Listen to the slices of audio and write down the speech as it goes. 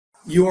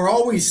you are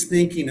always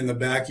thinking in the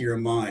back of your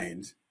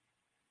mind,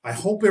 I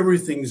hope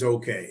everything's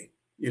okay,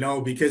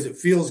 because it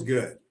feels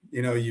good.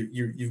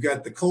 You've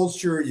got the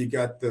culture, you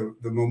got the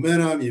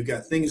momentum, you've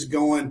got things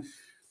going.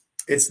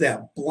 It's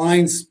that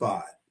blind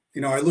spot.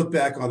 I look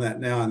back on that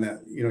now, and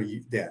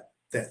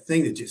that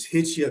thing that just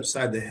hits you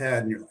upside the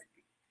head, and you're like,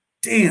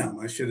 damn,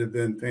 I should have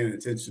been paying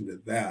attention to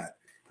that.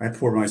 I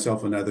poured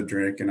myself another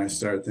drink, and I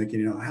started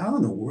thinking, how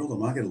in the world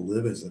am I going to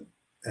live as an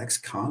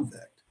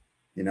ex-convict?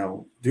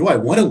 Do I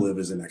want to live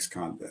as an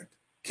ex-convict?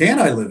 Can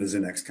I live as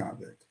an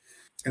ex-convict?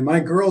 And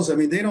my girls, I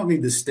mean, they don't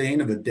need the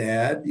stain of a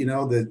dad,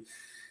 that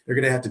they're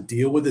going to have to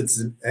deal with. It's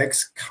an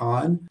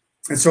ex-con.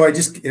 And so I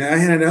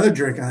had another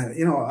drink. I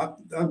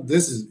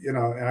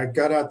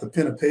got out the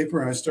pen and paper,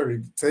 and I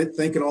started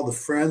thinking all the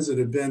friends that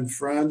had been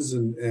friends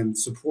and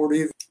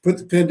supportive. Put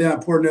the pen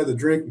down, poured another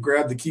drink, and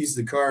grabbed the keys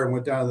to the car and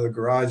went down to the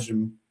garage.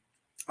 And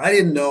I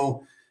didn't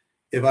know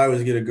if I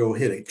was going to go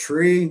hit a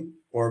tree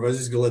or if I was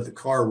just going to let the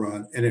car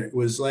run. And it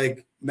was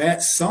like,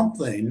 Matt,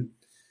 something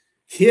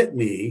hit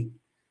me.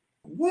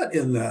 What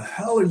in the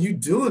hell are you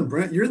doing,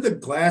 Brent? You're the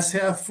glass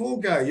half full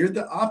guy. You're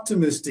the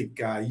optimistic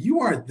guy. You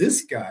aren't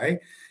this guy.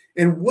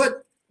 And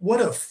what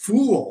a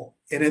fool.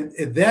 And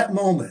at that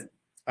moment,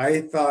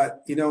 I thought,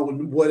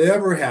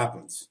 whatever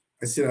happens,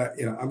 I said,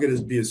 I'm going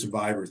to be a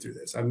survivor through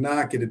this. I'm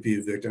not going to be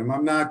a victim.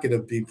 I'm not going to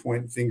be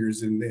pointing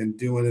fingers and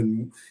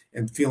doing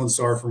and feeling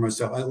sorry for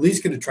myself. I'm at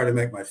least going to try to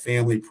make my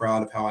family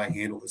proud of how I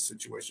handle this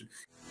situation.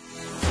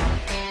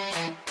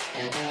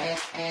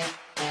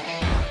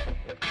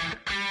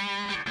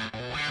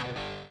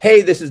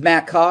 Hey, this is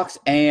Matt Cox,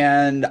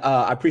 and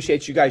I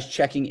appreciate you guys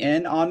checking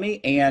in on me.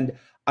 And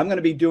I'm going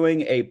to be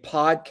doing a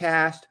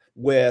podcast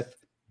with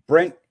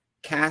Brent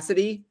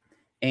Cassidy,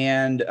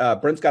 and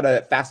Brent's got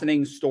a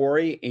fascinating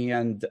story.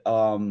 And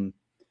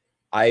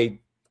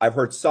I've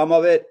heard some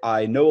of it.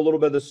 I know a little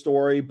bit of the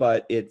story,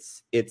 but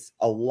it's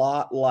a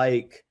lot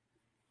like.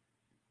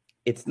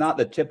 It's not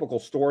the typical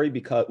story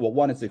because, well,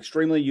 one, it's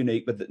extremely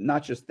unique, but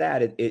not just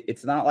that.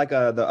 It's not like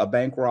a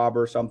bank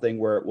robber or something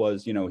where it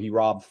was, he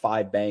robbed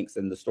 5 banks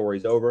and the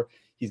story's over.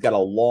 He's got a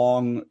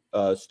long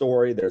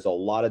story. There's a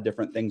lot of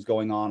different things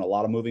going on, a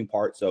lot of moving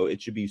parts. So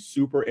it should be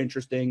super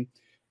interesting.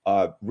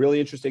 Really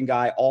interesting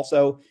guy.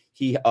 Also,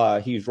 he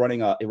runs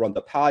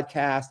the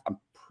podcast. I'm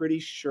pretty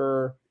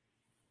sure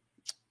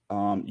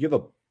you have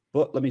a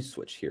book. Let me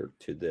switch here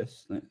to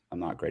this. I'm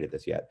not great at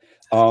this yet.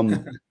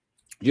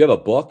 You have a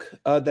book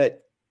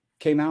that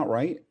came out,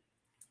 right?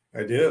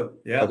 I do.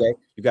 Yeah. Okay.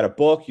 You've got a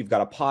book, you've got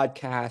a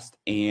podcast,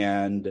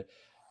 and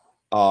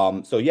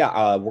we're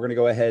going to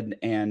go ahead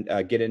and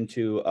get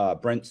into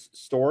Brent's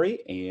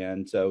story.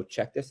 And so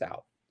check this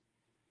out.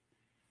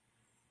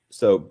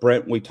 So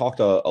Brent, we talked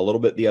a little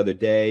bit the other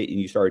day, and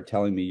you started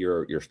telling me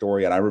your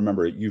story. And I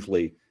remember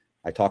usually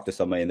I talk to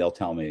somebody and they'll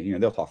tell me,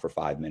 they'll talk for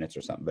 5 minutes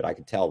or something, but I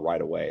could tell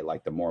right away,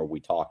 like the more we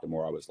talked, the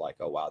more I was like,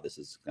 oh, wow, this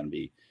is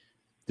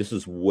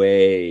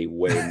way,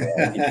 way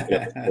more of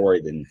a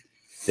story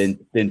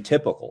than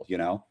typical,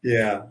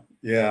 Yeah.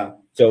 Yeah.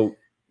 So do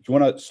you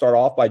want to start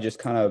off by just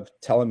kind of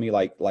telling me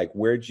like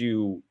where'd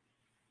you,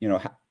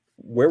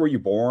 where were you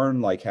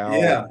born? Like how?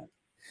 Yeah.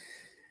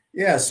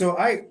 Yeah. So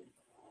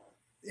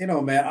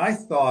man, I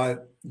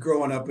thought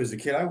growing up as a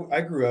kid,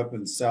 I grew up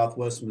in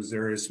Southwest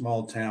Missouri, a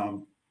small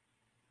town.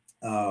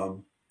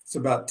 It's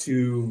about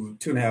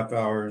 2.5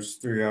 hours,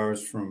 3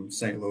 hours from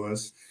St.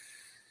 Louis,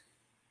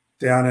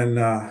 down in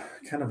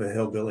kind of a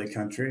hillbilly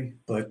country,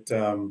 but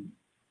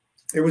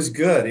it was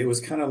good. It was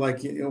kind of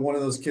like one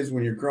of those kids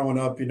when you're growing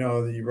up,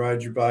 you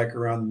ride your bike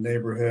around the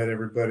neighborhood.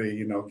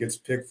 Everybody, gets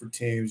picked for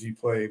teams. You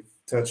play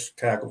touch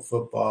tackle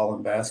football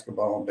and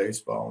basketball and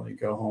baseball, and you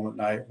go home at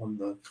night when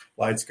the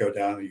lights go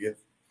down and you get,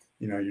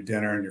 your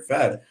dinner and you're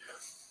fed.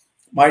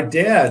 My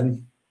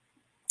dad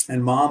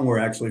and mom were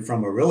actually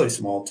from a really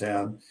small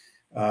town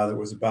that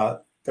was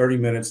about 30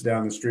 minutes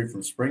down the street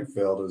from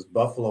Springfield. It was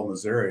Buffalo,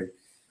 Missouri.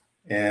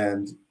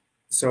 And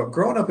so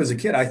growing up as a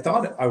kid, I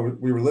thought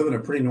we were living a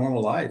pretty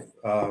normal life.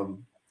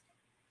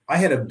 I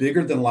had a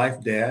bigger than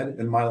life dad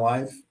in my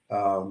life.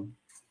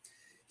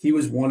 He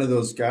was one of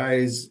those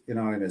guys,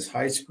 in his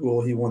high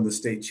school, he won the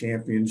state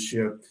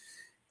championship.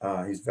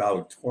 He's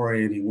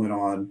valedictorian. He went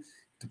on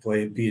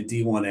to be a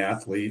D1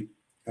 athlete,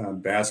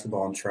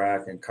 basketball and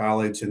track in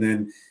college. And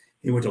then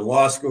he went to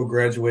law school,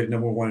 graduated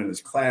 #1 in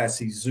his class.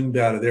 He zoomed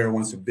out of there,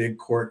 won some big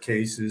court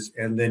cases.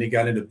 And then he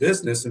got into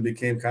business and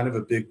became kind of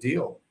a big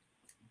deal.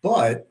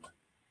 But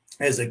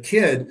as a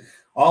kid,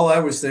 all I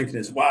was thinking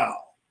is, wow,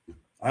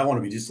 I want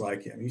to be just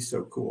like him. He's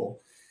so cool.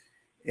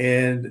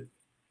 And,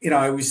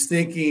 I was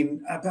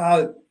thinking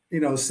about,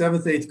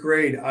 7th, 8th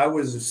grade, I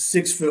was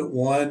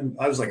 6'1".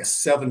 I was like a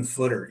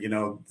 7-footer,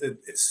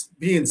 it's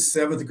being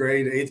 7th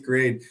grade, 8th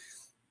grade,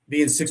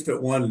 being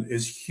 6'1"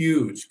 is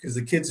huge because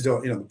the kids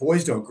don't, the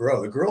boys don't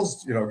grow. The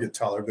girls, get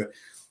taller, but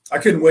I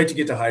couldn't wait to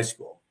get to high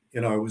school.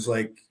 It was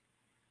like,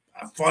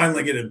 I'm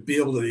finally going to be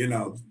able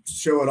to,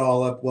 show it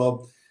all up.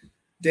 Well,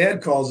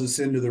 Dad calls us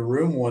into the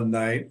room one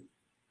night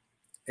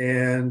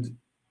and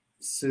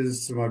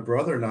says to my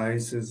brother and I, he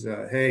says,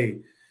 hey,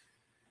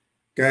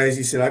 guys,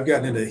 he said, I've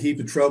gotten into a heap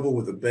of trouble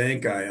with a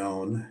bank I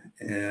own,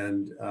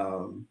 and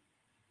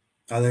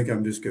I think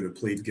I'm just going to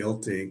plead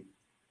guilty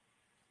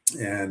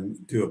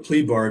and do a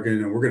plea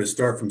bargain, and we're going to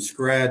start from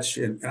scratch.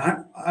 And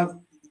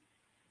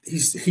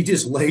he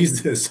just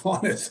lays this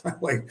on us. I'm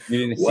like, You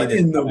didn't see what this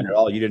in coming the at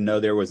all. You didn't know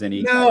there was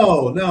any.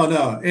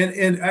 no.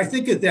 And I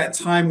think at that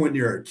time when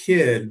you're a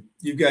kid,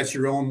 you've got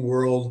your own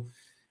world.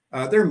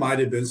 There might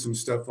have been some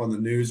stuff on the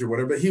news or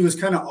whatever, but he was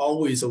kind of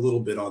always a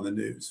little bit on the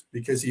news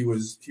because he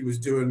was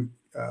doing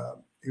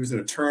he was an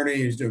attorney,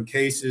 he was doing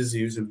cases,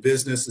 he was in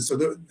business, and so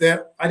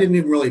that I didn't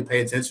even really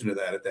pay attention to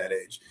that at that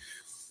age.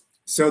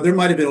 So there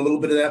might have been a little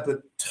bit of that,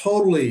 but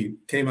totally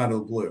came out of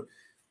the blue.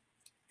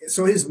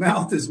 So his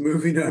mouth is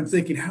moving, and I'm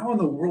thinking, how in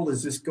the world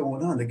is this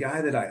going on? The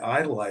guy that I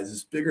idolize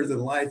is bigger than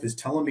life is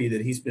telling me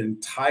that he's been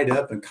tied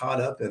up and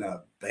caught up in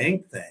a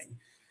bank thing.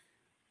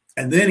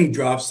 And then he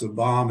drops the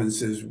bomb and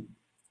says,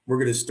 we're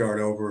going to start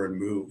over and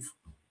move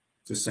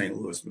to St.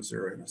 Louis,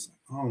 Missouri. And I was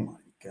like, oh my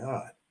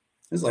God.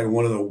 It's like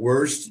one of the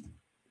worst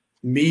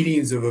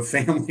meetings of a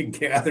family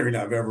gathering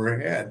I've ever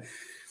had.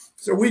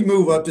 So we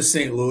move up to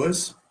St.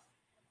 Louis,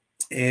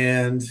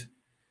 and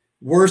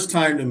worst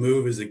time to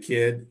move as a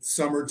kid,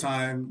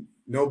 summertime,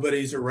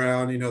 nobody's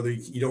around,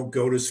 you don't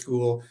go to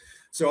school.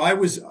 So I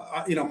was,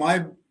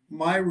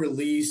 my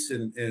release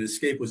and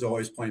escape was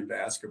always playing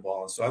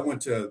basketball. So I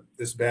went to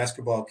this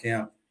basketball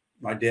camp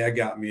my dad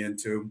got me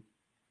into,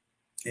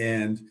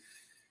 and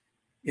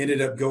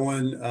ended up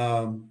going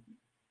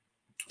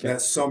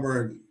that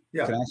summer.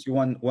 Yeah. Can I ask you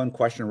one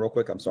question real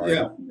quick? I'm sorry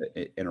to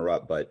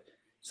interrupt, but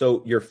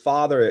so your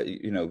father,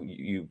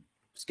 you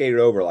skated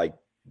over like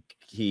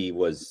he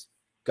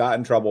got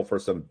in trouble for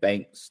some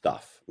bank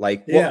stuff.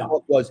 Like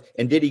what was,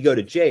 and did he go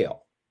to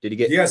jail? Did he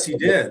get? Yes, he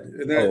did.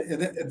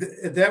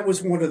 And that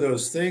was one of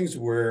those things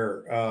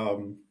where,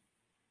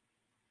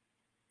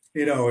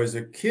 as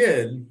a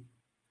kid,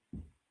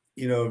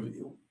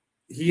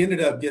 he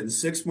ended up getting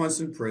 6 months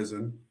in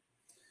prison.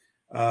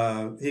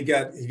 He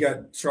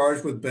got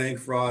charged with bank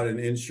fraud and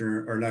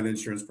not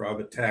insurance fraud,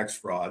 but tax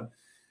fraud.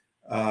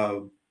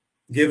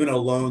 Given a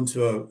loan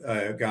to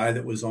a guy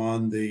that was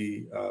on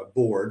the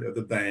board of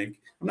the bank.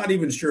 I'm not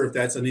even sure if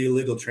that's an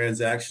illegal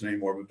transaction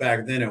anymore, but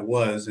back then it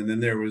was. And then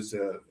there was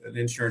an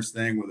insurance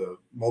thing with a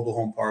mobile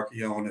home park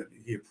he owned. And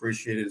he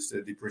appreciated it instead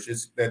of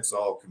depreciated. That's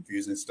all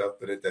confusing stuff,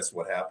 but that's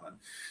what happened.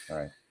 All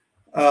right.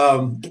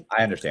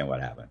 I understand what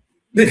happened.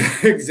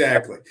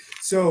 Exactly.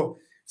 So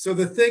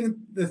the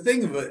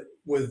thing of it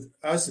with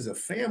us as a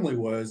family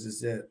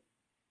is that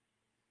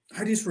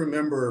I just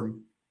remember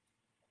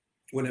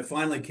when it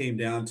finally came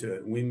down to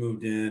it, and we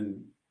moved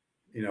in,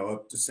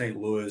 up to St.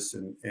 Louis,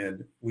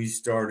 and we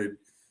started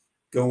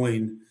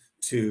going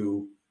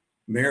to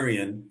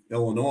Marion,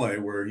 Illinois,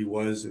 where he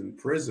was in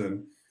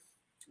prison,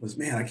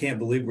 man, I can't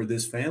believe we're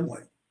this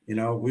family.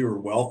 We were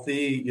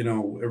wealthy,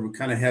 we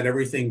kind of had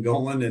everything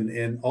going.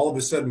 And all of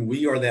a sudden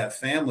we are that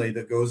family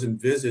that goes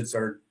and visits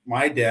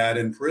my dad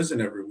in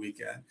prison every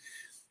weekend.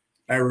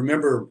 I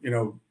remember,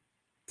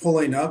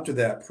 pulling up to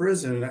that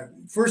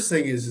prison. First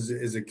thing is,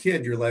 as a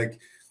kid, you're like,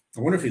 I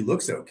wonder if he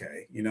looks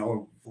okay,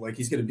 like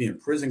he's going to be in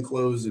prison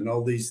clothes and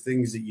all these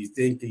things that you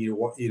think that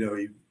you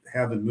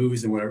have in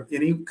movies and whatever.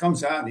 And he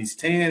comes out and he's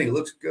tan, he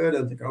looks good.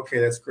 I'm thinking, okay,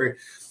 that's great.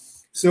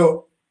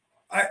 So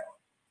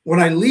when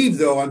I leave,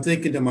 though, I'm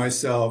thinking to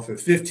myself at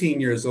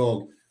 15 years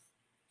old,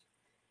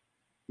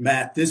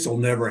 Matt, this will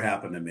never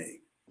happen to me.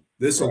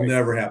 This will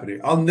never happen to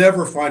me. I'll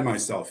never find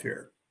myself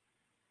here.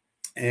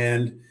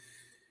 And,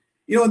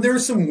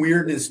 there's some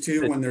weirdness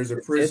too when there's a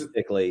prison.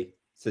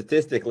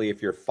 Statistically,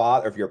 if your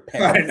father, if your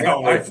parents, I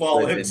know, I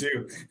fall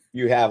into.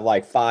 You have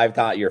like five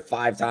times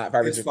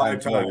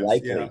more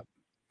likely. Yeah.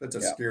 That's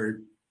a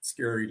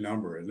scary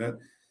number, isn't it?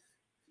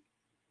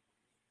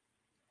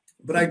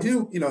 But I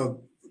do,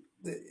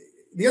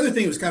 the other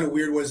thing that was kind of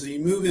weird was you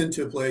move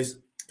into a place,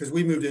 because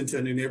we moved into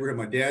a new neighborhood.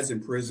 My dad's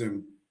in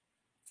prison,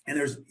 and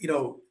there's,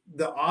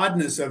 the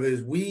oddness of it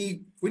is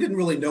we didn't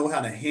really know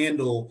how to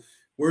handle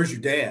where's your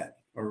dad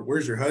or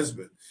where's your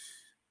husband,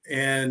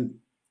 and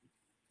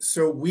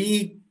so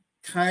we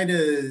kind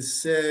of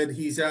said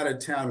he's out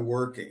of town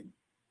working.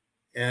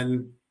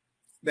 And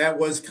that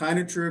was kind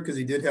of true because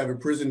he did have a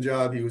prison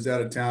job. He was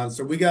out of town.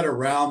 So we got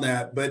around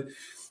that. But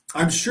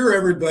I'm sure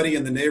everybody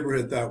in the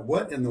neighborhood thought,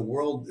 what in the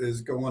world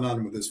is going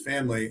on with this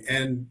family?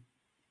 And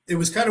it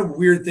was kind of a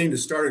weird thing to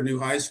start a new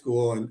high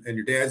school and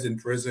your dad's in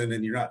prison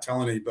and you're not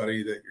telling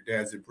anybody that your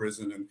dad's in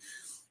prison.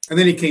 And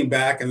then he came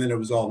back and then it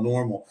was all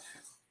normal.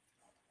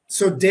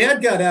 So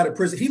dad got out of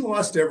prison. He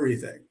lost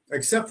everything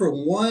except for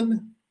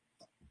one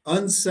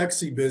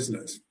unsexy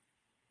business,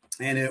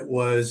 and it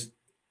was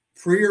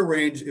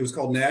prearranged. It was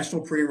called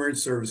National Prearranged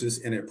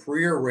Services, and it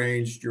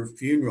prearranged your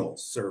funeral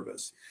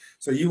service.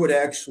 So you would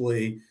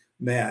actually,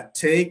 Matt,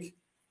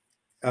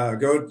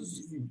 go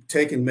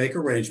and make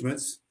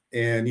arrangements,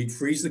 and you'd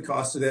freeze the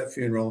cost of that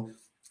funeral,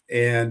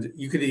 and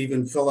you could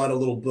even fill out a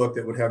little book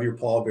that would have your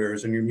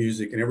pallbearers and your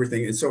music and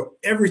everything. And so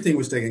everything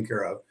was taken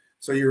care of.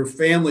 So your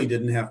family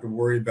didn't have to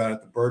worry about it.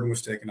 The burden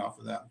was taken off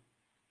of them.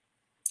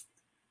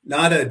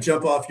 Not a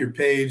jump off your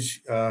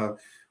page.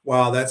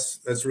 wow,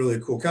 that's really a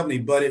cool company.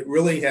 But it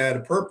really had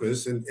a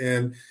purpose,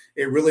 and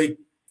it really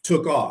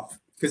took off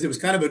because it was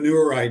kind of a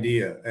newer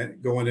idea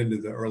going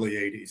into the early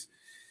 80s.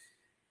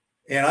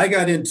 And I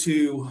got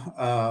into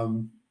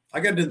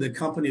the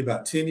company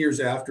about 10 years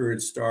after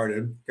it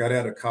started, got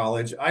out of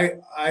college. I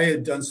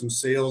had done some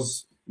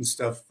sales and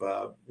stuff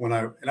and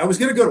I was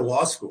going to go to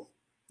law school.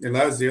 And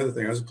that was the other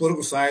thing. I was a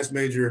political science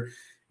major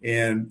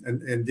and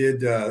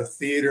did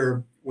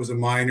theater, was a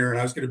minor, and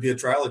I was going to be a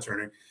trial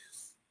attorney.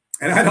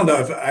 And I don't know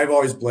if I've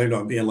always blamed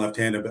on being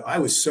left-handed, but I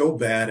was so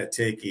bad at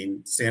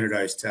taking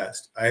standardized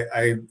tests.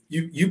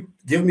 You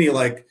give me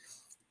like,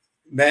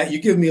 Matt, you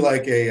give me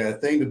like a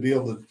thing to be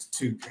able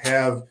to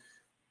have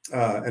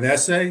an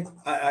essay,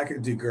 I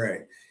could do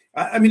great.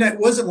 I mean, it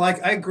wasn't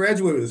like I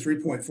graduated with a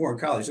 3.4 in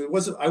college.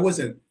 I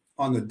wasn't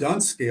on the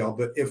dunce scale,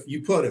 but if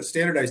you put a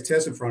standardized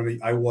test in front of me,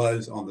 I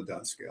was on the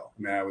dunce scale.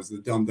 I mean, I was the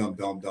dumb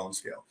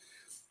scale.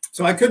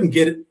 So I couldn't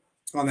get it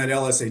on that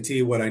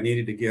LSAT what I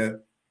needed to get.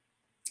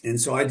 And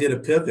so I did a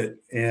pivot,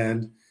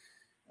 and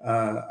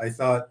I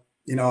thought,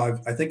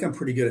 I think I'm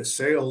pretty good at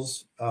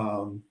sales.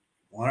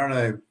 Why don't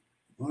I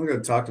go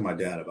talk to my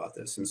dad about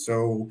this? And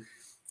so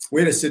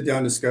we had a sit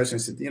down discussion. I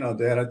said,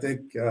 Dad, I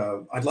think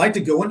I'd like to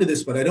go into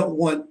this, but I don't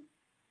want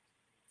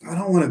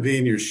to be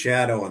in your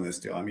shadow on this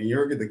deal. I mean,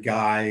 you're the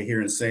guy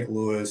here in St.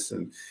 Louis.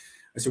 And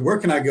I said, where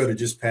can I go to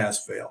just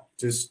pass fail?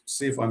 Just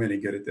see if I'm any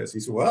good at this. He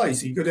said, well,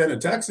 you go down to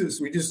Texas.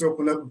 We just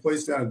opened up a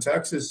place down in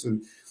Texas,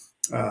 and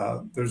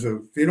there's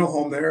a funeral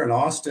home there in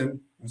Austin.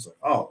 I was like,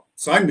 oh,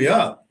 sign me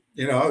up.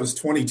 I was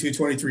 22,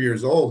 23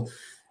 years old.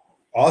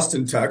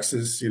 Austin,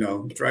 Texas,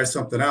 try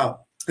something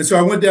out. And so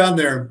I went down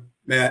there,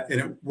 Matt, and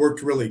it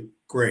worked really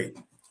great.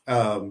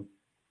 Found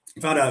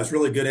out I was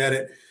really good at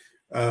it.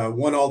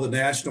 Won all the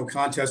national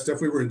contest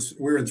stuff. We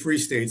were in 3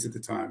 states at the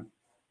time.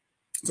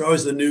 So I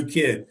was the new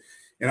kid,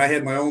 and I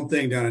had my own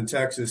thing down in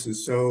Texas. And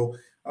so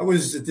I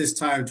was at this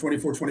time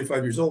 24,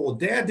 25 years old. Well,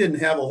 Dad didn't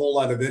have a whole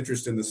lot of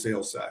interest in the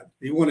sales side.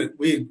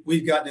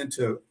 We'd gotten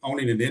into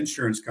owning an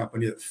insurance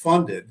company that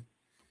funded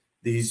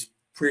these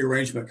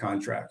pre-arrangement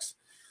contracts.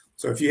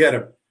 So if you had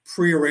a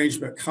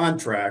pre-arrangement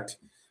contract,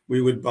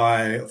 we would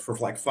buy for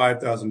like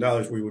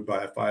 $5,000. We would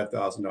buy a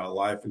 $5,000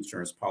 life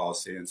insurance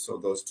policy, and so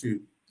those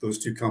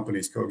two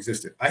companies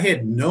coexisted. I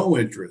had no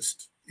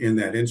interest in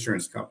that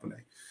insurance company.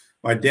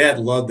 My dad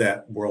loved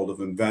that world of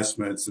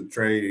investments and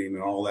trading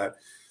and all that,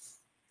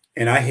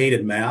 and I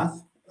hated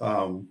math.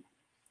 I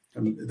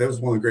mean, that was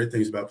one of the great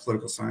things about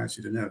political science.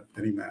 You didn't have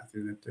any math.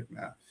 You didn't have to take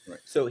math. Right.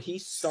 So he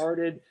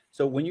started.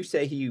 So when you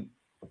say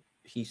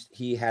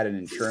he had an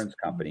insurance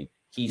company.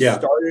 He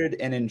started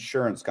an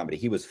insurance company.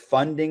 He was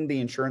funding the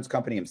insurance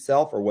company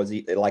himself, or was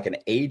he like an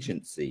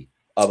agency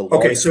of a?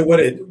 Okay, so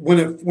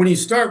when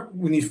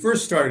you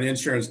first start an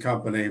insurance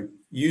company, you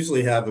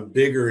usually have a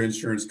bigger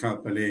insurance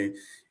company,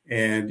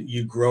 and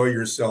you grow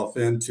yourself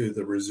into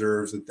the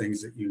reserves and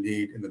things that you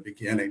need in the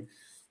beginning.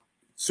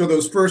 So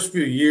those first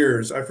few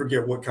years, I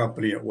forget what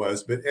company it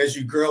was, but as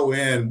you grow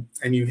in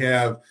and you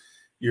have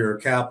your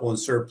capital and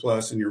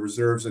surplus and your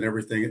reserves and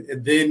everything,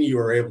 and then you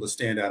are able to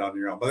stand out on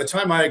your own. By the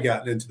time I had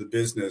gotten into the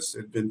business,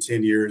 it'd been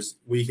 10 years,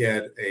 we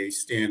had a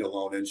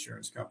standalone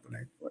insurance company.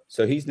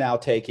 So he's now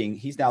taking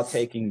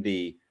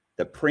the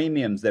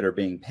premiums that are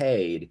being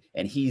paid,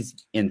 and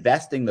he's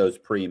investing those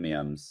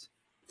premiums.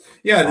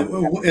 Yeah,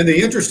 and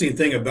the interesting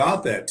thing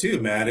about that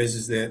too, Matt,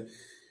 is that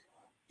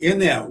in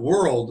that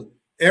world,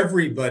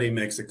 everybody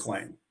makes a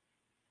claim.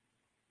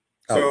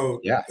 So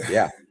yeah,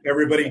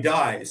 everybody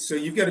dies. So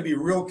you've got to be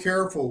real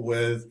careful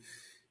with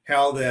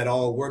how that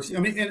all works. I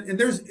mean,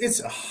 and it's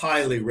a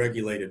highly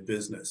regulated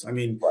business. I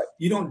mean, right.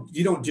 you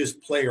don't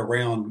just play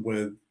around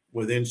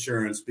with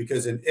insurance,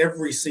 because in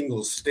every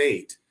single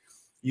state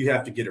you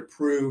have to get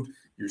approved.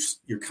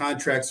 Your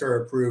contracts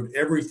are approved.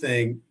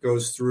 Everything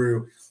goes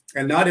through,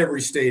 and not every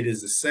state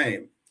is the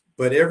same,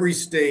 but every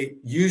state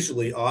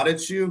usually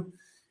audits you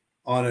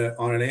on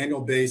an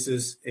annual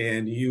basis,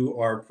 and you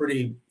are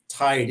pretty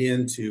tied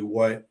into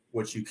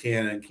what you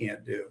can and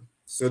can't do.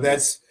 So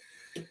that's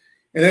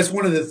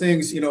one of the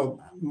things,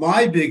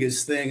 my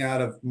biggest thing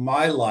out of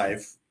my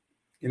life,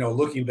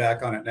 looking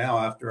back on it now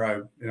after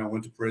I,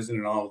 went to prison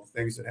and all the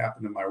things that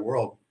happened in my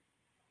world,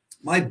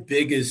 my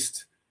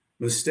biggest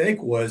mistake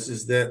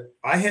is that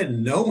I had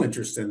no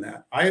interest in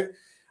that. I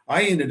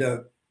ended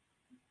up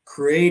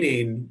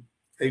creating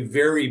a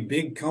very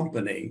big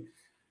company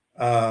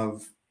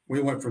we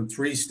went from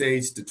 3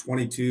 states to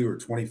 22 or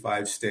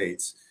 25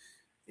 states.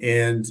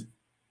 And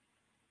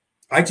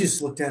I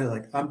just looked at it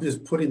like, I'm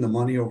just putting the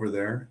money over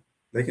there.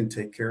 They can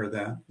take care of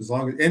that as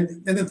long as,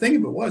 and the thing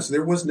of it was,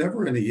 there was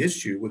never any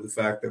issue with the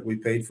fact that we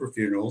paid for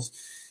funerals,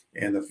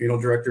 and the funeral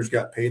directors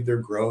got paid their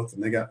growth,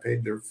 and they got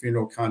paid their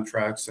funeral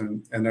contracts,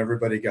 and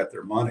everybody got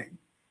their money.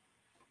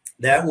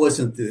 That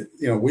wasn't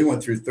we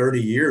went through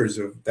 30 years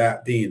of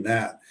that being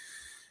that.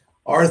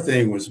 Our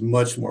thing was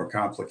much more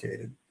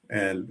complicated,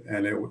 and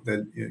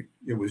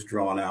it was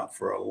drawn out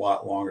for a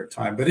lot longer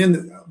time. But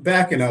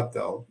backing up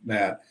though,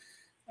 Matt,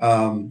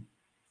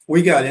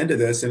 we got into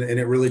this and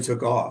it really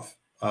took off.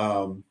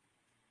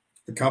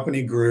 The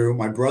company grew.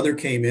 My brother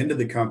came into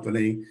the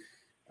company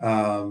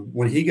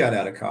when he got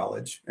out of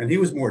college, and he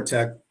was more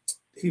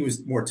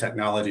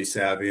technology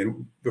savvy.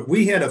 But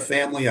we had a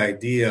family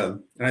idea,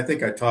 and I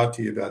think I talked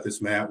to you about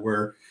this, Matt,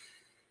 where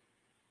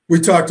we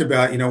talked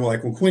about,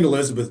 like when Queen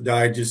Elizabeth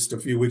died just a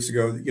few weeks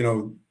ago,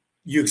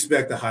 you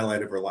expect the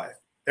highlight of her life.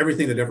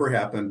 Everything that ever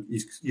happened,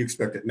 you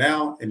expect it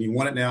now, and you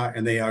want it now,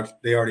 and they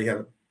already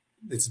have it.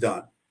 It's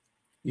done.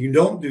 You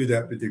don't do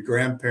that with your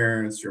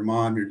grandparents, your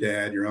mom, your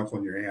dad, your uncle,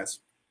 and your aunts.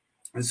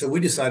 And so we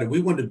decided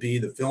we wanted to be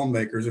the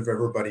filmmakers of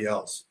everybody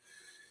else.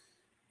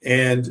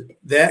 And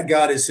that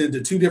got us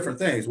into two different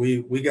things.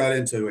 We got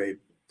into a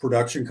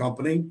production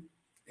company,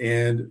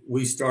 and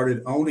we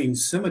started owning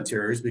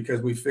cemeteries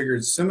because we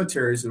figured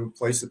cemeteries are a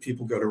place that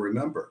people go to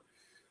remember.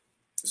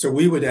 So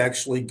we would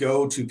actually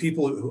go to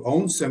people who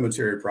own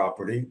cemetery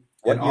property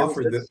and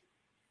offer this.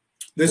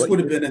 This would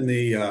have been in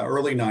the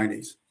early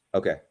 90s.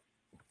 Okay.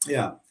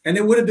 Yeah. And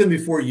it would have been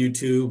before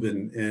YouTube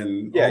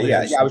and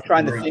yeah. I was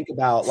trying to think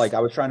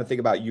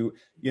about you,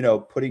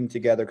 putting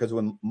together, because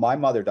when my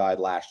mother died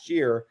last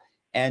year,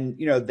 and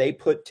they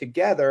put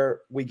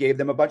together, we gave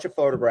them a bunch of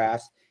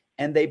photographs,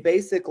 and they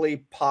basically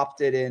popped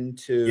it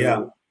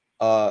into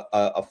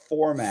a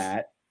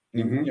format.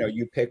 Mm-hmm.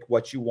 You picked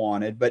what you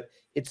wanted, but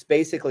it's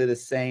basically the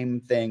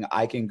same thing.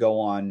 I can go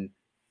on,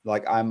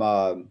 like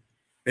anybody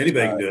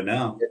can do it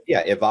now.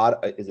 Yeah,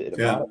 Envato. Is it Envato?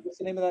 Yeah. What's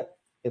the name of that?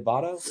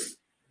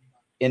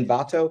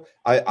 Envato.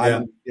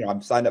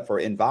 I'm signed up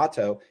for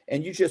Envato,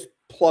 and you just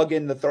plug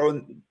in throw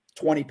in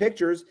 20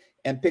 pictures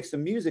and pick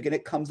some music, and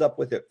it comes up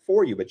with it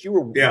for you. But you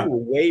were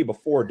way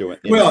before doing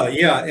it. Well,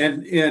 yeah,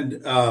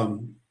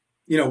 and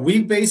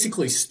we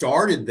basically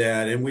started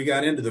that, and we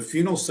got into the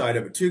funeral side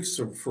of it too,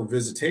 so for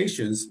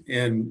visitations,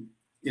 and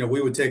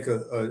we would take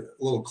a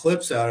little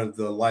clips out of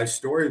the life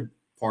story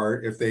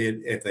part if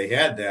they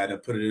had that,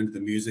 and put it into the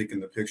music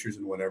and the pictures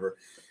and whatever.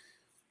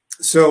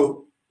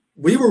 So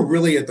we were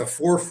really at the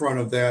forefront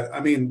of that. I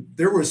mean,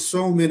 there were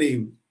so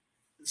many,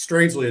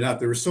 strangely enough,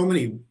 there were so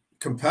many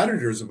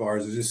competitors of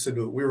ours that just said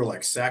we were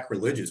like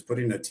sacrilegious,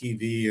 putting a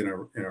TV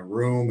in a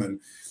room,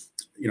 and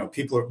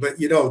people are. But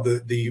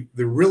the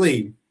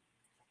really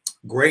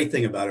great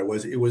thing about it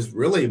was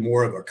really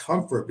more of a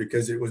comfort,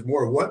 because it was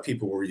more of what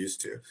people were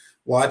used to,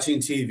 watching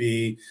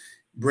TV,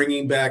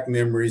 bringing back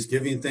memories,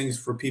 giving things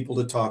for people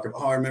to talk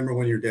about. Oh, I remember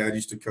when your dad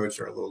used to coach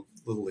our little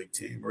league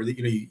team, or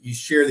you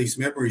share these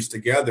memories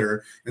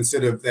together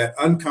instead of that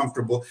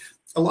uncomfortable.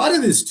 A lot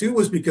of this too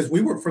was because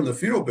we were from the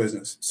funeral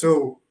business,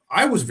 so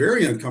I was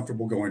very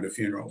uncomfortable going to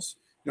funerals.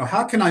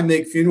 How can I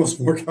make funerals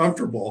more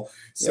comfortable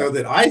so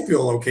that I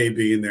feel okay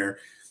being there?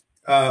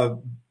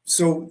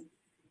 So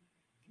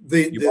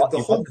you bought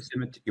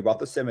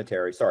the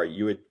cemetery.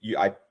 Sorry,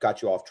 I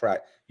got you off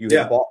track.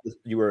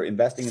 You were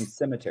investing in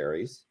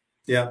cemeteries.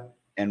 Yeah.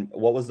 And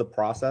what was the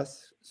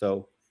process?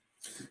 So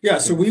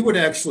we would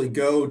actually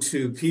go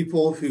to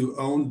people who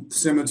owned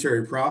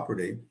cemetery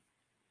property,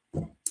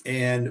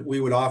 and we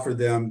would offer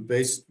them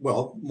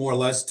more or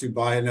less to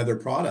buy another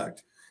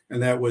product.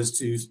 And that was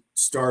to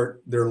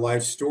start their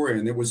life story.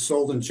 And it was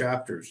sold in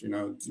chapters.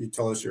 You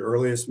tell us your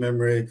earliest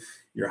memory,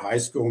 your high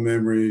school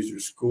memories, your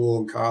school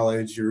and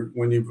college,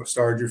 when you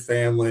started your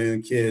family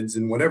and kids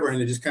and whatever.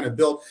 And it just kind of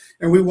built.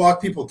 And we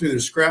walked people through their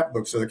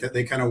scrapbook so that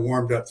they kind of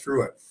warmed up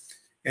through it.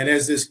 And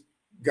as this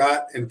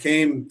got and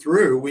came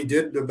through, we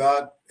did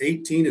about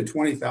 18 to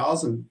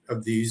 20,000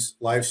 of these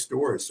life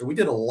stories. So we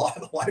did a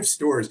lot of life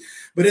stories.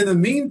 But in the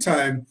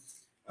meantime,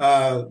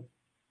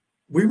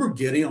 we were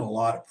getting a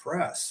lot of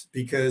press,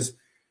 because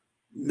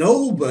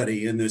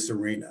nobody in this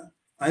arena,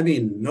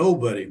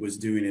 nobody was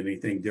doing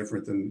anything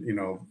different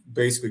than,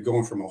 basically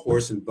going from a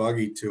horse and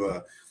buggy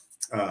to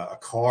a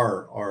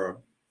car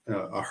or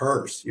a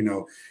hearse.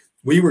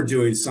 We were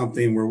doing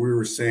something where we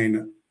were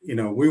saying,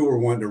 we were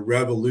wanting to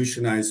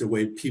revolutionize the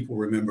way people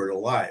remembered a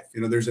life.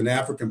 There's an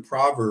African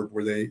proverb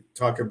where they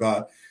talk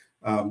about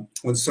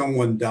when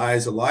someone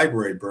dies, a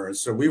library burns.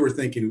 So we were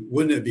thinking,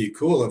 wouldn't it be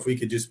cool if we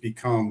could just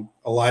become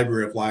a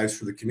library of lives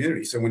for the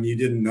community? So when you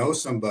didn't know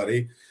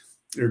somebody,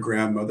 your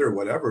grandmother or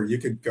whatever, you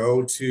could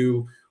go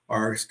to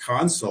our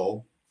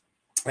console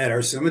at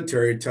our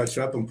cemetery, touch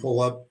up and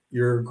pull up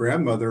your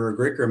grandmother or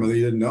great grandmother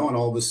you didn't know, and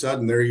all of a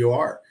sudden there you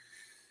are.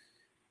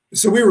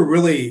 So we were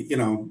really,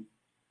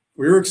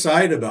 we were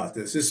excited about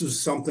this. This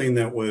was something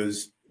that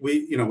was,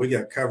 we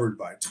got covered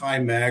by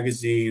Time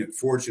Magazine and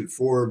Fortune,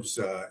 Forbes.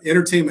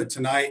 Entertainment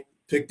Tonight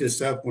picked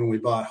us up when we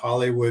bought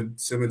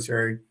Hollywood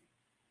Cemetery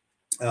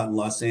out in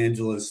Los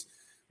Angeles.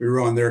 We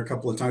were on there a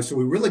couple of times. So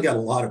we really got a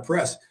lot of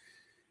press.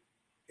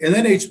 And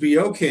then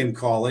HBO came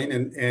calling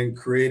and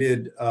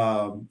created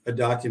a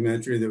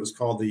documentary that was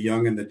called The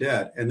Young and the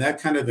Dead. And that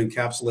kind of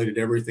encapsulated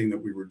everything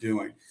that we were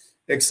doing,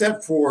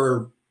 except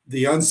for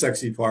the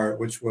unsexy part,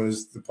 which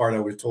was the part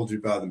I told you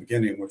about in the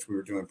beginning, which we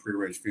were doing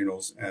prearranged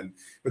funerals.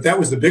 But that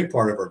was the big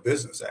part of our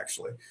business,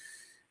 actually.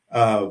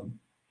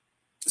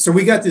 So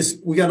we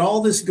got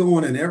all this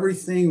going, and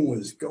everything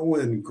was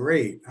going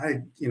great.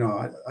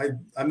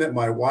 I met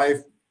my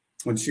wife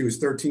when she was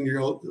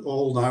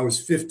 13-year-old and I was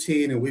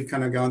 15, and we've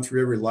kind of gone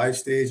through every life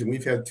stage, and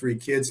we've had 3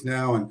 kids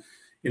now, and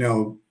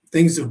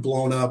things have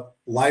blown up.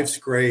 Life's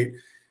great.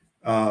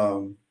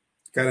 Got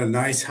a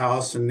nice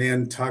house in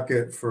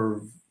Nantucket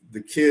for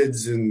the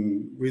kids,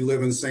 and we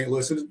live in St.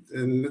 Louis,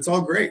 and it's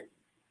all great.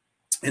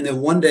 And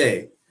then one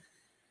day,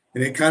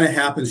 and it kind of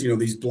happens,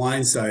 these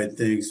blindside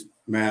things,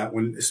 Matt,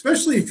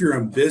 especially if you're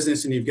in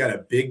business and you've got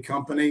a big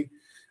company.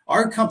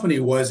 Our company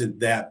wasn't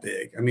that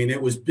big. I mean,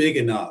 it was big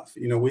enough.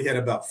 We had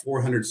about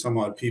 400 some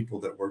odd people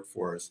that worked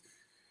for us.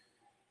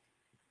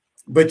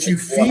 But you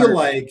feel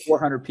like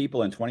 400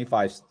 people in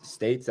 25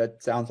 states.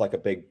 That sounds like a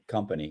big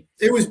company.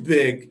 It was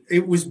big.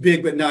 It was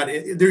big, but not.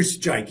 There's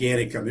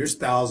gigantic companies. There's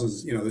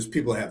thousands. There's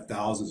people that have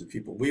thousands of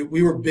people.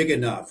 We were big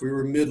enough. We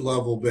were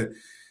mid-level, but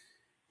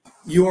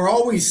you are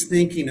always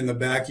thinking in the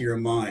back of your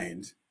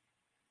mind,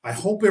 I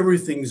hope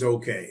everything's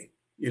okay.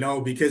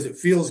 Because it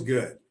feels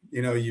good.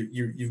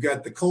 You've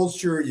got the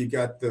culture, you've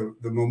got the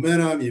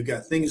momentum, you've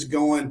got things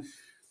going.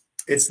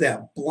 It's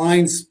that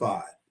blind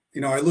spot.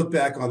 I look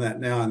back on that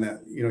now, and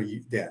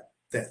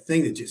that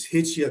thing that just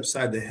hits you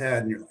upside the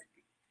head, and you're like,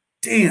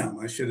 damn,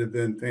 I should have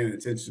been paying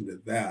attention to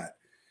that.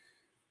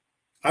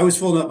 I was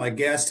filling up my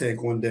gas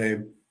tank one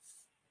day,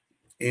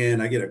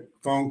 and I get a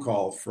phone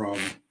call from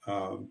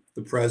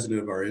the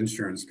president of our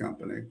insurance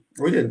company.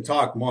 We didn't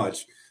talk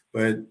much,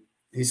 but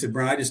he said,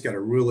 Brian, I just got a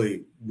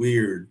really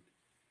weird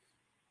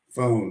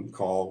phone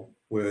call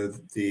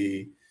with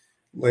the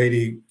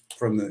lady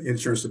from the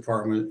insurance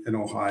department in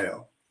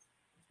Ohio.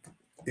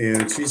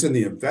 And she's in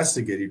the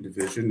investigative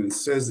division and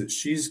says that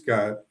she's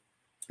got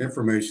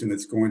information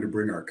that's going to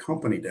bring our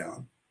company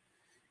down.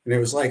 And it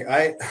was like,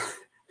 I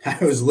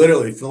was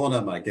literally filling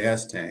up my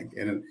gas tank,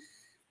 and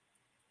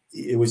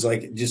it was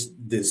like just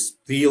this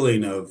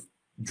feeling of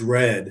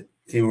dread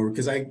came over,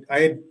 because I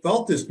had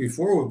felt this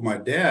before with my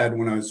dad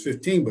when I was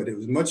 15, but it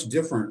was much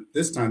different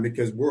this time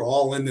because we're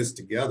all in this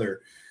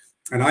together,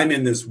 and I'm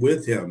in this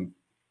with him.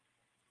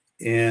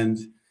 And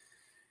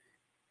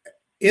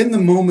in the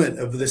moment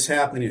of this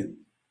happening,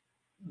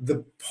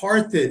 the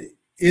part that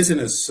isn't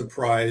a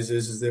surprise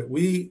is that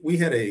we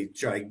had a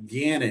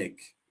gigantic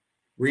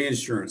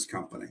reinsurance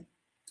company,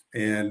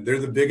 and they're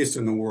the biggest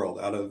in the world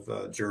out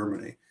of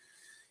Germany.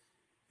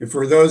 And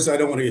for those, I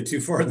don't want to get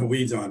too far in the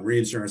weeds on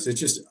reinsurance.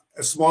 It's just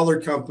a smaller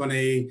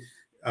company.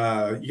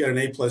 You got an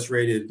A+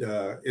 rated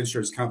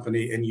insurance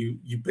company, and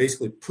you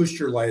basically push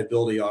your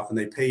liability off, and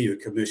they pay you a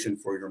commission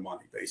for your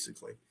money,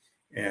 basically.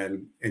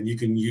 And you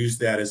can use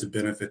that as a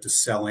benefit to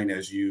selling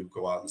as you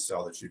go out and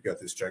sell, that you've got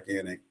this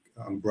gigantic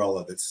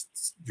umbrella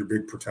that's your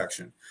big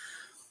protection.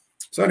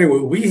 So anyway,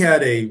 we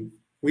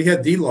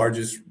had the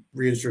largest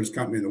reinsurance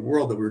company in the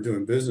world that we were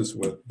doing business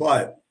with,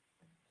 but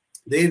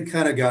they had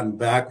kind of gotten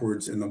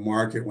backwards in the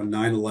market when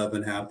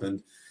 9/11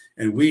 happened,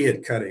 and we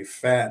had cut a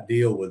fat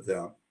deal with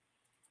them,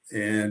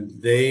 and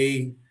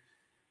they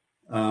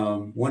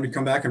wanted to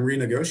come back and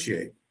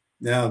renegotiate.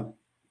 Now,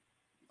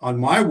 on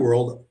my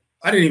world,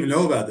 I didn't even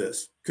know about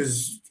this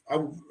because I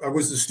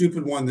was the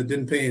stupid one that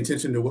didn't pay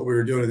attention to what we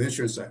were doing on the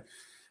insurance side.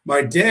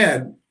 My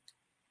dad,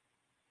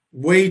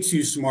 way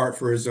too smart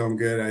for his own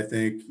good, I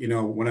think.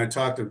 When I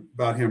talked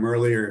about him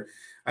earlier,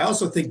 I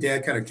also think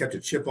Dad kind of kept a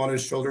chip on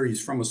his shoulder.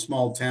 He's from a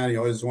small town. He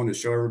always wanted to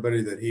show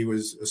everybody that he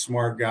was a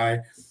smart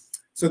guy.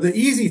 So the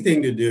easy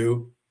thing to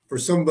do for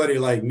somebody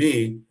like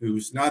me,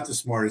 who's not the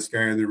smartest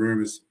guy in the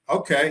room, is,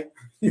 okay,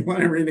 you want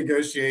to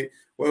renegotiate,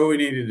 what do we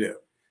need to do?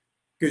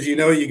 Because you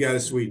got a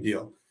sweet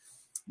deal.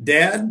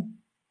 Dad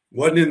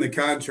wasn't in the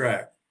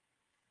contract.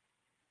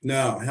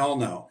 No, hell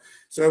no.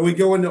 So we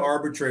go into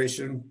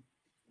arbitration,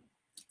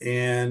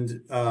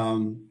 and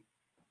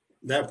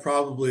that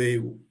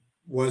probably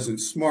wasn't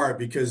smart,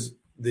 because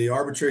the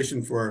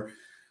arbitration for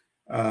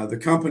the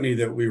company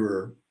that we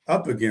were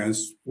up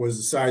against was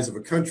the size of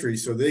a country,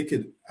 so they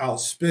could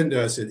outspend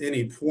us at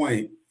any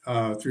point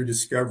through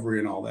discovery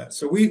and all that.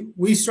 So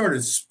we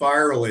started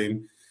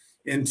spiraling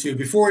into,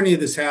 before any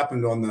of this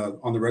happened on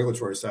the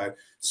regulatory side,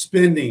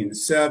 spending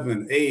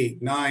 $7,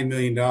 $8, $9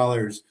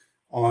 million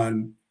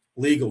on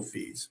legal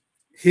fees,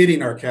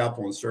 hitting our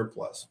capital and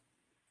surplus.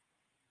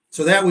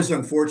 So that was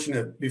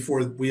unfortunate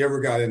before we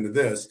ever got into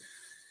this.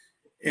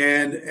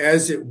 And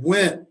as it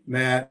went,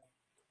 Matt,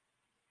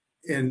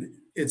 and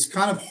it's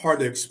kind of hard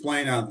to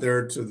explain out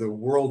there to the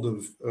world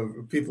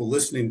of people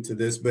listening to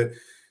this, but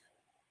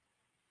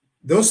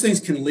those things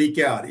can leak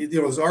out.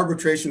 Those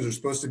arbitrations are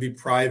supposed to be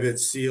private,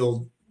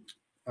 sealed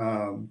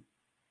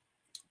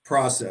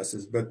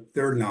processes, but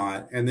they're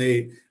not. And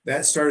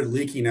that started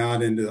leaking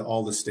out into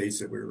all the states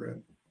that we were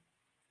in.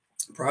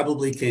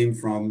 Probably came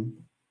from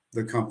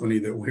the company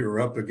that we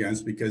were up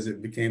against, because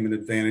it became an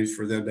advantage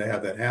for them to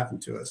have that happen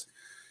to us.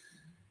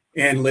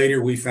 And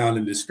later we found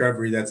in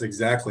discovery that's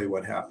exactly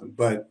what happened.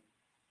 But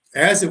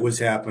as it was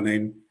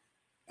happening,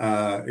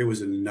 it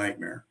was a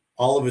nightmare.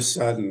 All of a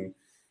sudden,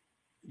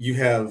 you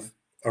have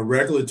a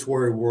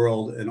regulatory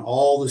world in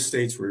all the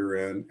states we were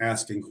in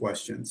asking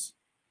questions,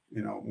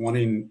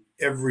 wanting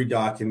every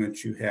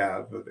document you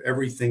have of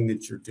everything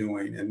that you're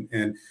doing.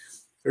 And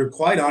there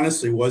quite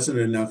honestly wasn't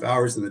enough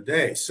hours in the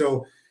day.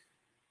 So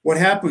what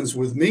happens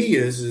with me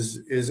is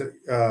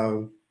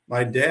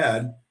my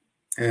dad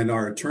and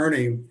our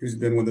attorney, who's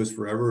been with us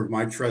forever,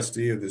 my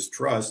trustee of this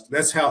trust.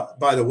 That's how,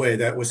 by the way,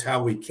 that was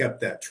how we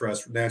kept that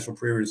trust. National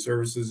Premier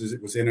Services, is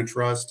it was in a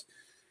trust.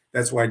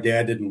 That's why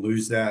Dad didn't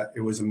lose that.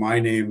 It was in my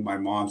name, my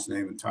mom's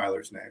name, and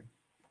Tyler's name,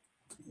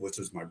 which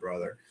was my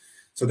brother.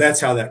 So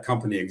that's how that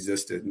company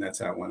existed, and that's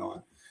how it went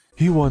on.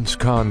 He once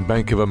conned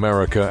Bank of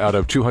America out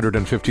of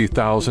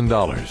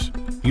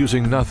 $250,000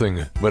 using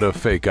nothing but a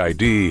fake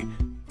ID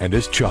and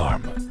his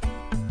charm.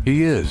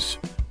 He is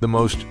the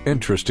most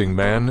interesting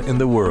man in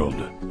the world.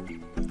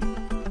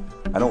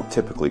 I don't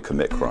typically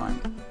commit crime,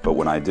 but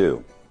when I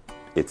do,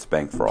 it's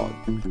bank fraud.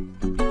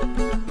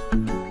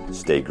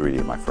 Stay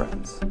greedy, my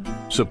friends.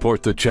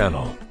 Support the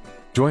channel.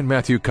 Join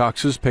Matthew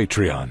Cox's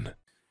Patreon.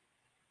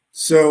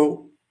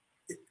 So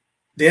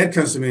Dad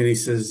comes to me and he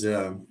says,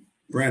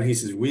 Brent, he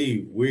says,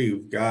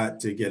 we've got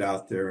to get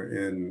out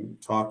there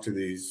and talk to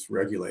these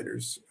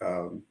regulators,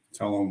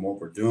 tell them what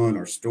we're doing,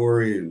 our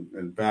story,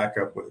 and back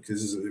up,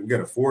 because we've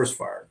got a forest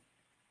fire.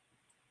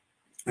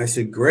 I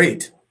said,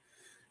 great.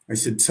 I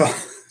said,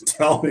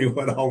 tell me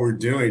what all we're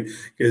doing,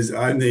 because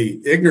I'm the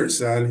ignorant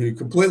son who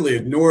completely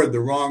ignored the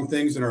wrong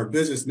things in our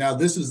business. Now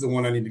this is the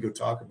one I need to go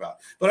talk about.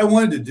 But I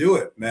wanted to do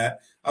it,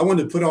 Matt. I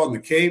wanted to put on the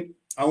cape.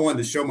 I wanted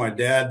to show my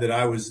dad that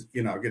I was,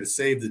 going to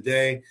save the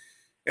day.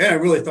 And I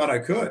really thought I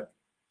could.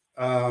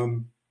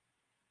 And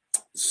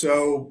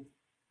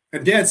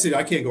Dad said,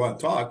 I can't go out and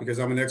talk because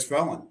I'm an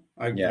ex-felon.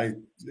 I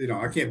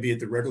can't be at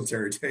the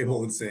regulatory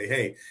table and say,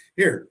 hey,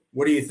 here,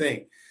 what do you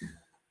think?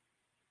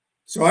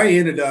 So I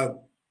ended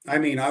up, I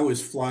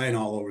was flying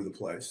all over the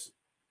place,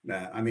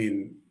 Matt.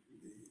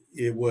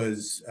 It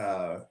was,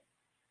 I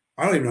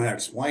don't even know how to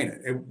explain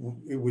it.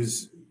 It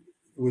was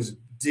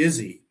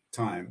dizzy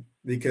time,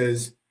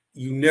 because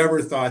you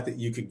never thought that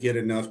you could get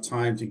enough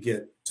time to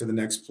get to the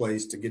next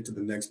place, to get to the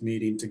next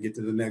meeting, to get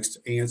to the next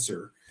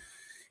answer.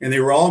 And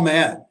they were all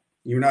mad.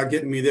 You're not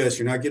getting me this,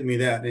 you're not getting me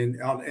that.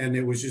 And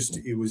it was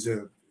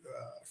a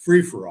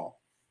free for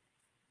all.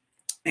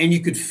 And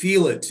you could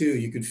feel it too.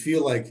 You could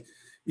feel like,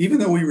 even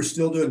though we were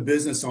still doing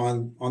business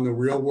on the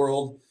real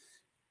world,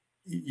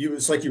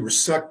 it's like you were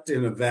sucked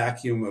in a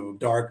vacuum of a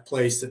dark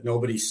place that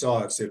nobody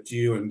saw except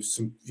you and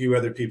some few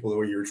other people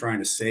where you were trying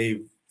to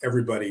save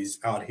everybody's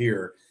out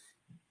here.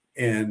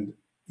 And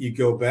you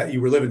go back,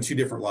 you were living two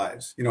different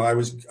lives. I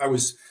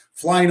was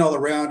flying all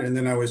around, and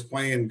then I was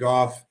playing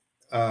golf,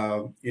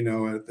 at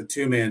the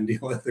two-man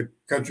deal at the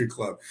country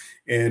club,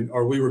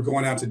 or we were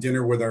going out to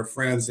dinner with our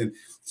friends. And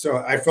so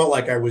I felt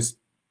like I was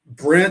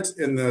Brent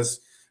in this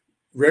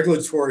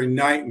regulatory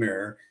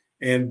nightmare,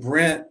 and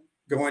Brent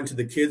going to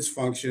the kids'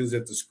 functions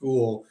at the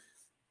school,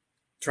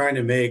 trying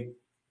to make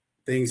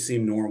things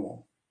seem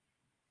normal.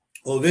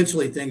 Well,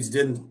 eventually things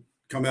didn't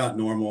come out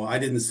normal. I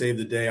didn't save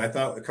the day. I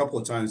thought a couple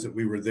of times that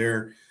we were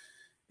there,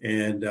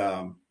 and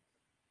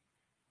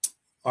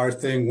our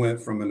thing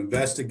went from an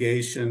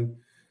investigation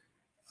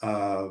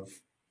of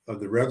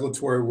the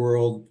regulatory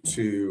world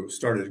to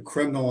started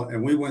criminal,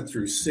 and we went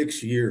through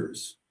 6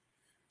 years.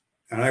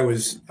 And I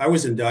was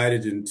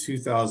indicted in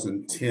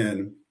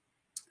 2010,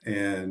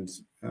 and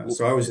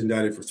so I was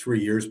indicted for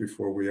 3 years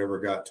before we ever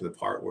got to the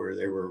part where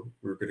we were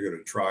going to go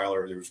to trial,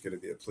 or there was going to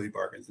be a plea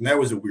bargain. And that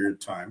was a weird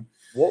time.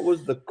 What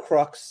was the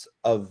crux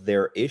of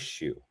their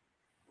issue?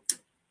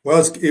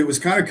 Well, it was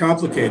kind of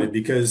complicated,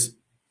 because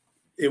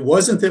it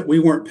wasn't that we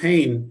weren't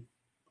paying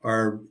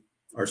our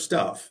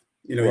stuff.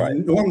 Right.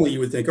 Normally you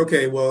would think,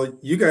 okay, well,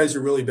 you guys are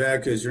really bad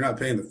because you're not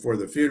paying for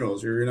the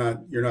funerals. You're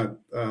not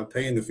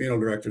paying the funeral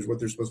directors what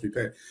they're supposed to be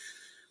paying.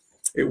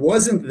 It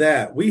wasn't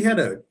that. We had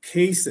a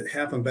case that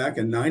happened back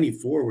in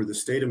 '94 with the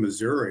state of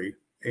Missouri,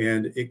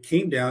 and it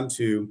came down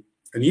to,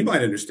 and you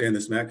might understand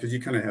this, Matt, because you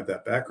kind of have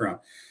that background.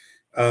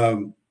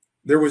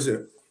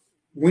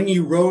 When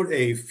you wrote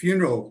a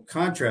funeral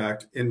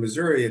contract in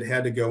Missouri, it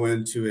had to go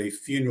into a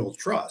funeral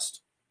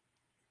trust.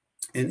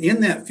 And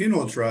in that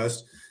funeral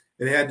trust,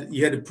 you had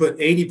to put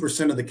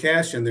 80% of the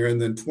cash in there,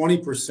 and then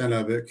 20%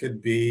 of it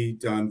could be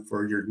done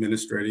for your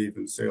administrative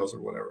and sales or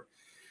whatever.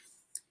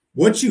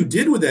 What you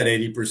did with that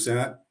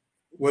 80%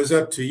 was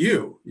up to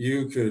you.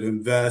 You could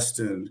invest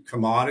in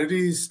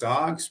commodities,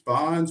 stocks,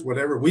 bonds,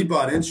 whatever. We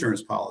bought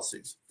insurance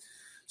policies.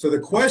 So the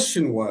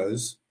question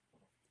was,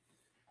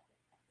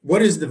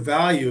 what is the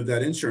value of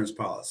that insurance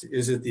policy?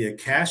 Is it the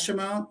cash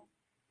amount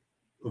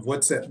of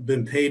what's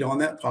been paid on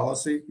that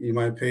policy? You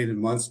might have paid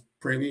in months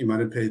premium, you might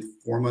have paid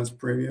 4 months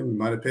premium, you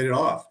might have paid it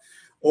off.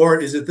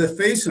 Or is it the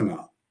face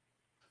amount?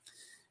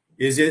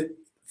 Is it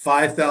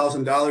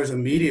 $5,000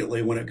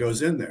 immediately when it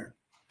goes in there?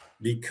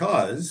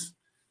 Because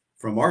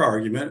from our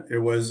argument, it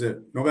was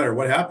that no matter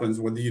what happens,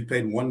 whether you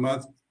paid 1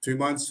 month, 2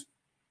 months,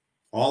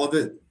 all of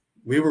it,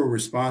 we were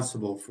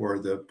responsible for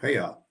the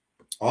payout,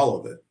 all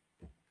of it.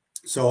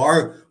 So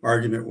our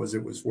argument was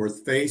it was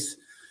worth face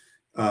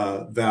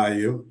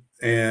value,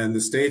 and the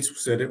states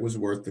said it was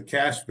worth the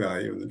cash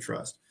value in the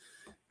trust.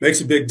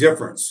 Makes a big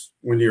difference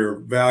when you're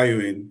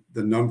valuing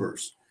the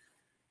numbers.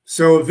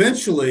 So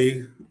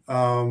eventually,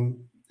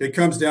 it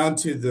comes down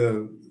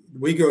to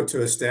we go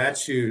to a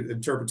statute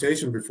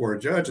interpretation before a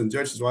judge, and the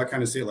judge says, well, I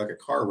kind of see it like a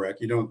car wreck.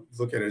 You don't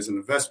look at it as an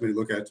investment, you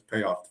look at it to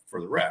pay off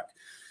for the wreck.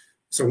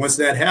 So once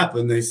that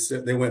happened,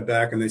 they went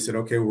back and they said,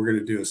 okay, we're going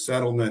to do a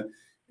settlement.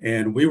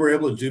 And we were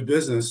able to do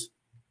business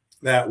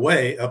that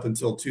way up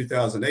until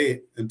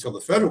 2008, until the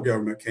federal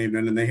government came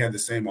in and they had the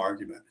same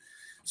argument.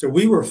 So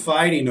we were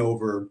fighting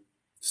over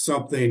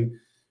something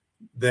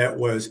that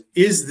was,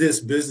 is this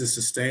business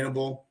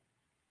sustainable?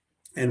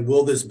 And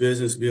will this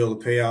business be able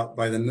to pay out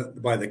by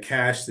the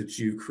cash that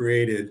you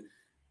created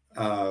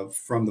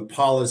from the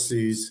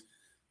policies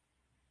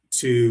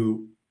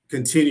to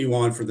continue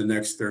on for the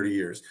next 30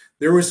 years?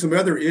 There were some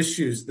other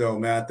issues, though,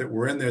 Matt, that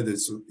were in there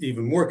that's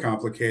even more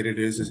complicated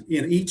is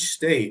in each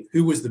state,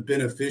 who was the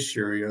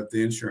beneficiary of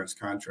the insurance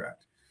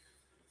contract?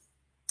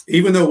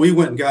 Even though we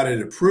went and got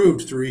it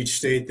approved through each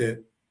state,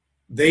 that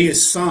they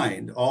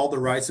assigned all the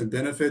rights and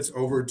benefits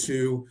over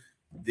to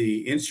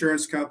the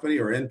insurance company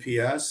or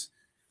NPS,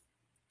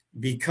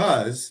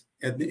 because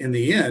in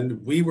the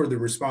end, we were the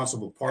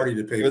responsible party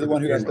to pay. You're the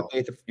one who has to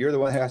pay. You're the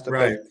one who has to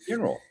pay the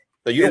funeral.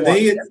 So you don't want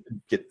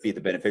them to be the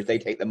benefits. They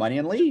take the money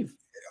and leave.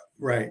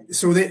 Right.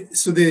 So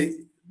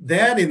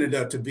that ended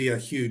up to be a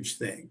huge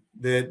thing.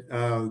 That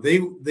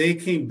they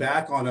came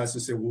back on us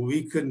and said, well,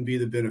 we couldn't be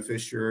the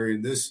beneficiary,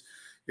 and this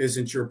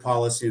isn't your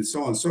policy, and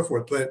so on and so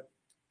forth. But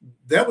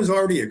that was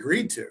already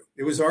agreed to.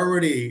 It was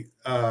already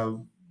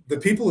the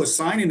people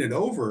assigning it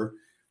over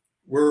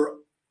were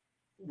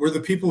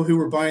the people who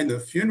were buying the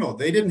funeral.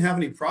 They didn't have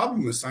any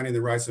problem assigning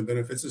the rights and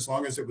benefits as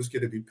long as it was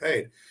going to be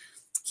paid.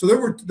 So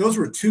those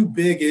were two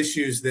big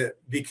issues that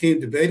became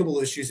debatable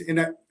issues. And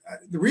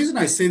the reason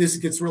I say this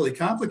gets really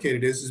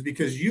complicated is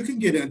because you can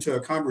get into a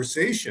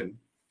conversation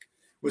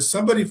with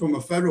somebody from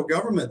a federal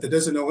government that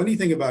doesn't know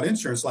anything about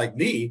insurance, like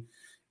me,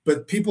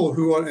 but people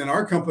who are in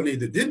our company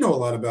that did know a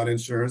lot about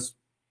insurance.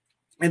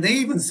 And they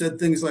even said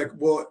things like,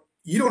 well,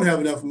 you don't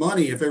have enough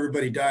money if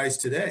everybody dies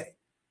today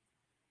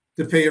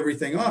to pay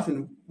everything off.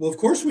 And well, of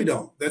course we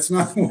don't. That's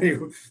not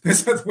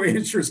the way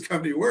insurance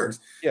company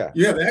works. Yeah.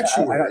 You have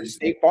actuaries.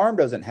 State Farm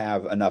doesn't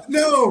have enough.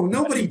 No,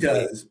 nobody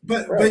does.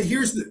 But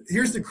here's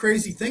the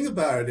crazy thing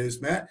about it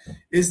is, Matt,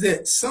 is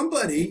that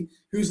somebody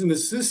who's an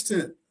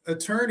assistant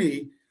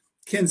attorney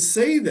can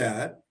say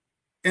that,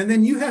 and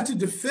then you have to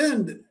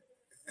defend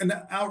an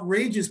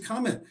outrageous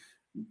comment.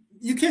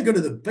 You can't go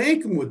to the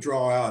bank and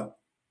withdraw out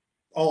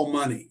all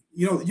money.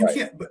 You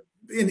can't, but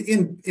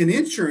in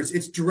insurance,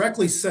 it's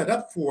directly set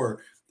up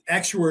for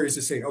actuaries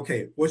to say,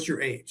 okay, what's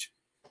your age?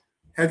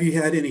 Have you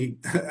had any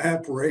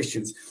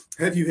operations?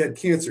 Have you had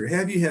cancer?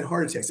 Have you had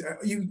heart attacks?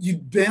 You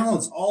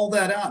balance all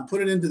that out and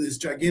put it into this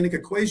gigantic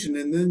equation,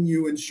 and then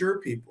you insure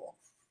people.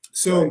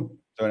 So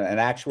an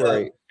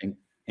actuary,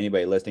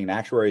 anybody listening, an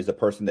actuary is the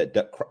person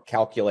that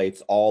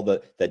calculates all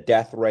the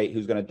death rate,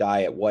 who's going to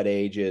die at what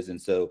ages,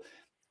 and so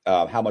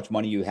how much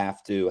money you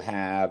have to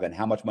have and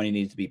how much money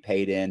needs to be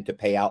paid in to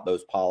pay out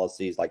those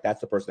policies. Like,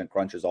 that's the person that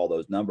crunches all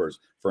those numbers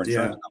for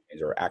insurance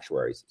companies or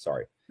actuaries.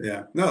 Sorry.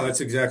 Yeah, no, that's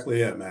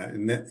exactly it, Matt.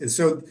 And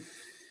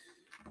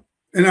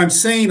I'm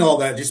saying all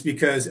that just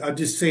because I'm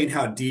just saying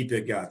how deep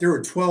it got. There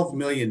were 12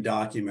 million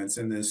documents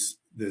in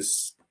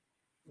this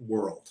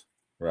world.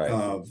 Right.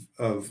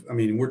 I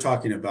mean, we're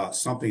talking about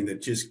something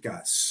that just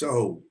got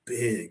so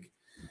big.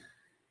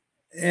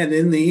 And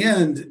in the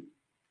end,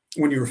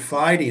 when you're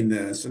fighting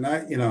this, and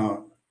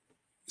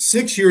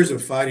 6 years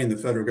of fighting the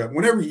federal government,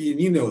 whenever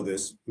you know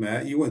this,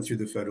 Matt, you went through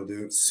the federal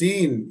deal,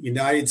 seeing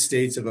United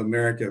States of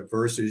America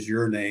versus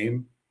your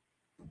name,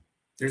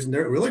 there's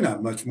really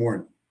not much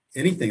more,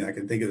 anything I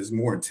can think of is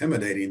more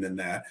intimidating than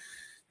that.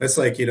 That's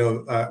like,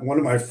 one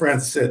of my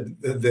friends said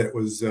that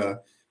was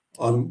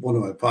on one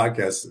of my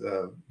podcasts,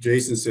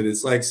 Jason said,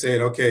 it's like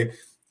saying, okay,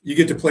 you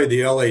get to play the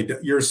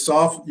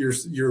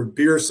your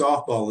beer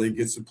softball league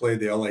gets to play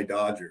the LA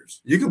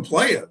Dodgers. You can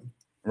play them,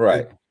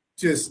 right?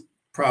 Just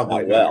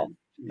probably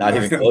not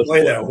even close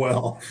play that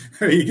well.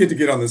 You get to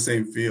get on the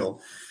same field.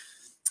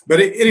 But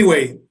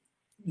anyway,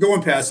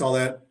 going past all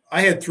that,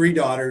 I had 3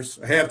 daughters.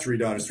 I have 3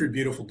 daughters, 3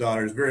 beautiful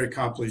daughters, very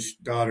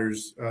accomplished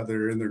daughters.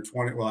 They're in their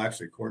 20s. Well,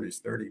 actually, Courtney's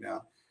 30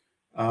 now.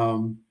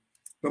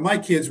 But my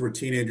kids were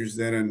teenagers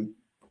then, and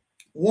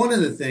one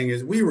of the things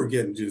is we were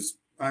getting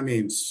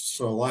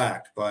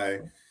shellacked by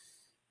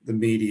the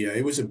media.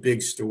 It was a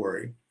big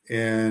story.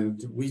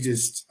 And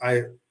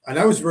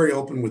I was very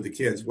open with the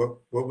kids, what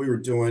we were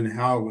doing,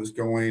 how it was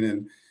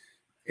going.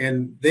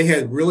 And they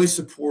had really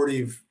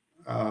supportive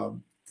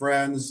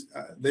friends.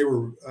 They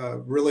were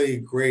really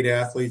great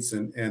athletes,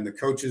 and the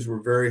coaches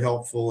were very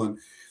helpful. And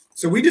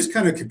so we just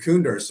kind of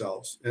cocooned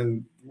ourselves,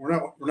 and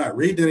we're not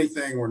reading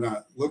anything. We're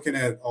not looking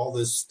at all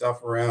this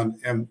stuff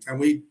around. And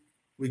we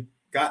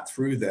got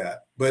through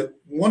that. But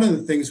one of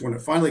the things, when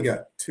it finally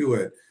got to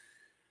it,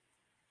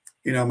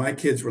 my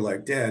kids were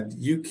like, Dad,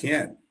 you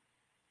can't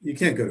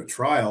go to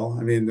trial.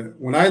 I mean,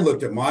 when I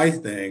looked at my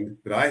thing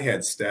that I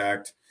had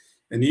stacked,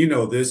 and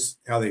this,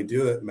 how they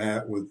do it,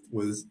 Matt,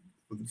 with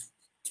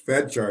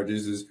Fed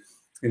charges is,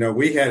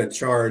 we had a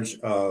charge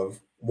of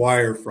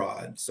wire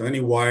fraud. So any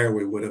wire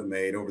we would have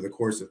made over the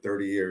course of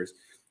 30 years,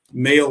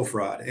 mail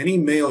fraud, any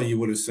mail you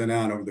would have sent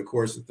out over the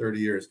course of 30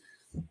 years,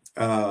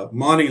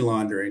 money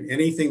laundering,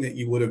 anything that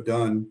you would have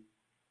done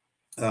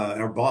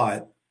or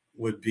bought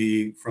would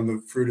be from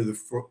the fruit of the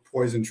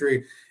poison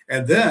tree.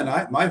 And then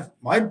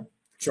my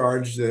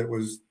charge that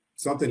was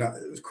something that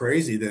was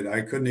crazy that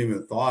I couldn't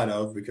even thought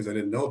of because I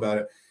didn't know about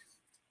it.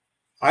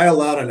 I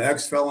allowed an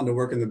ex-felon to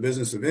work in the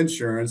business of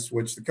insurance,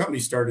 which the company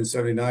started in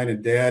 79,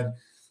 and Dad,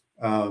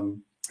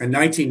 in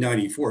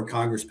 1994,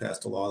 Congress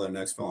passed a law that an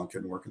ex-felon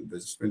couldn't work in the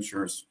business of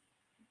insurance,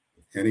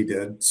 and he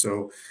did.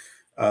 So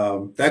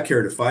that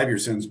carried a 5-year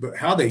sentence. But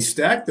how they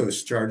stacked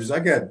those charges, I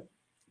got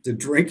to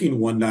drinking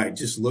one night,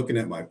 just looking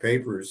at my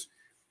papers,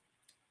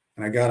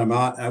 and I got them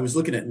out. I was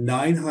looking at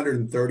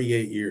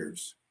 938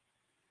 years.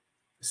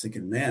 I was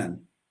thinking,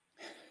 man,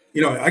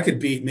 you know, I could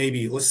beat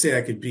maybe, let's say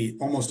I could beat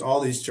almost all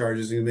these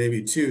charges and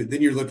maybe 2.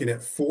 Then you're looking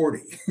at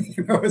 40.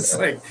 You know, it's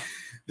like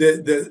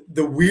the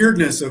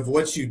weirdness of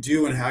what you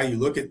do and how you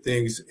look at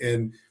things,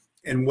 and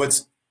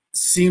what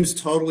seems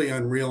totally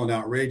unreal and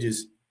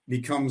outrageous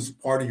becomes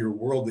part of your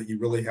world that you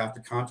really have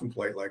to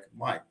contemplate. Like,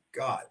 my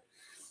God.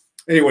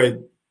 Anyway,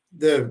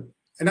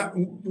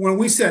 when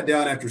we sat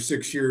down after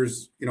 6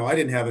 years, you know, I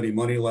didn't have any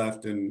money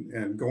left,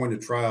 and going to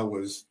trial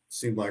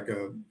seemed like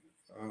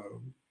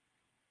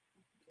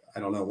I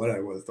don't know what I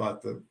would have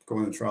thought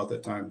going to trial at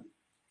that time,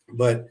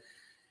 but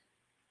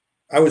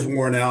I was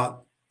worn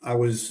out. It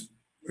was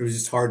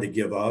just hard to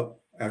give up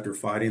after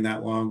fighting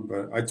that long.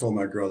 But I told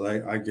my girls,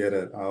 I get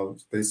it.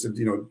 They said,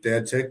 you know,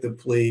 Dad, take the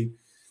plea.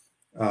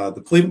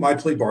 My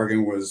plea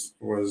bargain was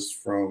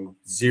from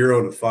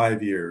 0 to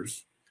 5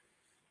 years.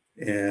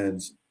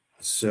 And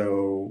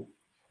so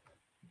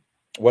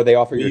what they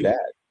offer your dad?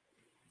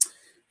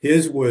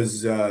 His was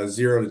 0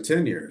 to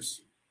 10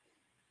 years.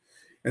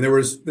 And there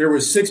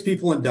was 6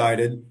 people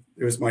indicted.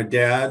 It was my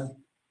dad.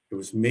 It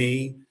was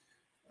me.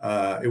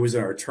 It was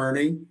our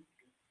attorney,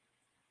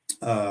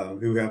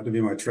 who happened to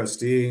be my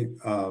trustee,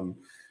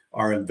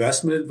 our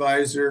investment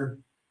advisor,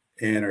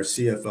 and our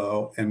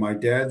CFO, and my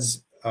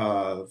dad's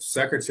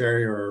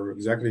secretary or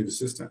executive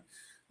assistant.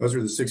 Those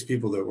were the 6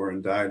 people that were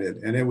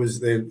indicted. And it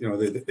was they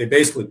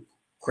basically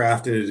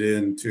crafted it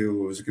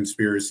into, it was a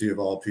conspiracy of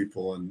all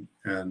people.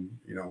 And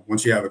you know,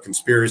 once you have a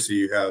conspiracy,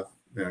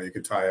 you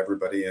can tie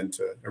everybody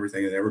into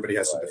everything, and everybody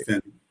has to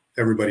defend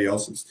everybody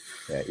else's.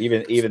 Yeah,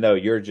 even though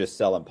you're just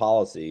selling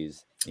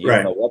policies, you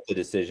don't know what the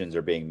decisions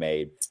are being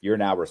made. You're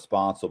now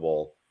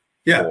responsible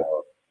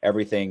for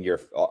everything.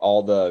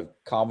 All the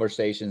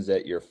conversations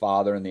that your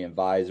father and the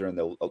advisor and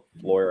the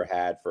lawyer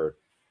had for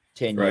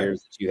 10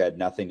 years that you had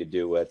nothing to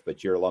do with,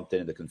 but you're lumped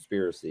into the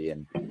conspiracy,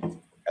 and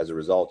as a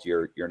result,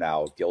 you're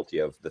now guilty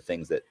of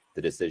the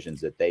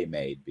decisions that they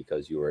made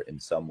because you were in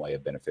some way a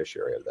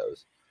beneficiary of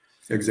those.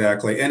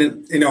 Exactly.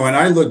 And, and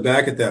I look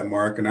back at that,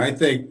 Mark, and I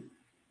think,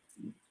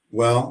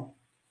 well,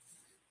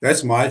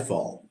 that's my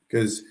fault.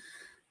 Because,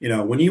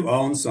 when you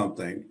own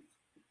something,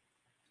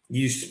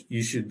 you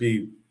should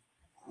be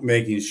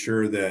making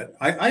sure that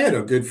I had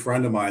a good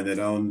friend of mine that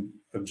owned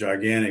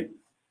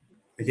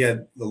he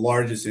had the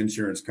largest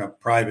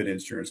private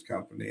insurance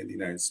company in the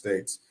United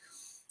States.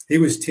 He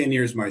was 10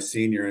 years my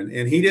senior,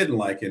 and he didn't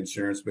like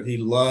insurance, but he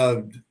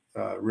loved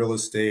real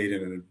estate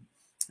and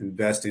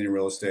investing in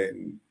real estate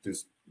and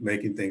just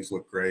making things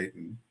look great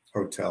and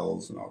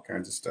hotels and all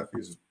kinds of stuff. He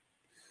was a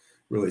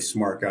really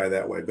smart guy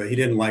that way, but he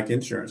didn't like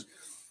insurance.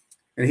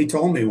 And he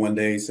told me one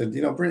day, he said,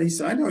 Brent, he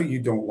said, I know you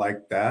don't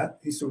like that.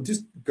 He said,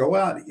 just go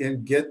out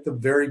and get the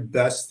very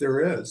best there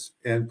is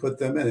and put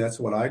them in. That's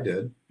what I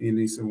did. And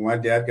he said, when my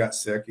dad got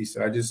sick, he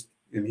said,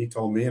 and he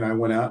told me, and I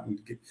went out and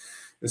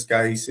this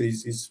guy, he said,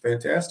 he's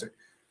fantastic.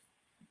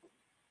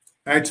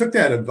 And I took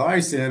that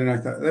advice in, and I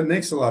thought that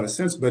makes a lot of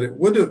sense, but it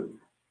would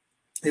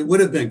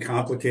have been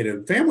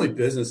complicated. Family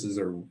businesses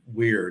are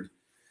weird.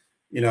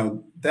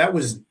 That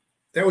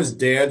was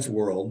Dad's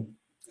world,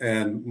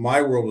 and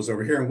my world was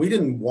over here, and we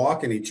didn't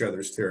walk in each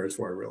other's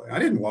territory, really. I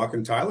didn't walk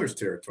in Tyler's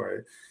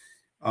territory.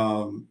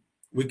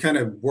 We kind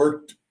of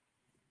worked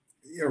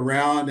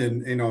around,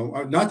 and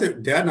not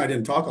that Dad and I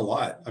didn't talk a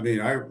lot. I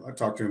mean, I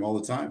talked to him all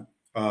the time,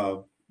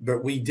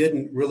 but we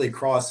didn't really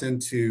cross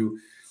into.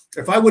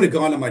 If I would have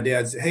gone to my dad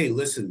and said, "Hey,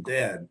 listen,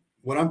 Dad,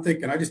 what I'm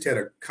thinking," I just had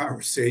a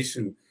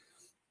conversation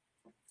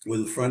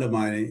with a friend of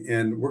mine,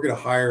 and we're going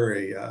to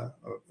hire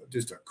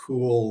just a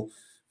cool,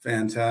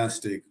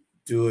 fantastic,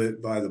 do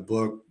it by the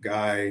book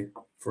guy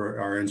for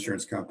our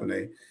insurance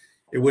company.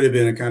 It would have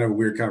been a kind of a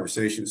weird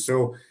conversation.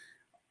 So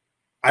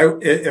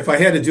if I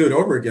had to do it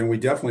over again, we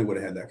definitely would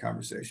have had that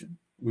conversation.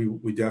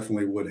 We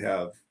definitely would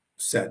have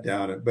sat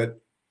down.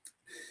 But,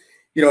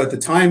 at the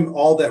time,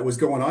 all that was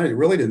going on, it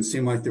really didn't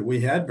seem like that we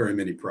had very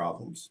many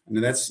problems.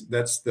 And that's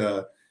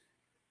the,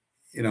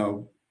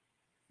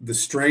 the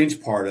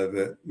strange part of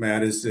it,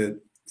 Matt, is that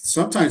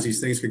sometimes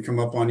these things can come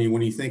up on you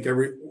when you think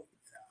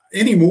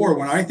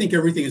when I think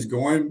everything is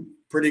going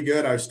pretty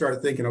good, I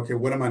start thinking, okay,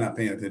 what am I not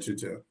paying attention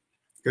to?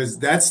 Because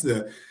that's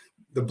the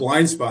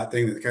blind spot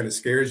thing that kind of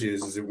scares you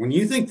is that when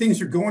you think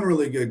things are going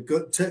really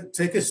good,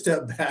 take a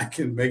step back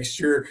and make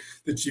sure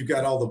that you've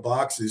got all the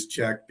boxes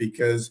checked,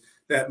 because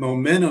that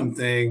momentum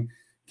thing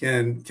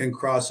can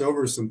cross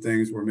over some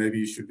things where maybe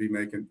you should be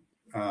making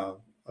a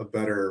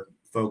better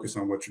focus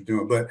on what you're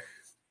doing. But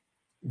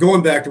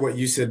going back to what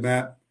you said,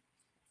 Matt,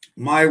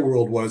 my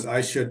world was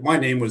my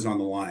name was on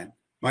the line.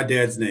 My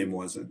dad's name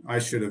wasn't. I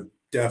should have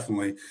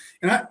definitely.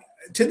 And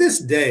to this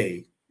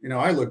day,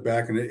 I look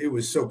back and it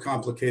was so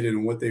complicated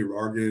in what they were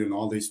arguing and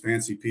all these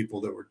fancy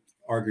people that were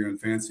arguing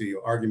fancy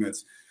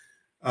arguments.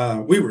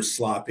 We were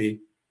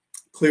sloppy,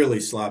 clearly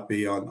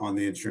sloppy on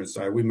the insurance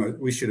side.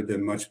 We should have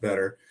been much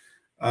better.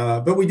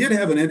 But we did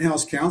have an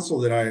in-house counsel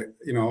that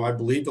I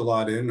believed a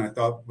lot in. I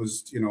thought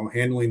was,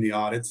 handling the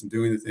audits and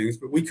doing the things,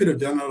 but we could have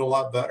done it a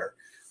lot better.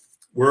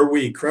 Were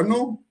we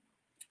criminal?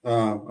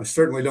 I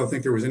certainly don't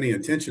think there was any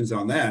intentions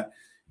on that,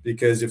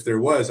 because if there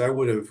was, I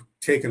would have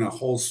taken a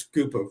whole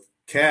scoop of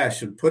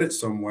cash and put it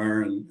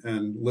somewhere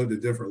and lived a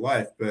different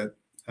life. But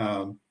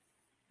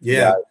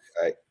yeah.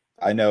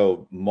 I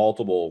know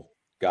multiple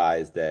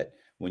guys that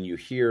when you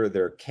hear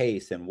their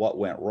case and what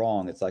went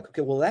wrong, it's like,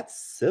 okay, well,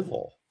 that's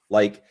civil.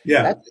 Like,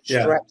 that's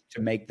a stretch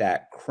to make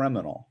that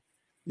criminal,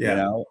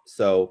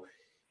 So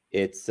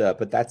it's,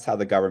 but that's how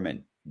the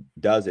government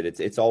does it.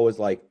 It's always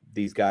like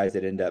these guys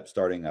that end up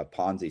starting a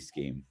Ponzi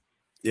scheme.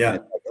 Yeah.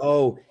 Like,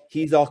 oh,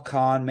 he's a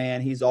con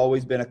man. He's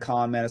always been a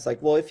con man. It's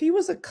like, well, if he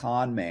was a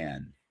con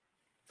man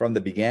from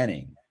the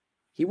beginning,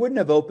 he wouldn't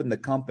have opened the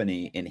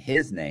company in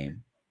his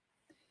name.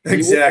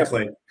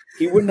 Exactly.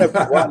 He wouldn't have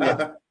run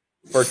it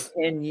for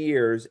 10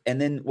 years.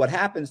 And then what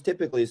happens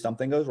typically is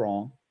something goes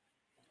wrong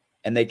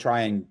and they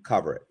try and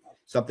cover it.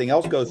 Something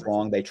else goes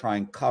wrong, they try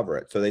and cover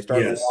it. So they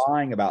start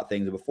lying about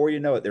things. And before you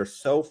know it, they're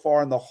so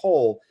far in the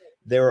hole,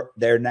 they're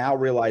now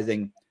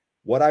realizing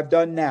what I've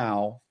done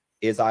now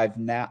is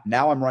now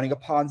I'm running a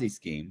Ponzi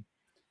scheme.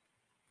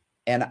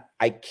 And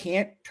I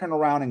can't turn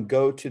around and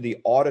go to the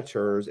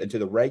auditors and to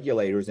the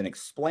regulators and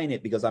explain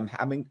it, because I'm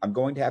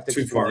going to have to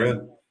too far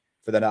in.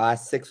 For the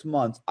last 6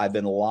 months, I've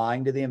been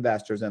lying to the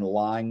investors and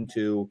lying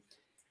to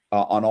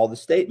on all the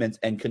statements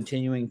and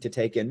continuing to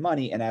take in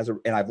money. And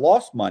I've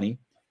lost money,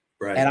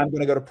 right, and I'm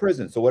going to go to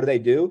prison. So what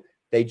do?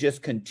 They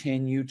just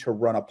continue to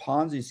run a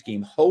Ponzi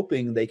scheme,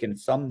 hoping they can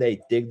someday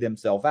dig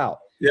themselves out.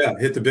 Yeah,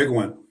 hit the big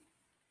one.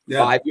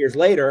 Yeah. 5 years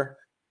later,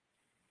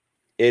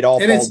 it all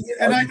falls.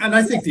 And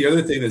I think the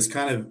other thing that's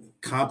kind of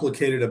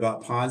complicated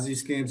about Ponzi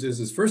schemes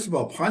is first of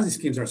all, Ponzi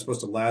schemes aren't supposed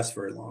to last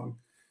very long.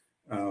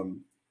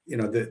 Some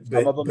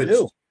of them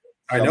do.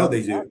 I know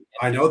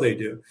they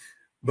do.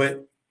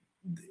 But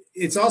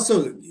it's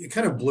also, it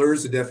kind of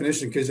blurs the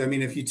definition, because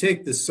if you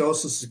take the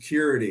Social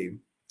Security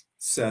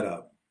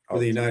setup for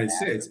the United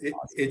States,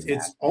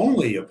 it's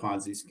only a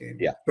Ponzi scheme.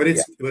 Yeah. But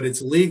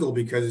it's legal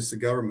because it's the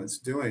government's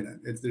doing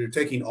it. They're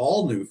taking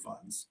all new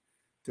funds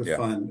to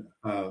fund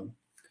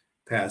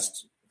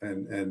past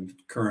and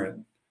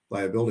current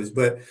liabilities.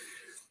 But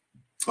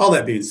all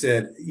that being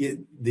said,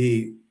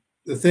 the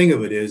thing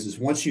of it is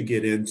once you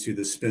get into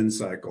the spin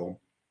cycle,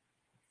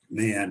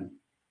 man,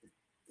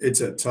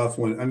 it's a tough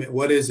one.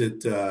 What is it?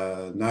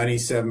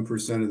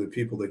 97% of the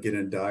people that get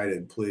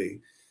indicted plea.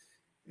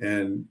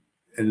 And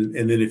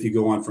then if you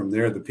go on from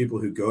there, the people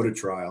who go to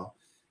trial,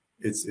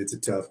 it's a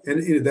tough,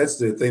 and that's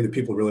the thing that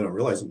people really don't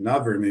realize.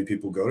 Not very many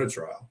people go to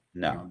trial.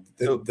 No,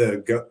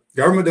 the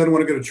government doesn't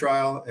want to go to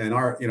trial, and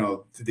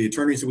the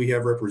attorneys that we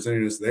have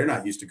representing us, they're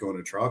not used to going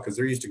to trial, because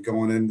they're used to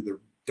going into the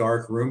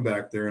dark room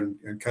back there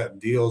and cutting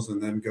deals,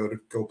 and then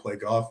go play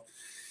golf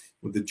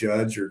with the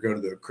judge or go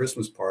to the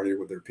Christmas party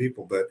with their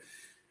people. But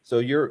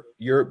so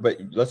but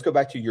let's go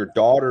back to your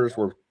daughters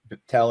were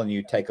telling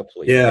you take a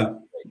plea. Yeah.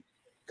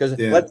 Because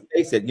let's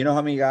face it, you know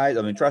how many guys,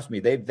 trust me,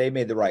 they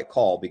made the right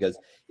call, because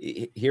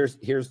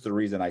here's the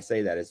reason I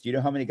say that is, you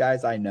know how many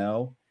guys I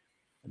know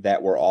that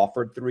were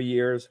offered 3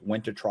 years,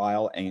 went to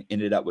trial and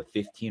ended up with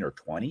 15 or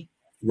 20?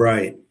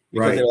 Right.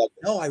 Because they're like,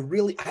 no,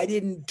 I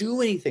didn't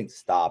do anything.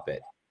 Stop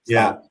it.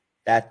 Stop. Yeah.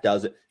 That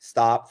does it.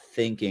 Stop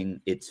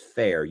thinking it's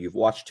fair. You've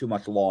watched too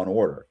much Law and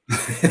Order.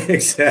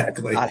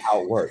 Exactly. Not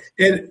how it works.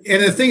 And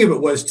the thing of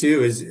it was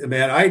too is,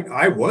 man,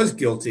 I was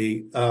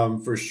guilty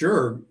for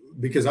sure,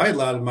 because I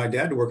allowed my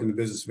dad to work in the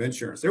business of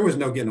insurance. There was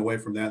no getting away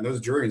from that. And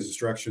those jury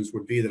instructions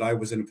would be that I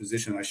was in a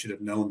position I should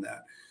have known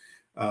that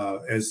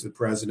as the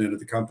president of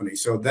the company.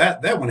 So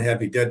that one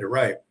had me dead to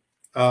right.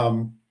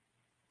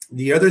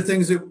 The other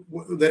things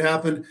that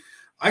happened,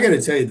 I got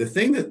to tell you, the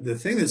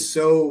thing that's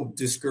so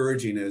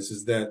discouraging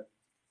is that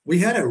we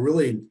had a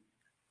really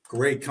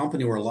great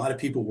company where a lot of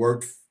people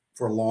worked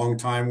for a long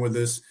time with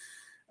us.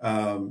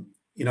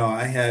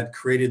 I had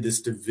created this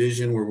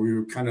division where we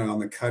were kind of on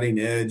the cutting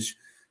edge,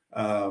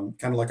 kind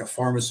of like a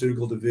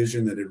pharmaceutical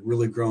division that had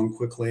really grown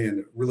quickly,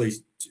 and really,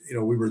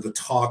 we were the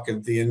talk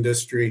of the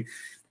industry.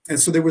 And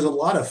so there was a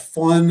lot of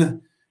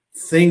fun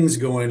things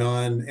going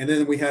on. And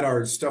then we had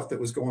our stuff that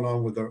was going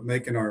on with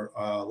making our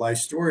life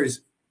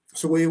stories.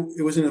 So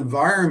it was an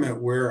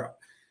environment where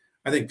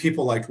I think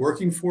people liked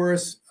working for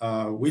us.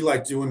 We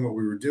liked doing what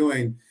we were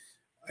doing.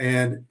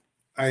 And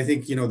I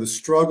think, the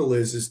struggle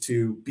is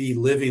to be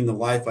living the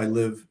life I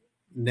live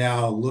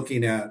now,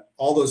 looking at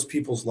all those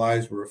people's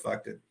lives were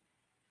affected,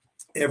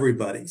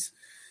 everybody's.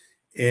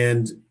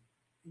 And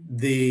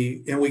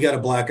and we got a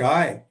black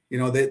eye.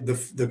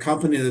 The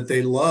company that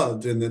they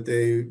loved and that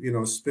they,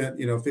 spent,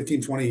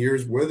 15, 20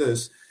 years with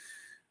us,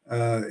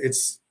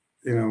 it's,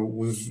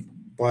 was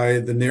by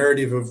the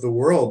narrative of the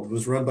world,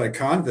 was run by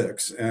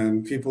convicts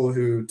and people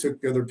who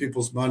took other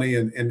people's money.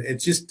 And it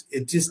just,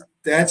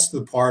 that's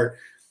the part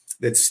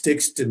that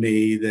sticks to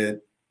me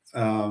that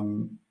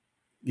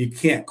you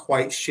can't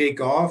quite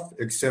shake off,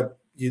 except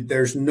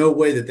there's no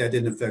way that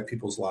didn't affect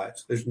people's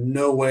lives. There's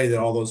no way that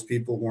all those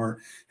people weren't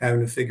having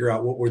to figure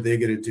out what were they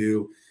going to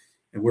do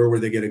and where were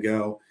they going to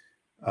go.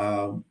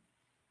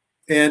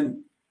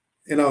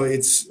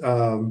 It's,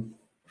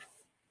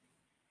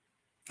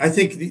 I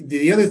think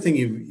the other thing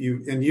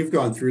you've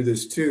gone through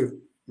this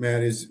too,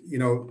 Matt, is,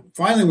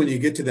 finally, when you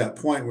get to that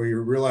point where you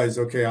realize,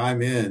 okay,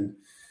 I'm in,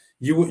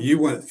 you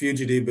went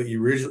fugitive, but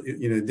you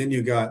originally, then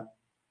you got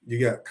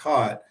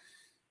caught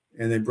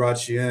and they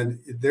brought you in.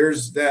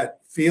 There's that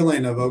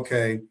feeling of,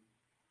 okay,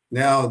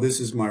 now this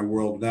is my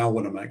world. Now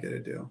what am I going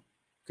to do?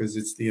 Because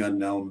it's the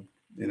unknown.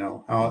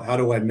 How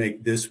do I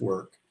make this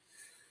work?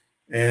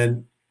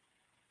 And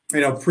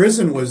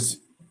prison was,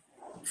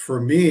 for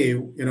me,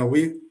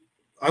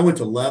 I went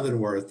to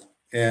Leavenworth,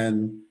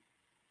 and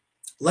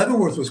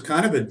Leavenworth was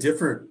kind of a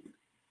different.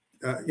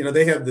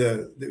 They have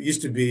there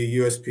used to be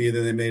USP,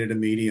 then they made it a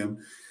medium,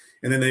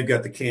 and then they've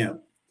got the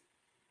camp.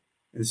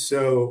 And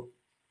so,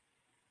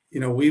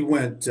 we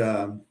went.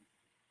 I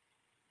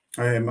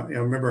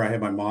remember I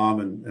had my mom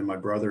and my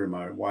brother and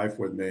my wife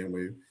with me, and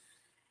we.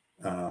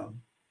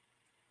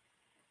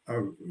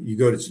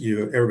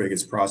 Everybody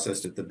gets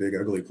processed at the Big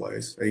Ugly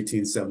Place.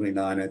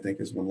 1879, I think,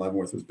 is when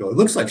Leavenworth was built. It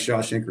looks like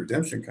Shawshank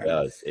Redemption kind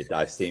of. It does.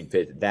 I've seen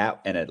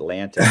that in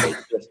Atlanta.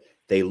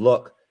 They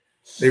look.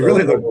 They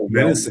really look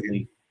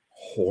menacing,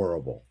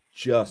 horrible,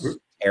 just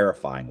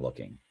terrifying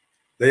looking.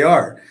 They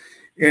are,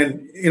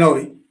 and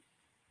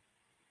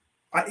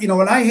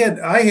when I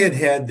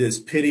had this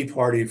pity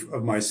party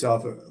of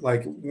myself.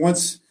 Like,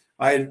 once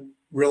I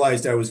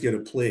realized I was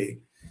going to plea,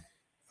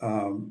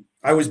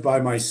 I was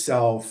by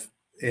myself.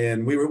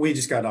 And we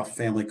just got off a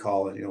family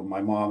call, and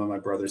my mom and my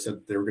brother said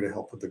they were going to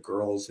help with the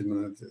girls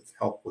and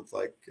help with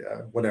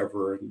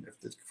whatever, and if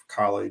it's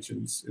college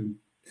and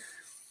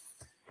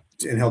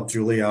help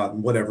Julie out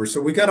and whatever.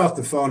 So we got off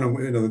the phone,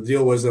 and the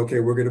deal was, okay,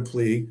 we're going to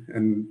plea,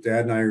 and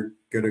Dad and I are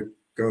going to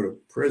go to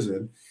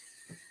prison.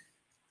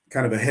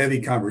 Kind of a heavy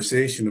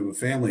conversation of a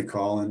family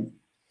call, and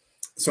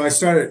so I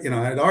started.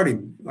 I had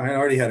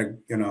already had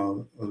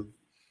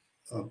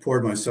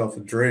poured myself a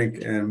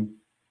drink, and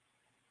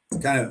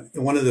kind of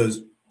one of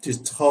those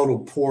just total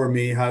poor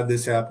me. How did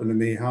this happen to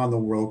me? How in the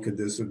world could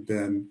this have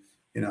been?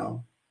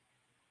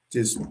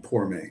 Just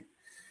poor me.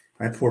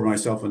 I poured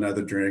myself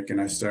another drink,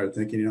 and I started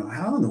thinking,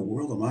 how in the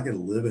world am I going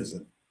to live as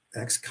an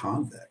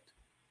ex-convict?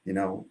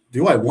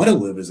 Do I want to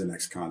live as an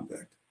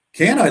ex-convict?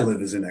 Can I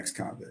live as an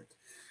ex-convict?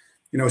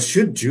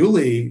 Should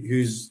Julie,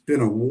 who's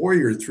been a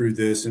warrior through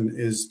this and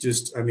is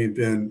just,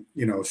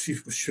 she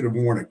should have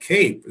worn a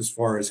cape as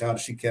far as how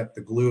she kept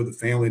the glue of the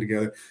family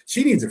together.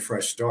 She needs a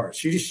fresh start.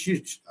 She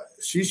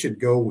should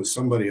go with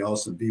somebody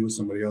else and be with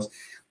somebody else.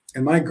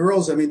 And my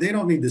girls, they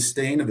don't need the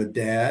stain of a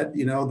dad,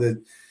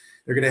 that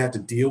they're going to have to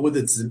deal with.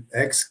 It's an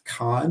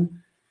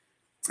ex-con.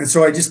 And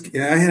so I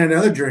had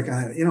another drink.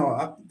 I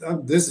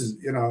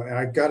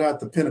got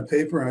out the pen and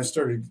paper, and I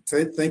started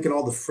thinking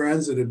all the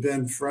friends that had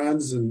been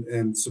friends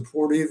and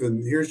supportive.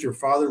 And here's your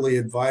fatherly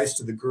advice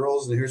to the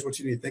girls. And here's what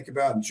you need to think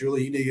about. And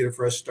Julie, you need to get a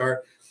fresh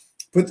start.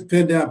 Put the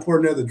pen down,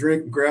 poured another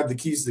drink, and grabbed the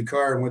keys to the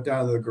car and went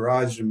down to the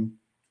garage. And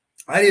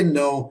I didn't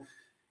know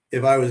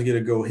if I was going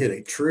to go hit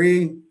a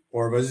tree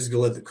or if I was just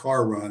going to let the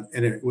car run.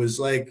 And it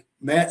was like,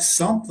 Matt,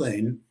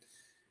 something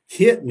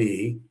hit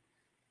me.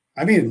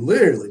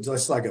 Literally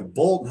just like a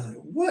bolt.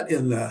 What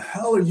in the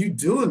hell are you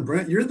doing,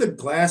 Brent? You're the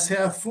glass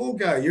half full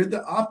guy. You're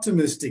the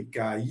optimistic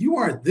guy. You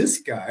aren't this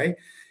guy.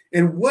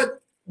 And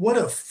what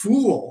a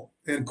fool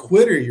and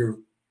quitter your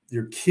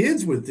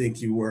kids would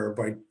think you were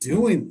by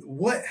doing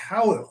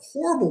how a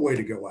horrible way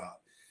to go out.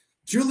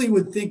 Julie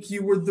would think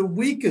you were the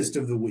weakest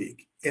of the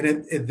weak. And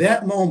at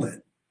that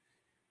moment,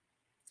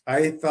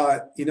 I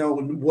thought,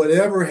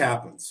 whatever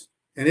happens,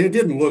 and it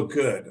didn't look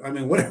good.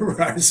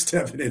 Whatever I was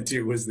stepping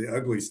into was the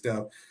ugly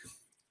stuff.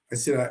 I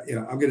said,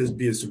 I'm going to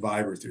be a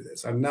survivor through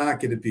this. I'm not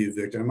going to be a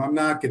victim. I'm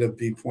not going to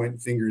be pointing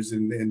fingers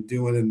and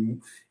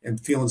doing and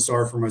feeling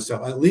sorry for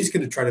myself. I'm at least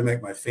going to try to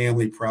make my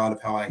family proud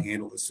of how I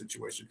handle this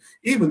situation,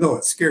 even though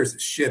it scares the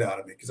shit out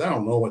of me because I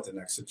don't know what the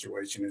next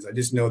situation is. I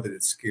just know that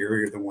it's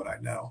scarier than what I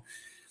know.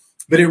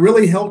 But it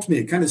really helped me.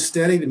 It kind of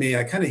steadied me.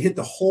 I kind of hit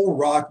the whole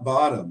rock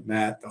bottom,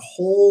 Matt. The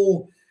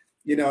whole,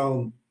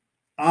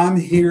 I'm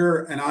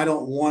here and I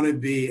don't want to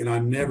be, and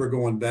I'm never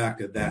going back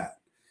to that.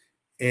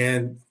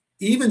 And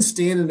even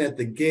standing at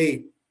the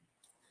gate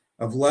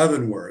of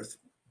Leavenworth,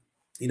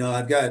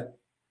 I've got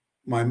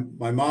my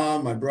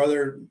mom, my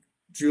brother,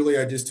 Julie.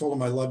 I just told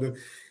him I loved him.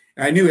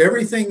 And I knew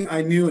everything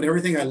I knew and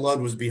everything I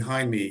loved was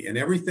behind me. And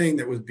everything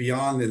that was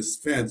beyond this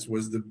fence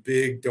was the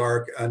big,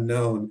 dark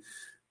unknown.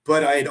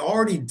 But I had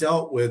already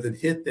dealt with and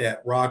hit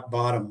that rock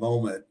bottom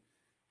moment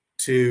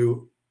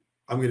to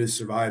I'm going to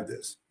survive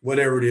this.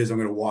 Whatever it is, I'm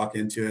going to walk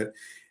into it.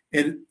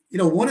 And, you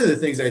know, one of the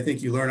things I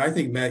think you learn, I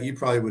think, Matt, you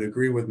probably would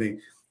agree with me.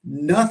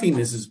 Nothing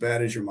is as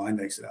bad as your mind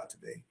makes it out to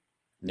be.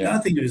 Yeah.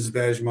 Nothing is as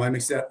bad as your mind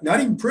makes it out. Not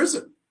even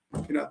prison,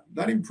 you know,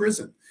 not even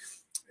prison.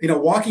 You know,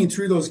 walking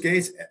through those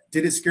gates,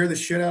 did it scare the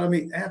shit out of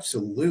me?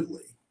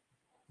 Absolutely.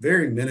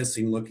 Very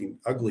menacing looking,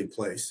 ugly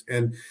place.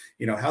 And,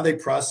 you know, how they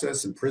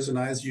process and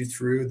prisonize you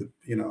through the,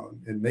 you know,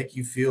 and make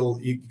you feel,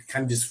 you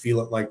kind of just feel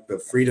it like the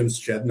freedom's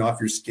shedding off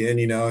your skin,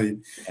 you know.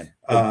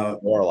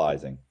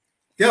 Moralizing.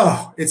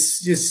 Yeah,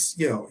 it's just,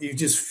 you know, you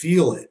just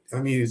feel it. I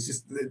mean, it's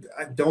just,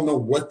 I don't know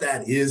what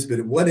that is, but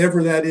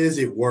whatever that is,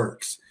 it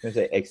works.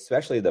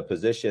 Especially the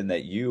position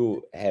that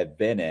you have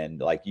been in,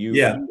 like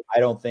you, I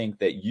don't think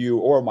that you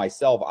or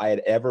myself, I had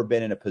ever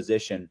been in a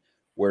position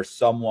where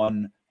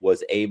someone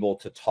was able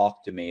to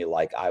talk to me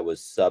like I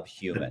was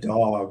subhuman. A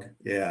dog,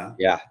 yeah.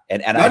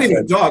 And not even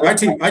a dog. I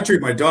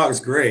treat my dogs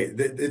great.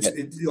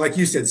 It's like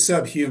you said,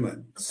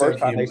 subhuman. The first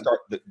time they start,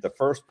 the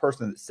first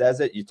person that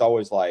says it, it's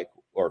always like,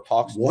 or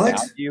talks down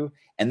to you,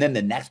 and then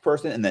the next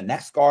person, and the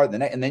next guard,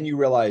 and then you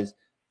realize,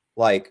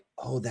 like,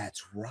 oh,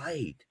 that's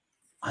right.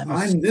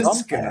 I'm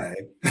this guy.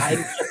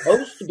 I'm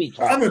supposed to be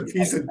talking. I'm a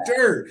piece of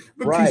dirt.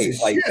 I'm a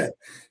piece of shit.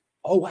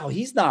 Oh wow,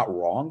 he's not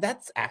wrong.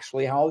 That's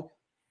actually how.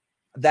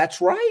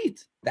 That's right.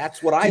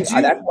 That's what that's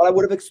what I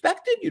would have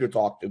expected you to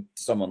talk to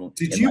someone.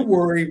 Did you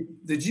worry,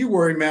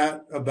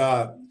 Matt,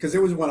 about, because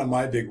it was one of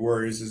my big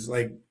worries, is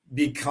like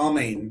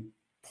becoming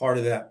part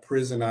of that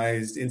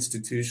prisonized,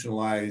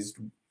 institutionalized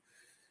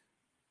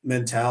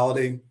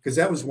mentality? Because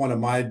that was one of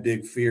my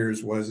big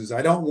fears is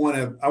I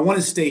want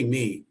to stay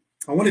me.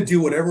 I want to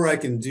do whatever I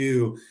can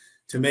do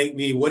to make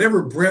me,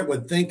 whatever Brent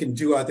would think and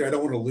do out there. I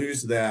don't want to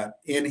lose that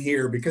in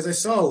here, because I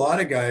saw a lot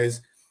of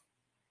guys.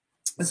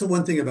 That's the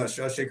one thing about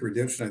Shawshank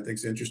Redemption I think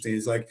is interesting.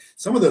 Is like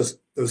some of those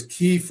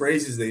key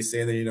phrases they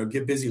say that, you know,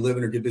 get busy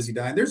living or get busy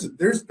dying.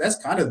 That's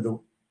kind of the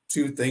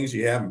two things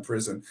you have in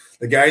prison.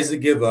 The guys that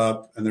give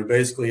up and they're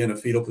basically in a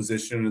fetal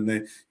position,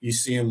 and you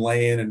see them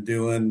laying and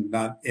doing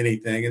not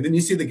anything. And then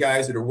you see the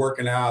guys that are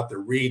working out, they're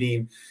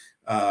reading,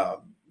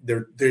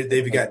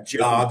 they've got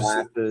jobs.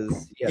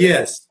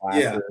 Yes.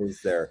 Yeah.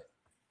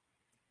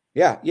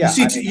 You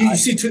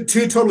see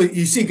two totally.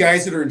 You see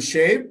guys that are in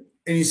shape,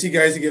 and you see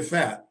guys that get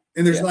fat.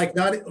 And there's like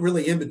not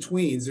really in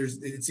betweens.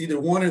 It's either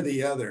one or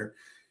the other.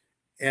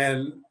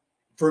 And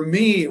for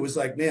me, it was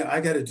like, man, I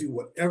got to do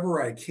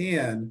whatever I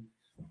can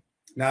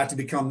not to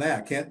become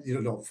that.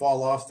 Don't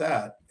fall off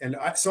that. And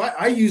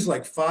I use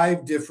like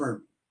 5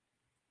 different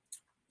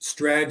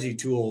strategy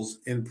tools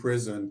in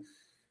prison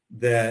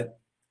that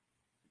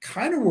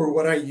kind of were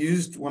what I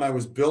used when I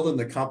was building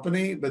the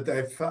company, but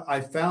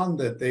I found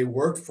that they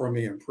worked for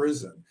me in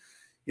prison.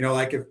 You know,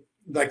 like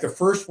the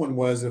first one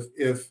was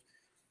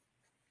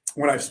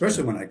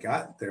especially when I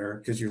got there,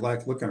 because you're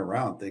like looking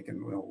around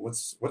thinking, well,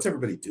 what's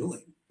everybody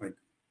doing? Like,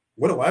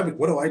 what do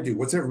I do?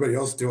 What's everybody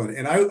else doing?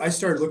 And I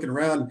started looking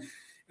around.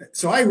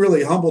 So I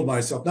really humbled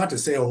myself, not to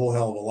say a whole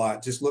hell of a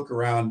lot, just look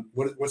around,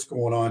 what's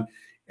going on.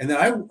 And then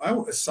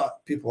I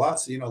sought people out.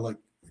 So, you know, like,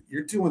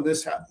 you're doing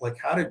this,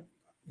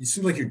 you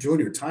seem like you're doing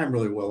your time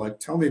really well. Like,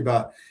 tell me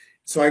about.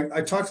 So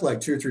I talked to like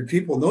 2 or 3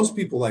 people, and those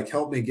people like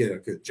helped me get a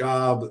good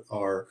job,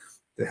 or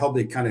they helped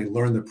me kind of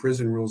learn the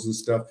prison rules and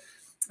stuff.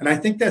 And I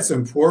think that's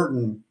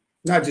important,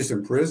 not just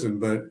in prison,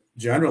 but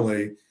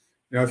generally. You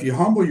know, if you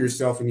humble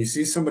yourself and you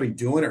see somebody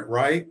doing it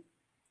right,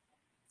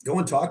 go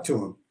and talk to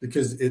them,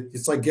 because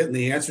it's like getting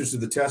the answers to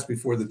the test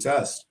before the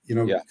test. You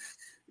know,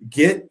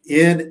 get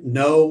in,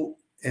 know,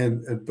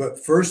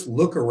 but first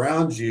look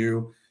around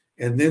you,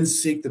 and then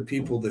seek the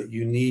people that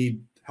you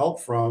need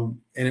help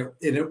from, and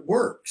it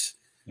works.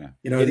 Yeah,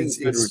 you know, it's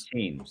good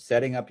routine,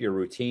 setting up your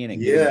routine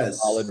and getting a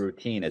solid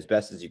routine as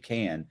best as you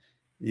can.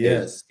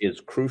 Is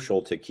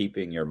crucial to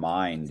keeping your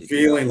mind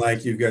feeling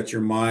like you've got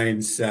your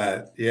mind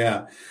set.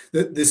 Yeah.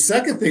 The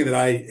second thing that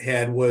I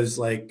had was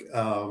like,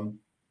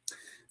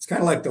 it's kind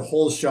of like the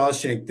whole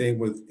Shawshank thing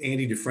with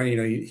Andy Dufresne. You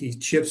know, he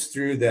chips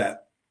through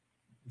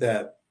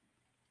that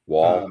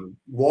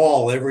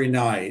wall every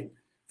night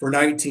for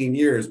 19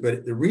 years.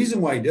 But the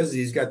reason why he does it,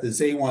 he's got the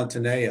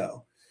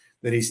Zihuatanejo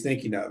that he's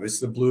thinking of. It's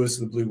the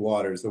bluest of the blue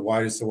waters, the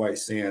whitest of white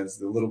sands,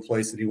 the little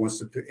place that he wants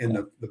to put in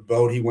the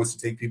boat he wants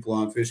to take people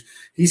on fish.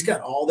 He's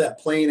got all that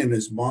playing in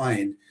his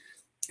mind.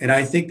 And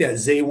I think that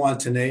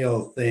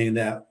Zihuatanejo thing,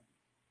 that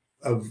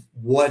of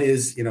what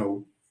is, you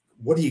know,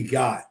 what do you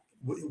got?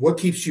 What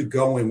keeps you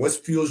going? What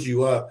fuels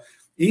you up?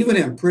 Even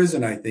in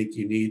prison, I think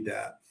you need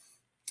that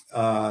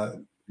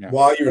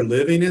while you're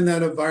living in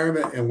that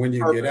environment and when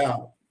you get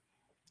out.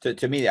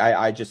 To me,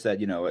 I just said,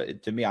 you know,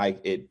 to me,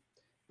 it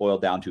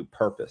boiled down to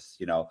purpose.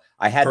 You know,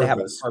 I had to have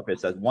a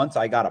purpose. As once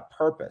I got a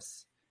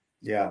purpose,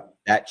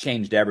 that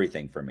changed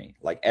everything for me.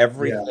 Like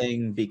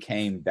everything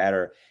became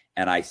better,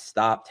 and I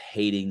stopped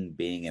hating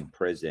being in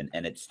prison,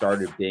 and it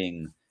started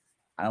being,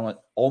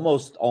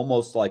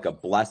 almost like a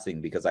blessing,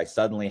 because I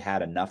suddenly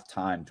had enough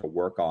time to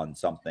work on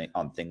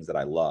things that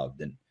I loved.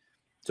 And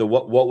so,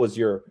 what was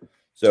your?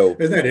 So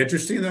isn't that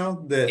interesting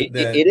though?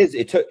 It is.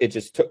 It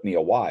just took me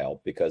a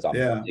while, because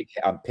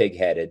I'm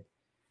pig-headed.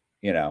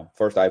 You know,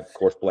 first I of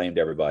course blamed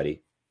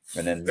everybody,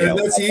 and then And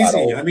that's I thought,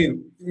 easy. oh, I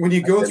mean, when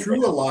you go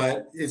through a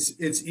lot,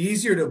 it's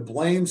easier to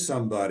blame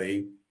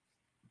somebody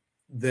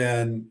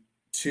than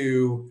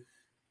to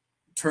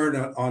turn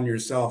it on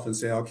yourself and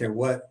say, okay,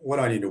 what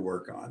I need to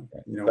work on.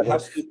 You know, but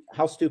what?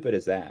 how stupid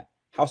is that?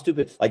 How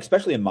stupid? Like,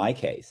 especially in my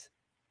case,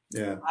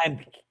 Yeah, I'm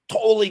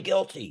totally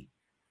guilty.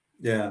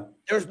 yeah,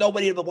 There's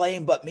nobody to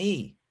blame but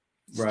me.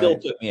 Still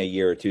right. took me a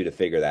year or two to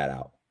figure that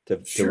out,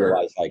 to Sure.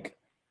 realize, like,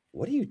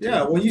 what are you doing?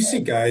 Yeah, well, you see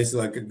guys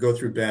like go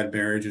through bad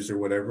marriages or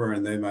whatever,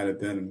 and they might have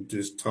been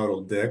just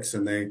total dicks,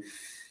 and they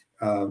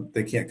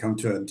can't come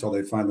to it until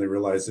they finally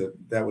realize that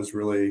that was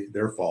really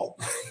their fault.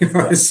 You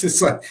know, it's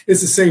just like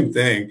it's the same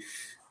thing.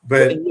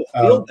 But And you'll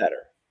feel better.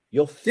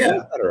 You'll feel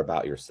yeah. better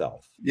about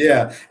yourself.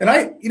 Yeah. And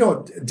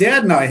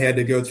Dad and I had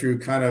to go through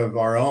kind of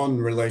our own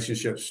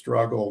relationship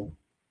struggle.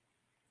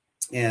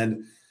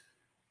 And,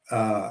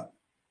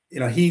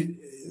 he,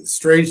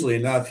 strangely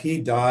enough,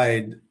 he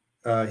died.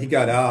 He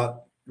got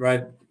out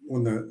right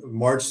when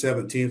March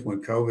 17th,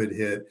 when COVID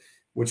hit,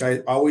 which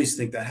I always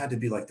think that had to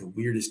be like the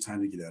weirdest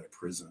time to get out of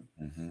prison.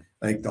 Mm-hmm.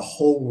 Like the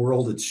whole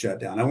world had shut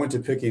down. I went to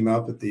pick him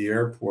up at the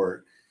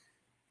airport,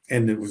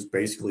 and it was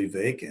basically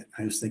vacant.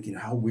 I was thinking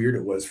how weird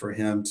it was for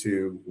him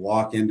to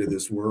walk into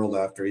this world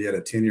after he had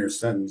a 10-year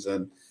sentence,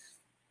 and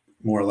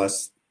more or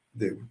less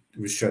it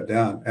was shut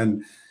down.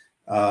 And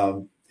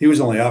he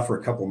was only out for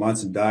a couple of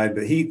months and died,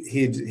 but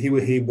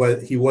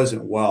he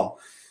wasn't well.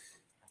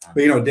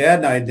 But Dad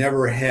and I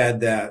never had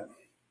that,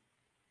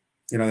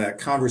 that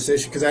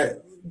conversation, because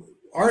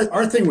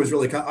our thing was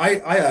really,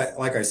 I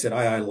like I said,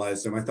 I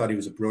idolized him. I thought he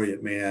was a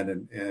brilliant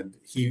man, and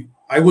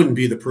I wouldn't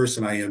be the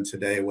person I am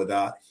today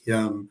without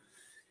him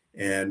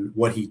and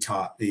what he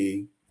taught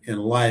me in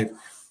life.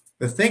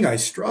 The thing I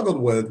struggled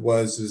with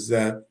is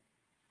that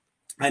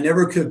I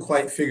never could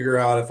quite figure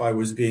out if I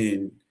was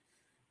being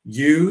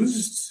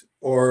used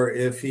or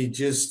if he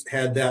just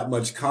had that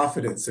much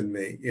confidence in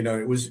me.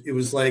 It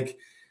was like,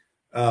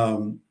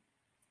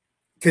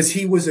 because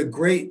he was a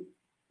great,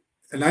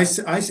 and I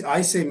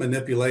say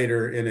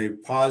manipulator in a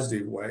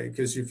positive way,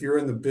 because if you're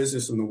in the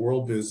business, in the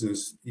world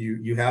business,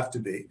 you have to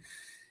be.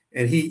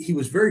 And he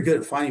was very good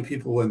at finding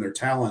people and their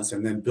talents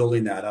and then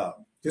building that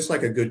up, just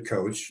like a good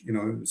coach.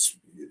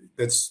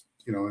 That's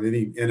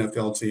any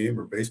NFL team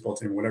or baseball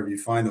team, whatever, you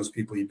find those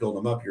people, you build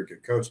them up, you're a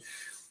good coach.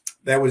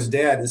 That was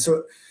Dad. And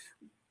so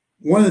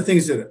one of the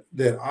things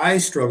that I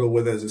struggled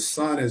with as a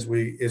son, as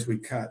we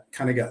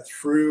kind of got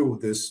through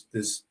this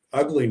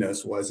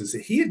ugliness, is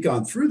that he had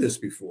gone through this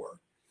before.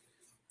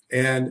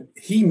 And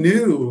he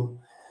knew,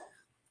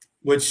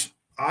 which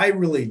I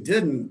really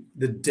didn't,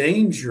 the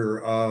danger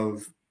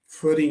of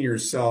running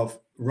yourself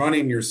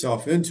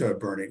into a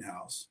burning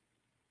house.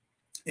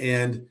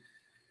 And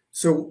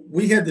so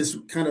we had this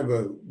kind of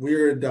a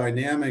weird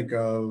dynamic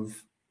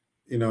of,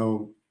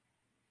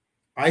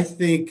 I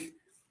think,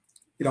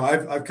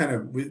 I've kind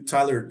of,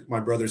 Tyler, my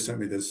brother, sent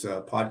me this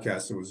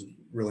podcast that was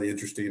really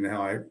interesting, and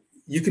how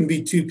you can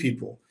be two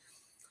people.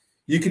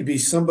 You could be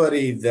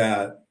somebody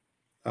that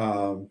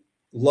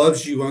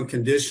loves you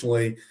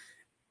unconditionally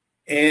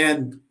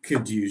and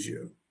could use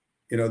you.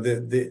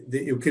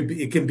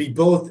 It can be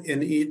both,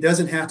 and it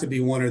doesn't have to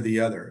be one or the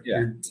other.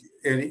 Yeah.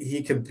 And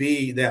he could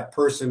be that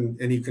person,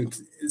 and you can.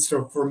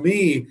 So for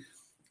me,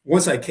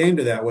 once I came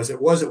to that,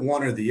 it wasn't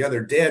one or the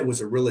other. Dad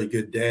was a really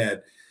good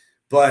dad,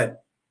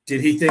 but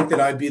did he think that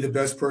I'd be the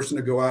best person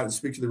to go out and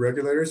speak to the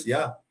regulators?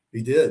 Yeah,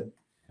 he did.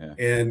 Yeah.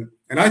 And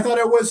I thought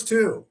I was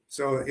too.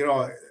 So,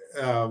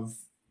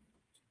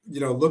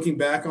 looking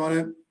back on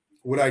it,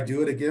 would I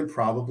do it again?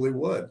 Probably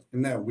would.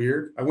 Isn't that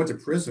weird? I went to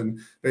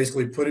prison,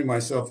 basically putting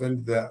myself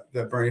into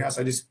that burning house.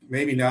 I just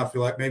maybe now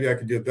feel like maybe I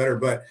could do it better.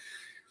 But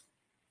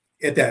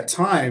at that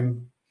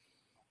time,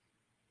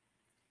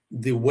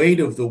 the weight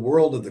of the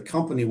world of the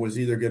company was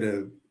either going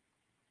to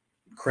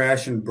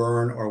crash and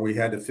burn, or we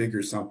had to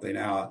figure something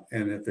out.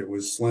 And if it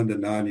was slim to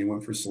none, he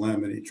went for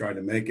slim and he tried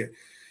to make it.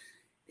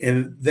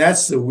 And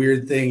that's the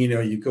weird thing.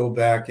 You go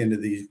back into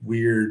these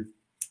weird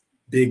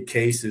big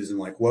cases and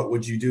like, what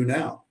would you do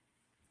now?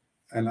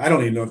 And I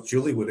don't even know if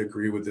Julie would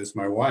agree with this,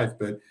 my wife,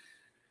 but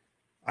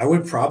I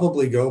would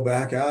probably go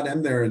back out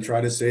in there and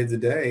try to save the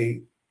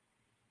day,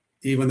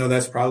 even though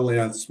that's probably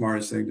not the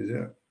smartest thing to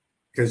do,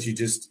 because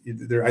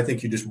I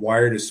think you just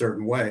wired a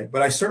certain way.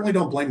 But I certainly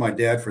don't blame my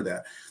dad for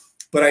that.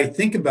 But I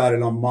think about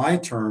it on my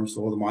terms,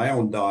 with my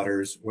own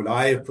daughters, would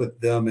I have put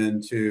them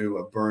into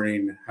a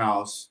burning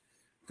house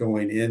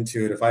going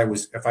into it if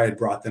I had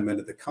brought them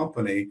into the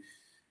company?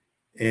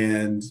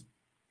 And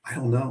I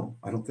don't know.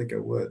 I don't think I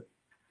would.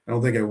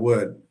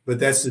 But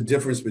that's the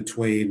difference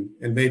between,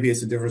 and maybe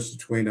it's the difference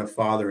between a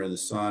father and a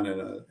son,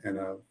 and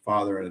a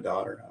father and a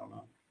daughter. I don't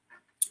know.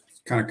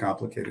 It's kind of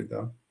complicated,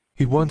 though.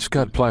 He once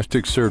got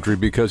plastic surgery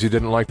because he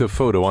didn't like the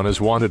photo on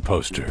his wanted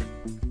poster.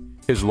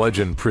 His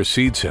legend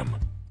precedes him,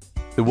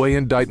 the way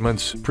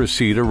indictments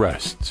precede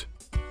arrests.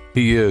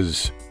 He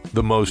is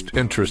the most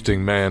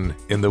interesting man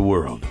in the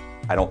world.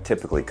 I don't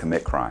typically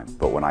commit crime,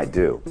 but when I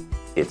do,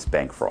 it's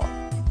bank fraud.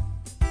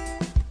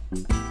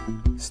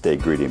 Stay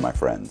greedy, my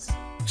friends.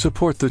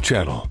 Support the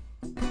channel.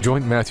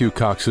 Join Matthew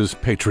Cox's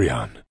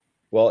Patreon.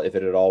 Well, if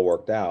it had all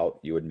worked out,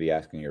 you wouldn't be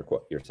asking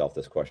yourself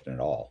this question at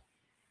all.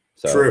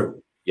 So,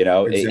 True. You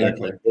know,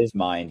 Exactly. in his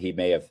mind, he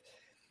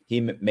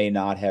may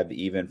not have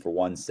even for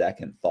 1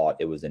 second thought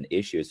it was an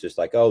issue. It's just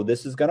like, oh,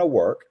 this is going to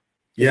work.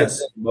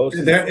 Yes.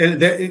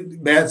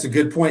 That's a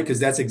good point, because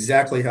that's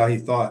exactly how he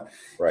thought.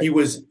 Right. He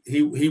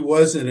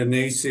wasn't a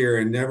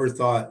naysayer and never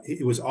thought.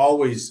 It was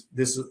always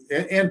this.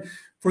 And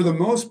for the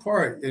most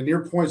part, and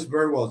your point's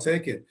very well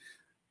taken,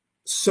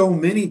 so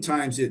many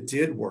times it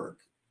did work.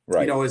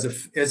 Right. You know, as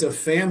a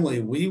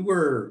family,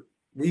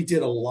 we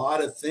did a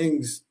lot of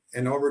things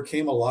and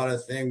overcame a lot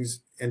of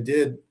things and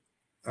did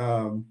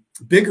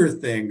bigger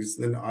things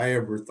than I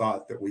ever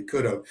thought that we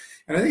could have.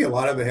 And I think a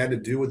lot of it had to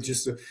do with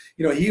just,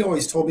 you know, he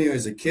always told me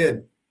as a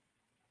kid,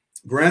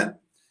 Brent,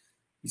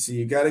 you see,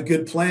 you got a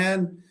good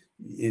plan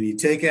and you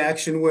take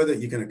action with it,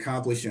 you can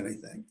accomplish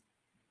anything.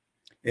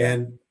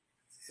 And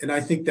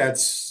I think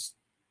that's,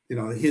 you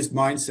know, his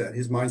mindset.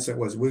 His mindset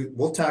was,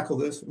 we'll tackle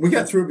this. We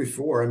got through it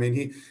before. I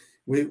mean,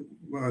 in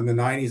the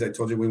 90s, I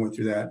told you we went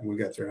through that and we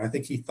got through it. And I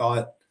think he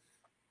thought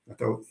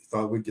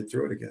we'd get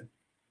through it again.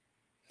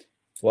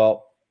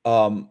 Well,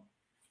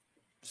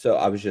 so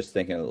I was just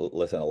thinking,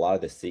 listen, a lot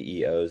of the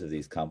CEOs of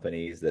these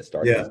companies that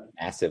start these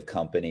massive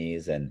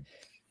companies and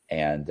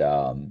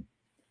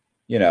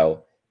you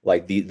know,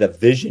 like the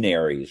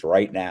visionaries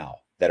right now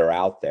that are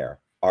out there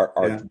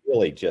are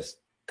really just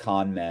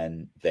con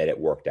men that it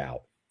worked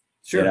out.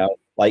 Sure. You know,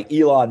 like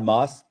Elon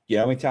Musk, you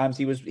know how many times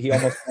he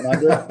almost went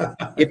under?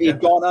 If he'd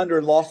gone under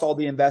and lost all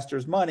the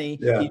investors' money,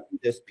 he'd be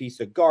this piece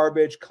of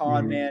garbage,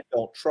 con man,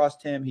 don't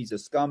trust him, he's a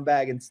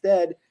scumbag.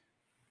 Instead,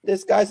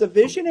 this guy's a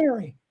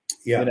visionary.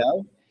 You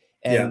know?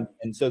 And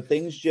so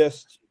things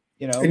just,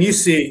 you know. And you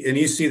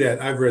see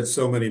that. I've read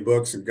so many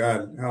books, and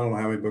God, I don't know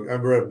how many books.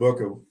 I've read a book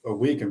a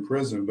week in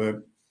prison, but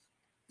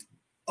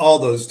all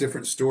those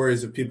different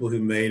stories of people who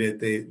made it,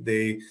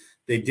 they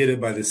did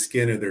it by the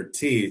skin of their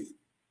teeth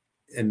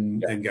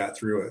and got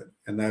through it.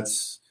 And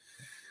that's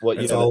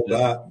all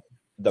about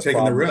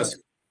taking the risk.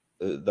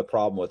 The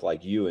problem with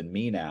like you and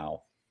me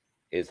now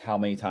is how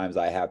many times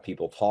I have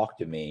people talk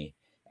to me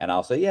and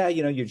I'll say, yeah,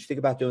 you know, you just think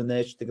about doing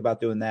this, you think about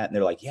doing that. And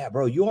they're like, yeah,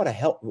 bro, you ought to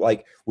help.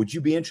 Like, would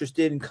you be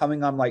interested in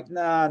coming? I'm like,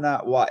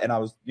 nah, why? And I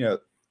was, you know,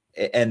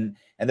 and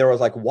they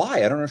was like, why?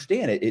 I don't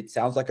understand it. It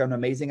sounds like an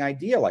amazing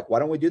idea. Like, why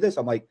don't we do this?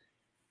 I'm like,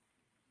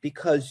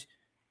 because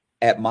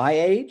at my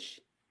age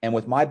and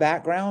with my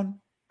background,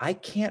 I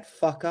can't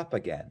fuck up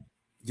again.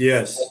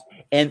 Yes.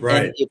 And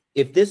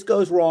if this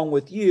goes wrong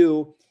with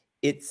you,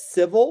 it's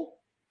civil.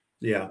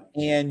 Yeah.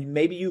 And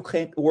maybe you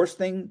can't, worst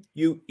thing,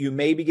 you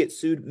maybe get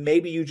sued.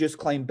 Maybe you just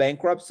claim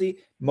bankruptcy.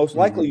 Most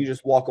likely you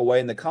just walk away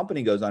and the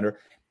company goes under.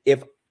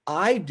 If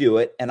I do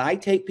it and I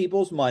take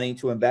people's money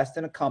to invest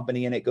in a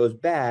company and it goes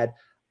bad,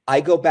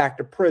 I go back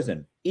to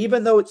prison.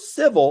 Even though it's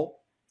civil,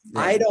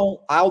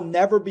 I'll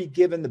never be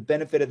given the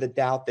benefit of the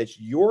doubt that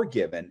you're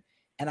given.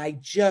 And I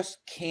just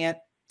can't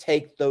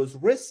take those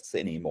risks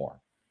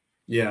anymore.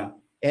 Yeah.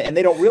 And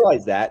they don't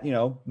realize that, you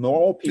know,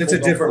 normal people. It's a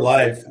different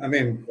life. I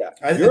mean,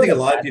 I think a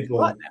lot of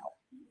people, and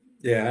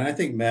I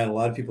think, Matt, a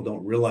lot of people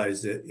don't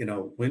realize that, you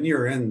know, when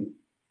we're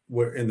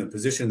in the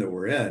position that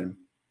we're in,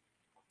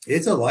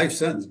 it's a life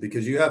sentence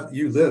because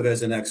you live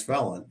as an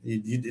ex-felon.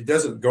 It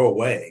doesn't go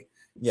away.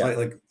 It's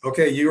like,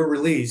 okay, you were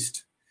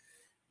released.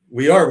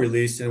 We are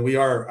released and we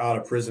are out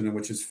of prison,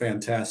 which is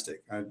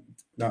fantastic. I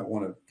not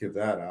want to give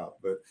that out,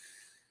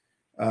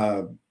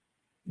 but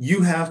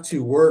you have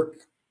to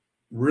work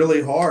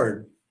really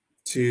hard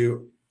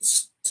to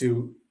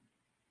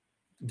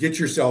get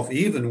yourself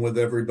even with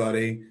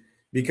everybody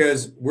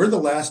because we're the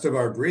last of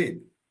our breed.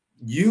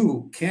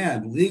 You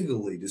can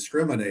legally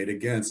discriminate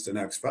against an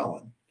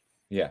ex-felon.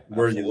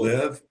 Where you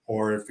live,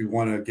 or if you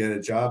want to get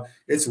a job,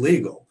 it's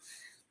legal.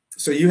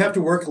 So you have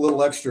to work a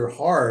little extra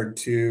hard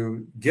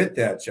to get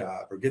that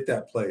job or get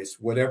that place,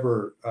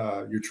 whatever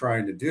you're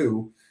trying to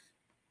do.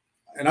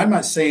 And I'm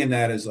not saying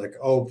that as like,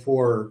 oh,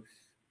 poor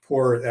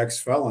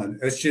ex-felon.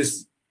 It's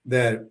just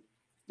that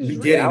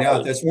getting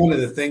out, that's one of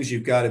the things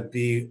you've got to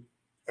be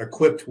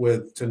equipped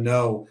with to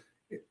know.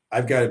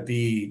 I've got to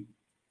be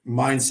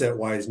mindset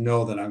wise,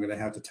 know that I'm going to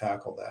have to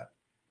tackle that.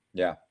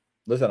 Yeah.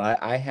 Listen,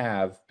 I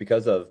have,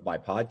 because of my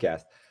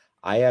podcast,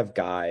 I have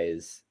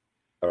guys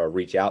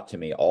reach out to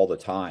me all the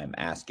time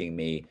asking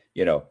me,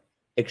 you know,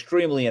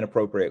 extremely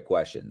inappropriate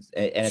questions.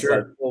 And it's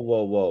like,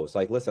 whoa. It's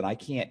like, listen, I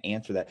can't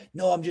answer that.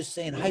 No, I'm just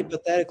saying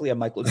hypothetically. I'm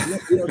like, look,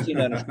 you don't seem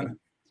to understand.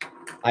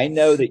 I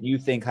know that you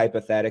think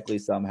hypothetically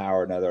somehow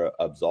or another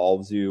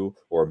absolves you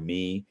or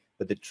me.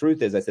 But the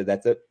truth is, I said,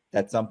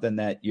 that's something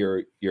that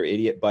your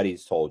idiot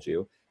buddies told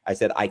you. I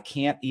said, I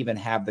can't even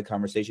have the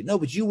conversation. No,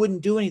 but you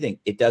wouldn't do anything.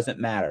 It doesn't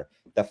matter.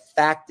 The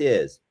fact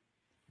is,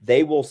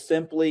 they will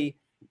simply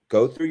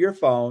go through your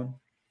phone,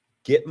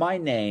 get my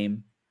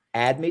name,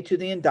 add me to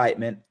the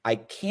indictment. I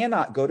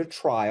cannot go to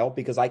trial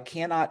because I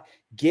cannot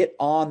get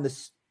on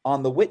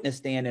the witness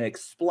stand and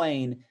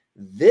explain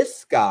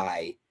this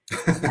guy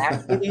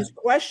asked me these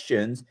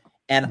questions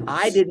and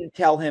I didn't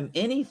tell him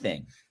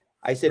anything.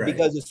 I said, Right.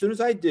 because as soon as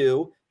I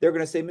do, they're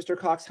going to say, Mr.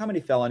 Cox, how many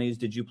felonies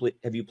did you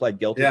have you pled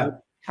guilty Yeah.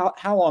 to?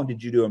 How long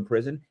did you do in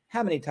prison?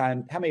 How many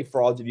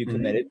frauds have you Mhm.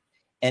 committed?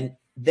 And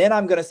then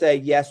I'm going to say,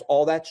 yes,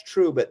 all that's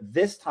true, but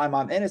this time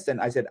I'm innocent.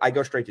 I said, I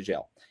go straight to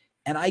jail.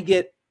 And I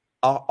get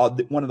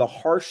one of the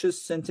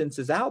harshest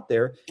sentences out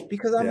there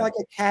because I'm Yeah. like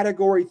a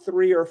category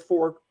 3 or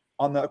 4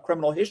 on the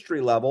criminal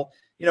history level,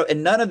 you know,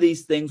 and none of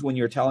these things, when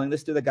you're telling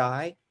this to the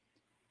guy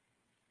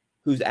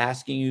who's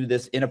asking you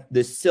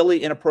this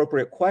silly,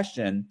 inappropriate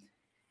question,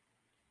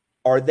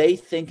 are they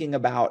thinking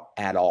about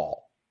at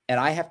all? And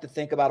I have to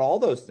think about all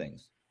those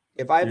things.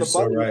 If I have You're a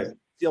buddy so right. with a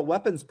concealed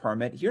weapons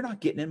permit, you're not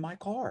getting in my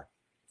car.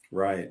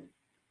 Right.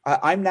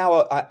 I'm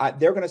now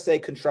they're going to say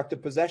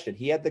constructive possession.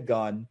 He had the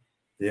gun.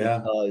 Yeah.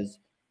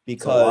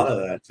 Because a lot of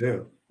that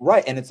too.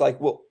 Right. And it's like,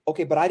 well,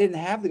 okay, but I didn't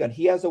have the gun.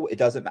 He has it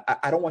doesn't,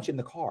 I don't want you in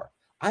the car.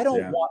 I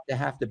don't want to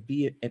have to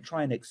be and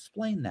try and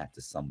explain that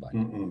to somebody.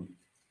 Mm-mm.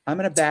 I'm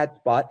in a bad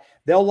spot.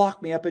 They'll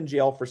lock me up in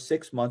jail for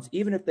 6 months.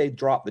 Even if they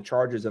drop the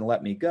charges and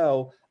let me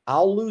go,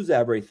 I'll lose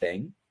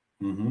everything.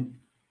 Mm-hmm.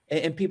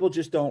 And people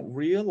just don't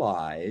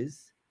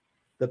realize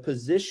the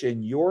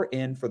position you're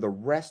in for the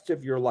rest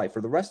of your life.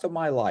 For the rest of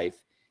my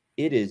life,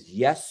 it is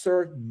yes,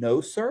 sir,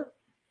 no, sir.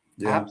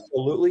 Yeah.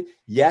 Absolutely.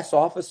 Yes,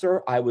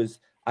 officer. I was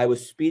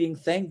speeding.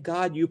 Thank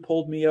God you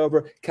pulled me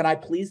over. Can I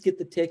please get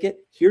the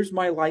ticket? Here's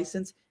my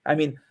license. I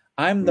mean,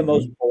 I'm the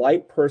most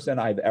polite person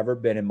I've ever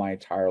been in my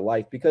entire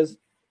life because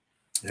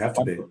You have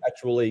to I'm be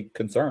perpetually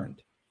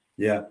concerned.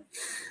 Yeah.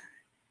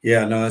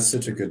 Yeah, no, that's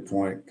such a good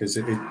point because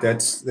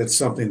that's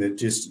something that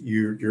just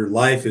your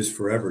life is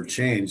forever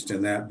changed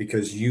in that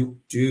because you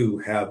do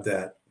have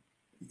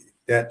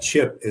that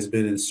chip has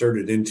been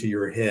inserted into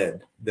your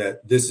head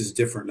that this is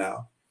different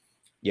now.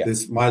 Yeah.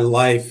 My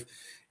life,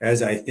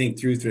 as I think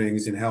through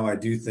things and how I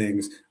do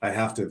things, I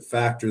have to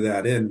factor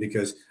that in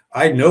because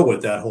I know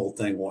what that whole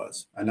thing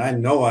was. And I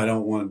know I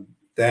don't want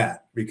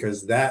that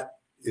because that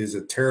is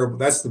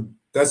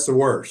that's the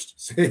worst.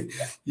 So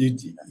you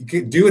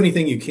can do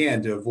anything you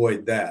can to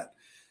avoid that.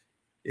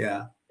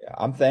 Yeah. Yeah.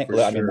 I'm thankful.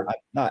 For I mean,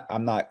 sure.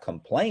 I'm not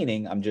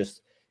complaining. I'm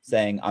just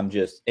saying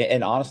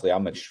and honestly,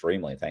 I'm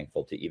extremely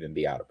thankful to even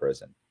be out of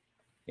prison.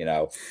 You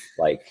know,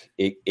 like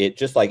it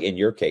just like in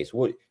your case,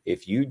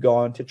 if you'd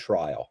gone to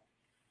trial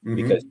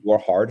because you were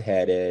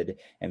hard-headed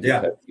and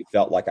because you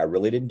felt like I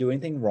really didn't do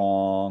anything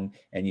wrong,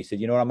 and you said,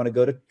 you know what, I'm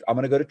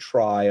gonna go to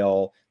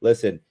trial.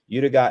 Listen,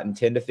 you'd have gotten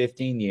 10 to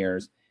 15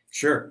 years.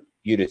 Sure.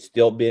 You'd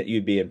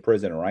be in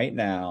prison right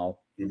now.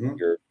 Mm-hmm.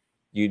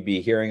 You'd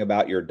be hearing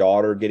about your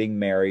daughter getting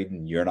married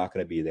and you're not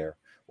going to be there,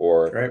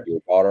 or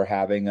your daughter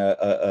having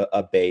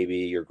a baby,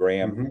 your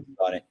grandson,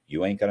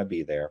 you ain't going to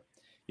be there.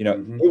 You know,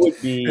 it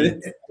would be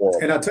horrible.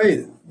 And I'll tell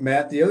you,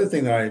 Matt, the other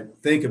thing that I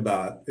think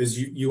about is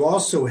you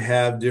also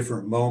have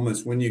different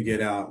moments when you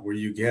get out where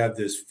you have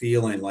this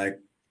feeling like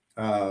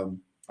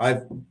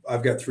I've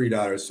got 3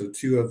 daughters, so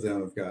 2 of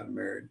them have gotten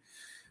married.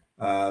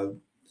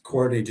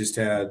 Courtney just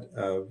had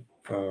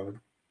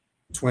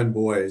twin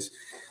boys.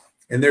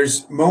 And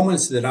there's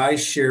moments that I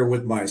share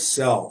with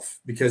myself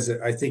because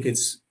I think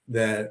it's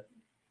that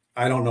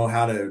I don't know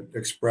how to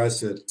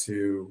express it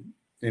to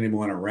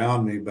anyone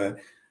around me, but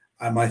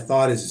my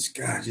thought is,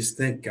 God, just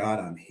thank God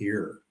I'm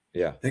here.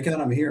 Yeah. Thank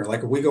God I'm here. Like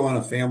if we go on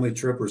a family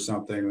trip or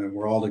something and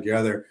we're all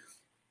together,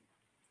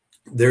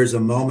 there's a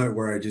moment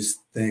where I just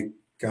thank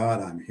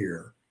God I'm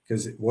here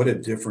because what a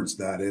difference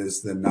that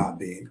is than not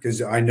being,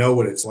 because I know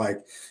what it's like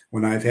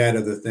when I've had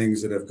other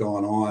things that have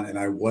gone on and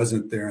I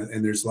wasn't there.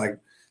 And there's like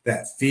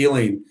that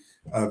feeling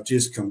of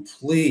just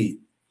complete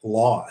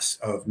loss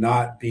of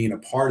not being a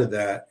part of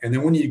that. And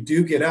then when you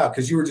do get out,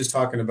 because you were just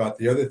talking about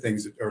the other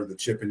things that are the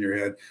chip in your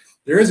head,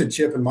 there is a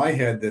chip in my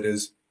head that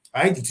is,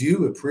 I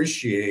do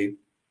appreciate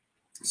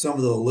some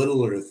of the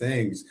littler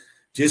things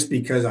just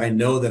because I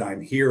know that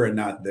I'm here and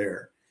not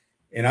there.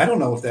 And I don't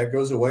know if that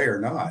goes away or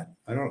not.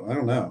 I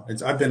don't know.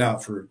 I've been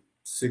out for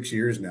 6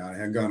 years now. I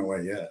haven't gone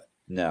away yet.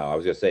 No, I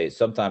was going to say,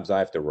 sometimes I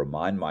have to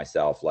remind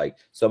myself, like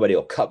somebody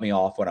will cut me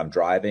off when I'm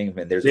driving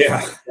and there's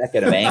a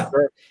second of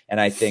anger. And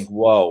I think,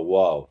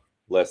 whoa,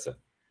 listen,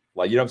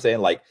 like, you know what I'm saying?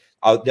 Like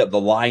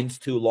the line's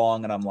too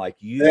long. And I'm like,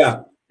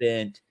 you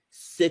spent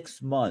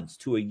 6 months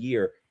to a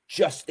year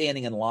just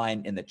standing in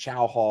line in the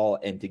chow hall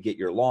and to get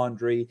your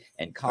laundry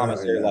and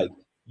commissary. Like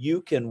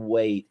you can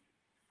wait.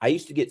 I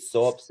used to get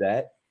so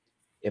upset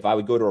if I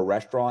would go to a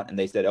restaurant and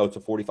they said, oh, it's a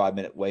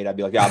 45-minute wait. I'd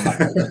be like, yeah, I'm not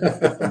going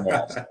to somewhere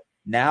else.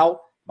 Now,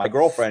 my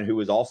girlfriend, who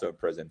was also in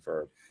prison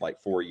for like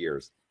 4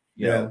 years,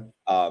 you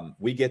know,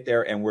 we get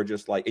there and we're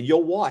just like, and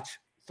you'll watch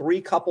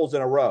 3 couples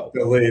in a row.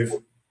 They'll leave.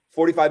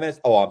 45 minutes.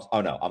 Oh,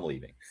 no, I'm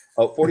leaving.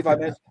 Oh, 45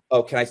 minutes.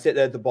 Oh, can I sit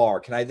at the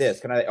bar? Can I this?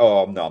 Can I?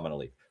 Oh, no, I'm going to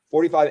leave.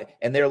 45.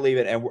 And they're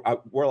leaving. And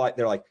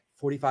they're like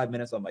 45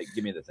 minutes. I'm like,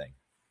 give me the thing.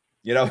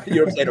 You know what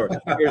I'm saying? Or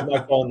here's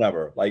my phone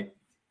number. Like,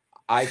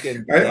 I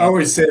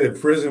always say that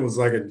prison was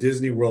like a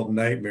Disney World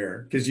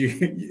nightmare because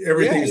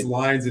everything's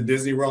lines in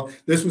Disney World.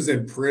 This was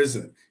in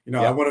prison. You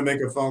know, I want to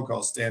make a phone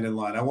call, stand in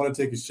line. I want to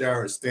take a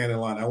shower, stand in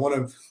line. I want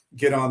to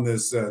get on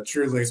this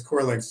True Links,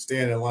 Core Links,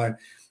 stand in line.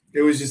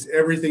 It was just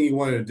everything you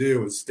wanted to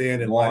do was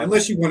stand in line,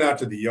 unless you went out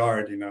to the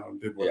yard,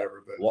 and did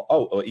whatever. Yeah.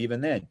 But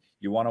even then,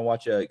 you want to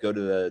watch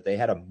they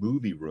had a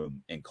movie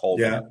room in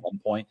Colvin at one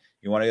point.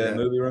 You want to go to the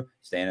movie room,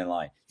 stand in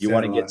line. You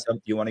want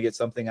to get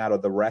something out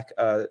of the rec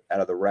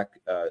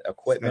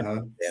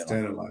equipment,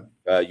 stand in line.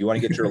 You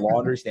want to get your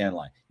laundry, stand in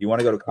line. You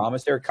want to go to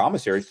commissary.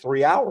 Commissary is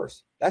 3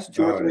 hours. That's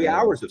 2 or 3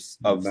 hours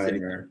of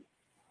sitting there.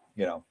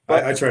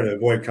 But I try to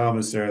avoid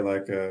commissary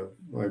like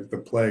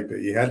the plague, but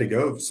you had to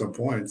go at some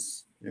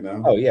points.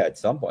 Oh yeah, at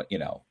some point,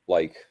 yeah.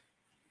 I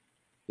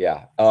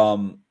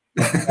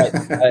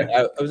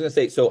was gonna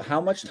say, so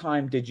how much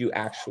time did you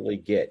actually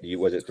get?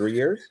 Was it 3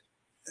 years?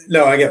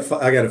 No, I got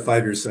a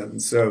 5-year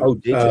sentence. So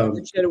did you?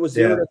 You said it was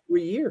 0 to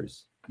 3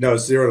 years. No,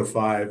 0 to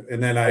 5,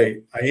 and then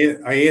I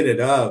ended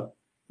up,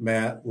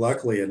 Matt.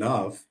 Luckily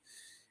enough,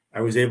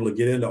 I was able to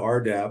get into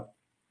RDAP,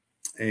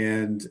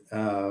 and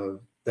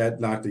that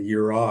knocked a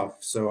year off.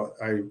 So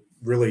I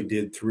really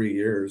did 3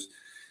 years.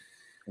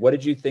 What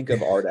did you think of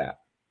RDAP?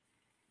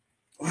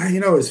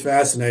 Well, it's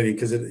fascinating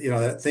because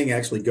that thing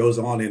actually goes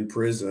on in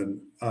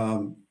prison.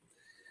 I've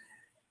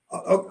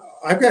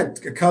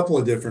got a couple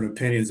of different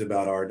opinions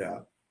about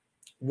RDAP.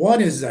 One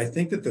is I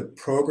think that the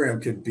program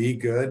could be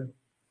good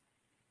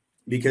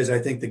because I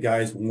think the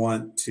guys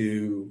want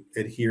to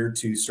adhere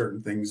to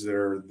certain things that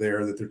are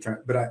there that they're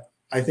trying. But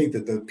I think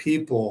that the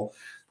people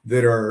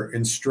that are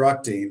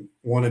instructing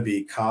want to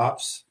be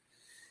cops,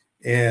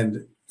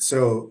 and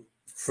so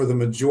for the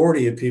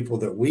majority of people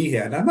that we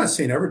had, and I'm not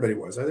saying everybody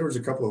was, there was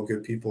a couple of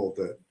good people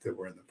that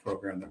were in the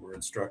program that were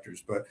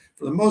instructors, but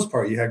for the most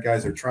part, you had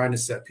guys that are trying to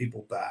set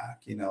people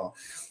back.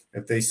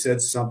 If they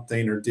said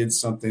something or did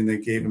something, they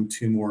gave them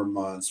 2 more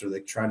months, or they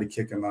tried to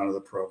kick them out of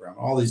the program,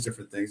 all these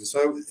different things. And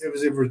so it was,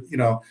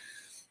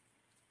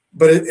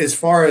 but as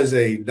far as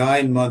a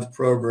 9-month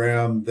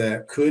program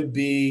that could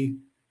be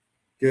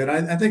good,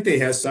 I think they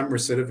have some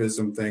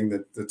recidivism thing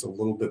that's a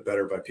little bit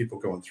better by people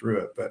going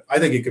through it, but I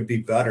think it could be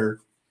better.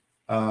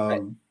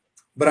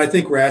 But I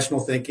think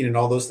rational thinking and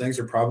all those things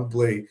are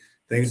probably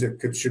things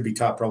that should be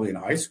taught probably in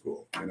high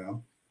school,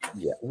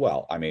 Yeah,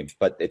 well,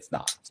 but it's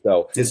not.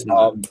 So it's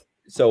not.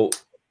 So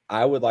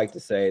I would like to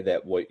say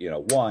that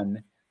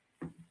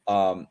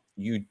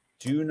you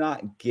do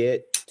not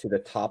get to the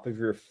top of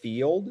your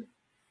field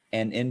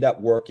and end up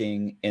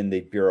working in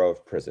the Bureau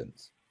of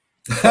Prisons.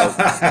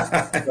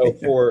 So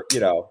for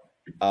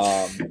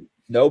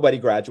nobody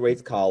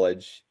graduates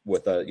college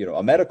with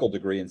a medical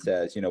degree and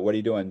says, what are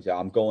you doing?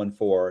 I'm going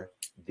for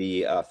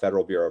the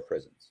Federal Bureau of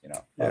Prisons,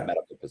 a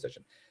medical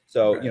position.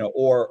 So, right.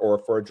 Or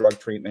for a drug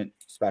treatment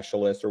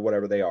specialist or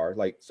whatever they are.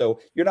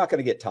 So you're not going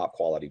to get top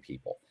quality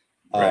people.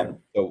 Right.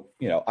 So,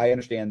 I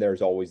understand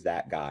there's always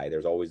that guy.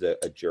 There's always a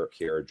jerk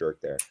here, a jerk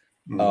there.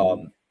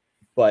 Mm-hmm.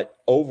 But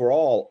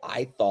overall,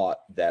 I thought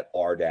that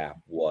RDAP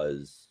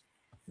was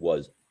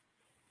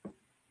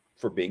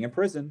for being in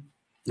prison.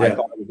 Yeah. I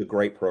thought it was a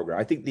great program.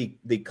 I think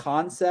the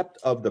concept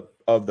of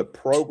the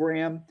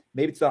program,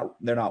 maybe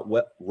they're not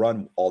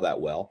run all that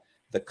well.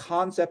 The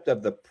concept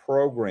of the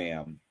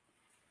program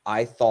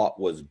I thought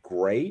was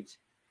great.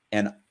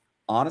 And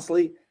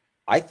honestly,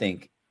 I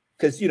think,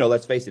 because,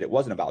 let's face it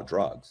wasn't about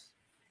drugs.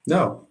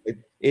 No,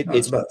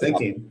 it's about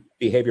thinking,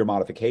 behavior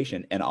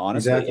modification. And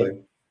honestly,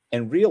 exactly.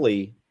 And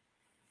really,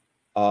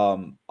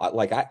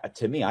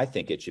 to me, I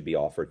think it should be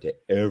offered to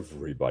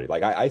everybody.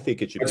 I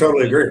think it should. I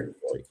totally agree.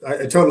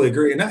 I totally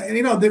agree. And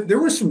there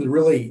were some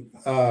really,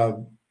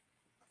 what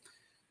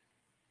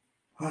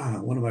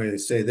am I going to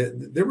say?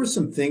 There were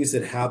some things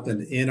that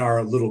happened in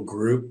our little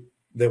group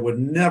that would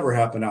never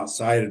happen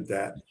outside of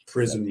that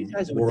prison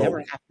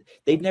world.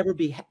 They'd never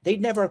be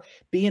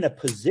in a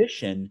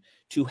position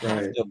to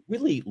have to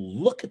really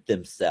look at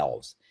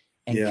themselves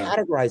and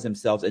categorize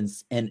themselves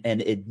and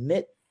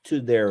admit to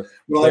their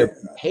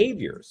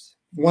behaviors.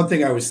 One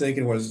thing I was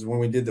thinking was when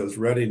we did those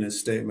readiness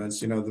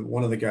statements,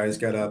 one of the guys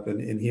got up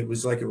and he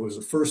was like, it was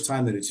the first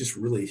time that it just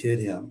really hit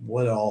him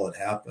what all had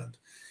happened.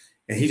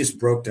 And he just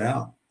broke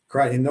down,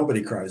 cried. And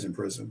nobody cries in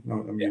prison.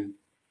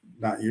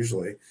 Not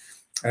usually.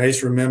 And I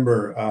just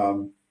remember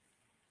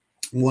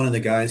one of the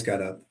guys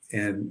got up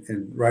and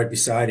right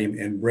beside him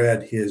and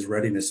read his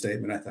readiness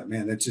statement. I thought,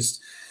 man, that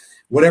just,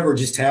 whatever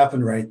just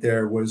happened right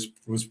there was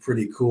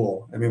pretty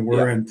cool.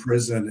 We're in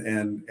prison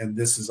and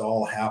this is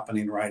all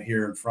happening right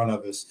here in front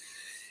of us.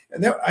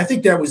 And I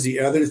think that was the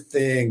other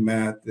thing,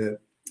 Matt, that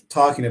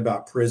talking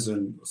about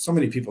prison, so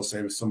many people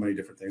say so many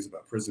different things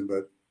about prison,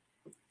 but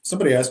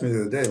somebody asked me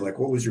the other day,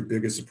 what was your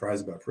biggest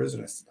surprise about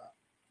prison? I said,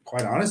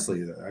 quite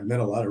honestly, I met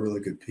a lot of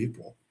really good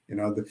people.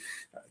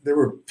 There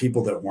were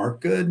people that weren't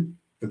good,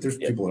 but there's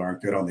people that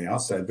aren't good on the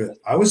outside. But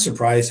I was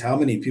surprised how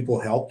many people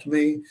helped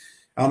me,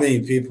 how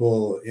many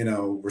people,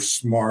 were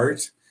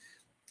smart,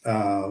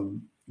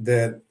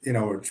 that,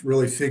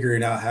 really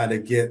figuring out how to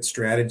get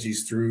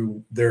strategies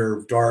through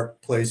their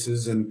dark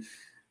places. And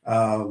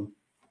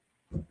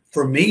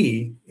for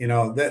me,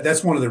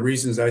 that's one of the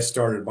reasons I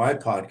started my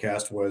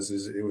podcast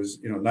it was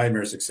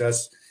Nightmare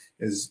Success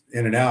is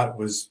In and Out,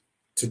 was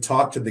to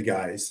talk to the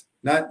guys,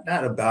 not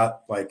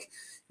about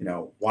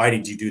why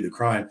did you do the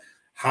crime?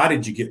 How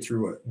did you get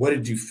through it? What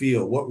did you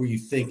feel? What were you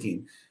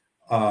thinking?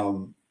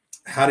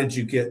 How did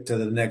you get to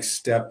the next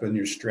step in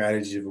your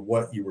strategy of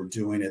what you were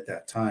doing at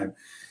that time?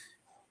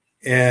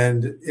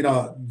 And, you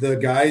know, the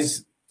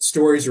guys'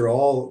 stories are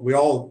all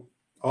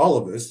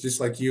of us, just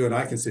like you and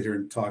I can sit here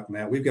and talk,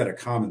 Matt. We've got a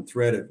common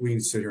thread. We can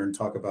sit here and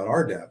talk about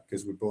our dad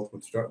because we both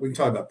went to, we can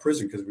talk about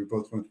prison because we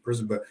both went to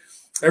prison, but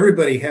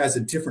everybody has a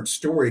different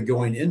story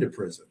going into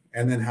prison,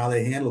 and then how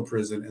they handle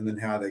prison, and then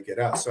how they get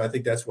out. So I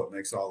think that's what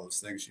makes all those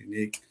things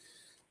unique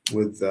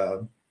with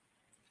the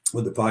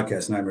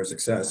podcast Nightmare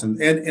Success.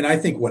 And I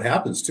think what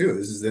happens too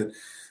is that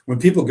when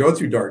people go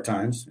through dark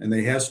times and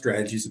they have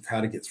strategies of how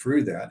to get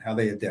through that, how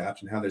they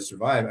adapt and how they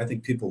survive, I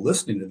think people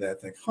listening to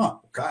that think,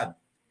 God,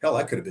 hell,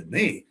 that could have been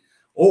me.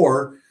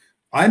 Or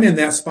I'm in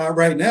that spot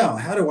right now.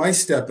 How do I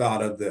step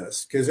out of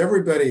this? Because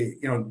everybody,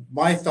 you know,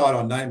 my thought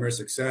on Nightmare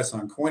Success,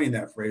 on coining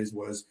that phrase,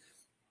 was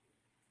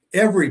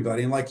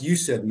everybody, and like you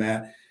said,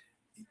 Matt,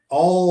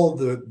 all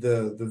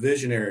the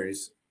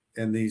visionaries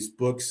and these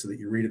books that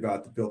you read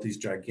about that built these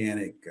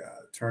gigantic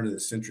turn of the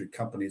century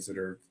companies that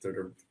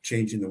are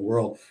changing the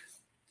world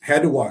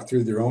had to walk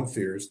through their own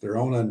fears, their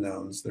own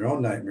unknowns, their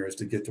own nightmares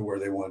to get to where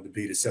they wanted to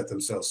be, to set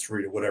themselves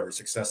free to whatever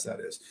success that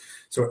is.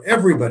 So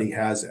everybody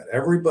has that.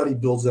 Everybody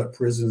builds up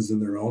prisons in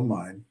their own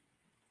mind.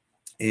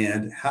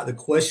 And the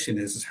question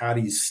is how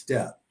do you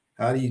step?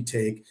 How do you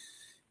take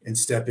and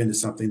step into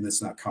something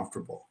that's not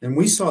comfortable? And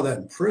we saw that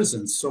in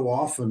prison so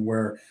often,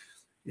 where,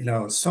 you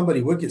know,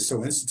 somebody would get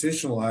so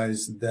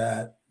institutionalized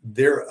that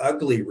their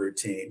ugly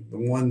routine, the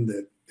one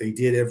that they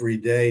did every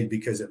day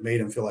because it made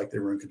them feel like they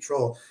were in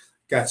control,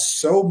 got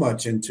so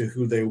much into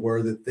who they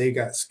were that they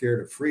got scared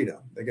of freedom.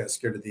 They got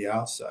scared of the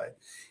outside.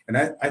 And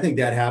I think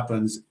that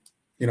happens,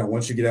 you know,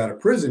 once you get out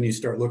of prison, you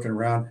start looking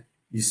around,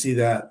 you see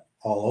that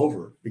all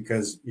over,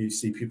 because you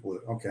see people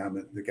that, okay,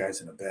 the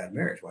guy's in a bad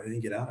marriage. Why didn't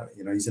he get out of it?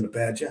 You know, he's in a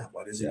bad job.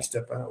 Why doesn't he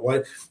step out?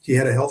 Why he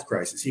had a health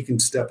crisis? He can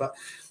step out.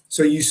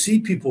 So you see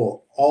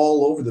people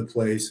all over the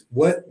place.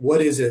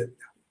 What is it?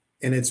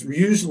 And it's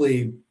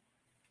usually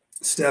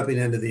stepping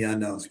into the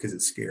unknowns because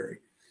it's scary.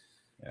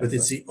 But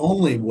it's the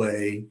only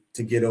way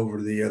to get over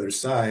to the other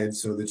side.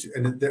 So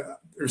that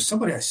there's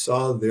somebody I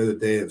saw the other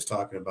day that was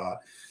talking about,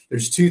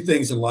 there's two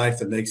things in life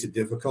that makes it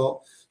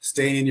difficult: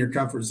 staying in your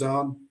comfort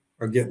zone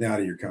or getting out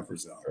of your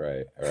comfort zone.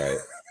 Right.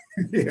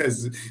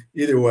 Yes,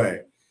 either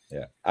way.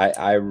 Yeah.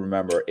 I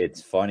remember,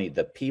 it's funny,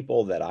 the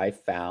people that I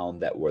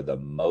found that were the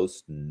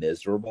most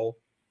miserable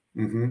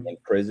in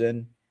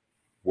prison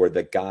were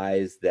the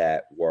guys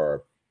that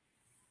were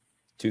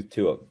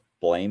two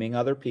blaming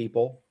other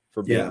people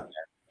for being there,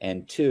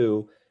 and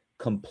two,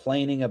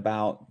 complaining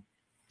about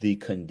the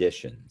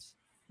conditions.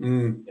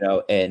 You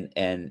know,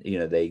 and you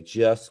know, they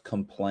just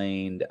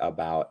complained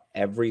about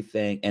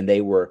everything, and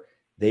they were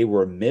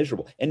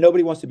miserable, and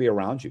nobody wants to be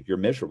around you. You're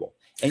miserable,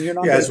 and you're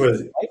not going to live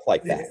life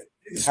like that.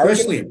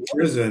 Especially in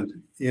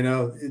prison, you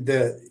know,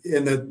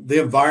 the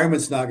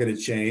environment's not going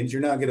to change.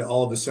 You're not going to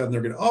all of a sudden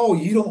they're going to, oh,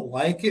 you don't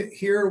like it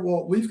here?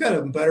 Well, we've got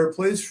a better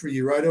place for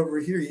you right over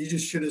here. You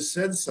just should have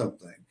said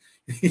something.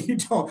 You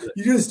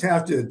just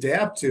have to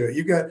adapt to it.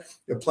 You got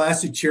a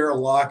plastic chair, a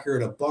locker,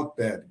 and a bunk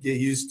bed. Get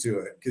used to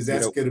it, because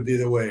that's going to be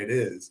the way it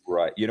is.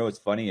 Right. You know, what's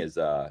funny is,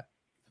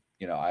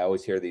 you know, I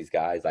always hear these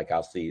guys, like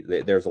I'll see,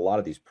 there's a lot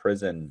of these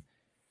prison,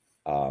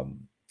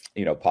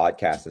 you know,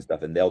 podcasts and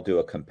stuff, and they'll do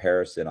a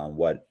comparison on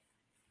what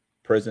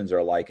prisons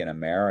are like in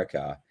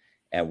America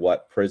and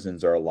what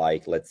prisons are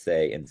like, let's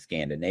say, in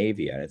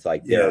Scandinavia. And it's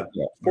like, they're,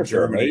 you know, of course,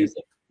 they're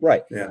amazing.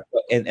 Right. Yeah.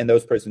 And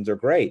those prisons are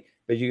great.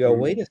 But you go,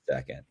 wait a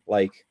second,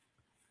 like,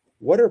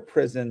 what are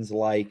prisons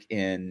like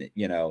in,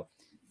 you know,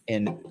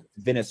 in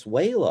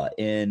Venezuela,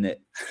 in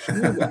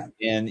Cuba,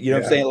 and, you know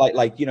what I'm saying?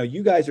 Like, you know,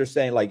 you guys are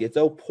saying like, it's,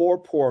 oh,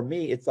 poor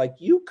me. It's like,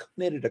 you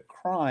committed a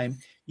crime.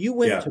 You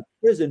went to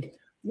prison.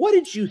 What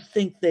did you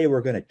think they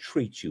were going to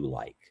treat you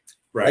like?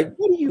 Right. Like,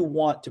 what do you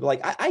want to be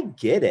like? I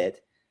get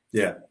it.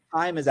 Yeah.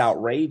 Time is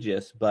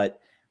outrageous, but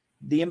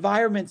the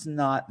environment's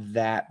not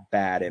that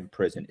bad in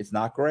prison. It's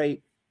not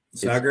great.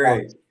 It's not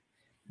great.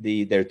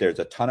 There's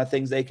a ton of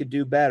things they could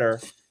do better.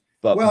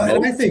 But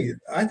and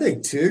I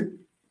think too,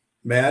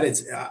 Matt,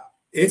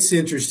 it's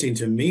interesting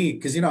to me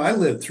because, you know, I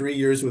lived 3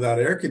 years without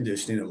air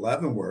conditioning at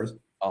Leavenworth,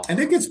 and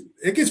it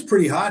gets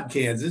pretty hot in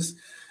Kansas.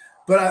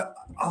 But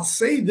I'll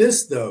say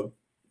this though,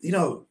 you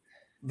know,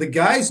 the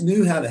guys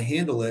knew how to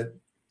handle it.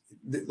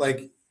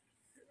 Like,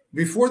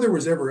 before there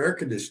was ever air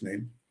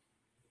conditioning,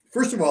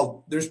 first of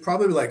all, there's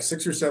probably like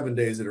 6 or 7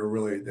 days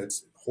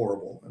that's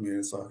horrible. I mean,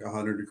 it's like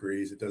 100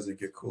 degrees. It doesn't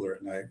get cooler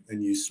at night,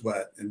 and you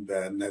sweat in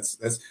bed. And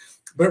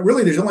but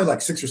really, there's only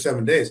like 6 or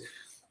 7 days.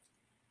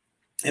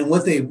 And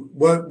what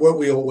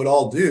we would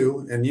all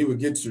do, and you would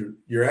get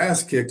your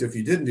ass kicked if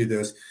you didn't do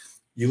this,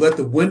 you let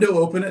the window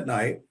open at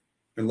night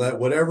and let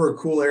whatever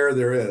cool air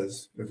there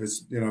is. If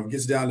it's, you know, if it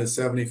gets down to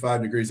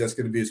 75 degrees, that's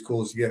going to be as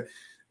cool as you get.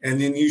 And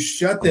then you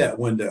shut that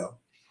window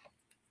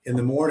in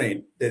the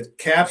morning. That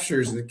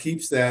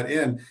keeps that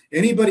in.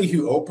 Anybody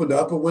who opened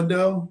up a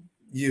window,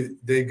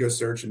 they'd go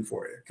searching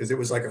for you, because it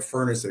was like a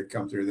furnace that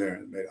come through there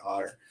and made it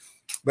hotter.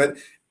 But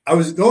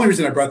the only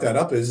reason I brought that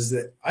up is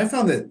that I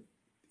found that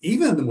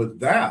even with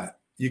that,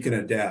 you can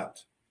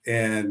adapt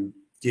and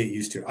get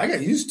used to it. I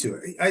got used to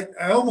it.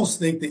 I almost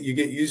think that you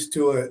get used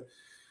to it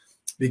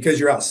because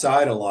you're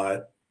outside a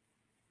lot.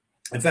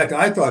 In fact,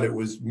 I thought it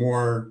was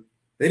more,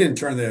 they didn't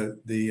turn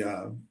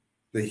the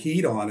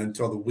heat on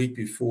until the week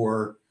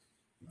before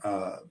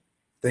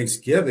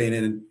Thanksgiving.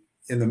 And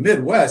in the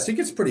Midwest, it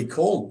gets pretty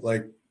cold,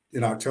 like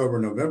in October,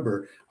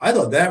 November. I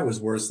thought that was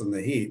worse than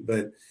the heat.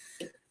 But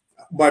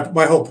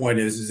my whole point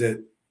is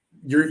that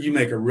you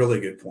make a really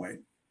good point,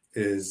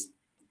 is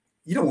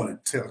you don't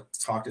want to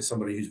talk to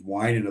somebody who's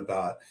whining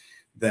about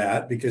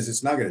that, because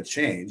it's not going to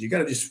change. You got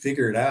to just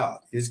figure it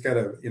out. You just got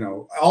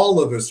to,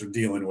 all of us are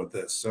dealing with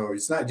this. So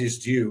it's not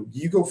just you.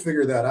 You go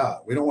figure that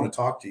out. We don't want to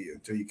talk to you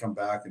until you come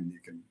back and you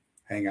can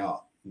hang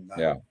out and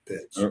not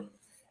bitch.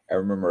 I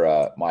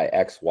remember my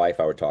ex-wife,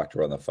 I would talk to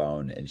her on the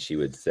phone, and she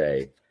would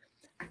say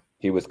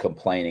he was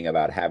complaining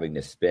about having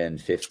to spend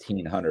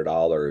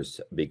 $1,500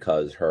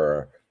 because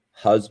her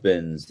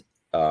husband's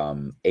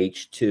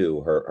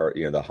H2, her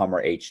the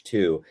Hummer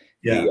H2,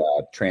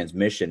 the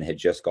transmission had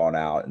just gone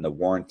out and the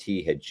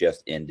warranty had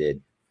just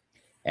ended,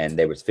 and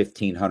there was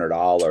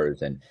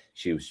 $1,500, and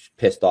she was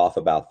pissed off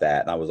about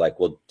that. And I was like,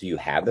 well, do you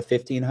have the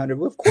 $1,500?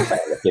 Well, of course I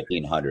have the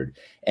 $1,500.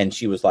 And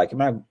she was like,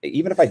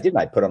 even if I didn't,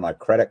 I'd put on my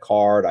credit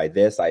card, I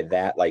this, I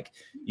that. Like,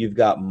 you've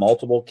got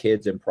multiple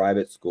kids in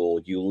private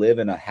school. You live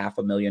in a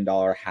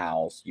 $500,000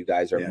 house. You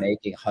guys are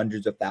making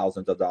hundreds of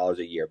thousands of dollars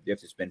a year. You have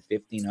to spend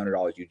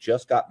 $1,500. You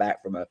just got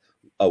back from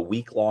a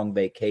week-long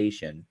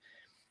vacation.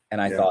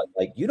 And I thought,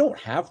 like, you don't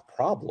have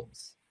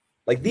problems.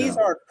 Like, these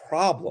aren't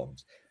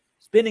problems.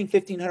 Spending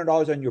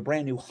 $1,500 on your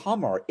brand new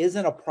Hummer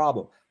isn't a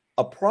problem.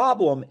 A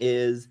problem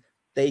is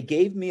they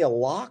gave me a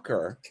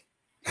locker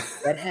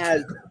that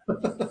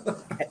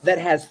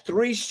has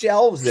 3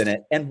 shelves in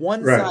it, and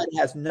one side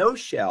has no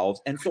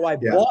shelves. And so I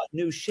bought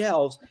new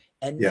shelves,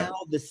 and now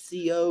the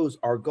COs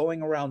are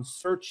going around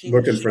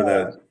looking for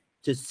that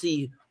to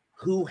see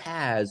who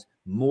has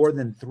more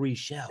than 3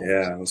 shelves.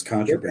 Yeah, those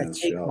contraband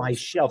take shelves. My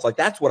shelves. Like,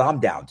 that's what I'm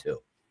down to.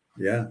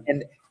 Yeah.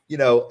 And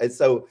and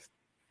so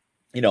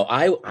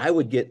I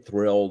would get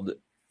thrilled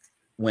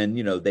when,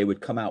 they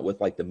would come out with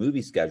like the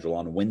movie schedule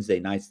on Wednesday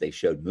nights. They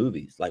showed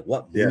movies. Like,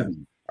 what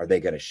movie are they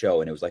going to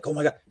show? And it was like, oh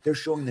my God, they're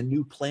showing the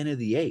new Planet of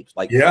the Apes.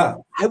 Like,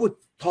 I would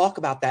talk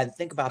about that and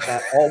think about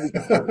that all week.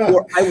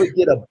 Or I would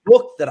get a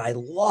book that I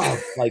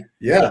love. Like,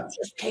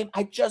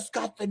 I just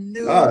got the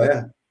new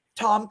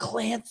Tom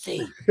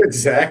Clancy.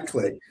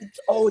 Exactly.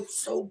 It's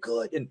so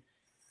good. And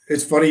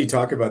it's funny you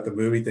talk about the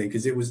movie thing,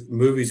 because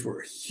movies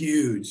were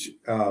huge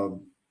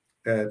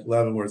at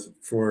Leavenworth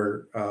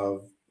for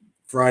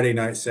Friday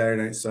night,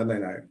 Saturday night, Sunday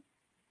night.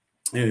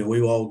 And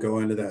we all go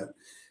into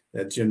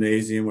that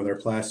gymnasium with our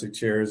plastic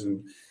chairs,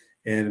 and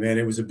man,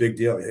 it was a big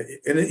deal.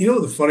 And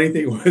the funny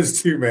thing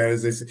was too, man,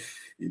 is they say,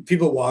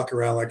 people walk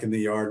around like in the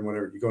yard and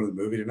whatever. You go to the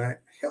movie tonight?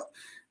 Hell,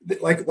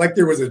 like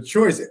there was a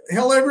choice.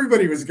 Hell,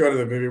 everybody was going to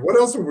the movie. What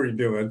else were you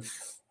doing?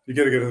 You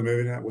got to go to the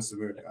movie tonight? What's the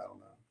movie? I don't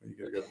know. You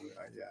got to go to the movie.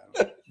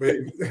 But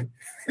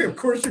of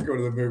course you go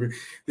to the movie.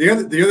 The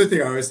other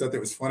thing I always thought that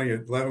was funny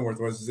at Leavenworth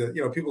was that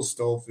people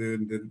stole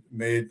food and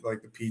made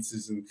like the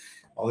pizzas and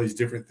all these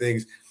different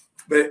things.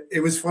 But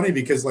it was funny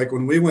because, like,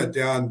 when we went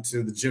down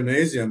to the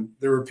gymnasium,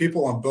 there were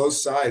people on both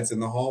sides in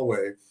the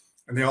hallway,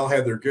 and they all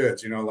had their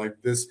goods.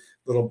 Like this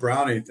little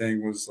brownie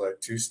thing was like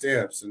 2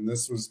 stamps, and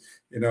this was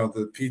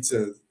the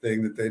pizza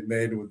thing that they'd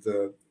made with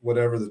the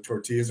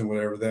tortillas and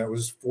whatever, that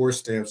was 4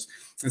 stamps.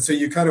 And so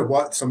you kind of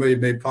watch somebody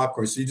made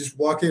popcorn, so you just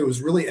walk in. It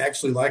was really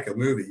actually like a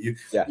movie.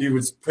 You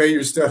would pay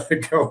your stuff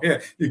and go in.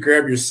 You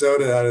grab your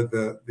soda out of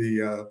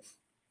the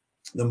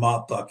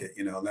mop bucket,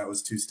 and that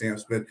was 2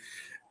 stamps. But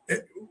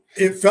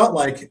it felt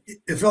like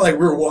we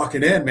were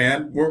walking in,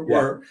 man.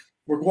 We're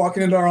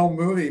walking into our own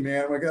movie,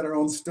 man. We got our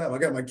own stuff. I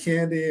got my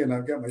candy and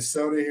I've got my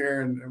soda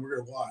here, and we're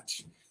gonna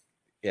watch.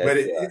 Yeah, but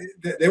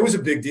it was a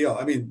big deal.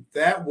 I mean,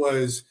 that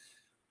was,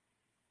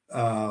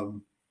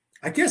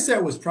 I guess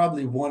that was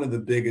probably one of the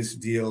biggest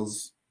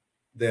deals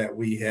that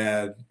we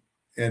had.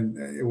 And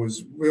it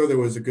was, whether it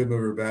was a good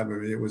movie or a bad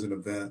movie, it was an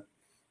event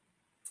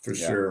for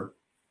sure.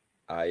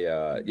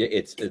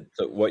 It's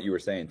what you were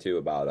saying too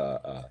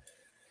about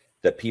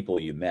the people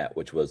you met,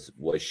 which was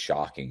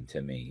shocking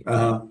to me.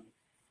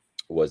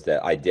 Was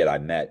that I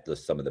met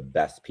some of the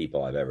best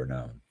people I've ever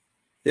known.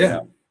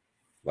 Yeah.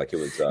 Like it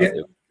was,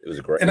 it was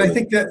great. And I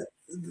think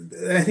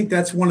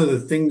that's one of the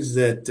things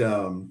that,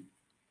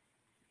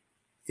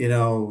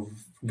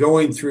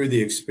 going through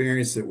the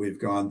experience that we've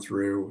gone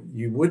through,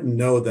 you wouldn't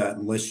know that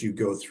unless you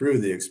go through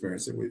the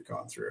experience that we've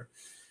gone through.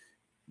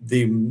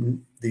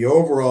 The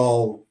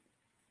overall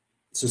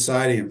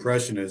society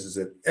impression is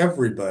that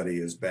everybody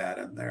is bad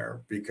in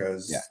there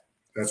because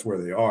that's where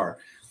they are.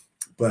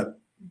 But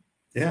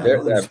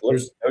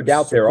there's no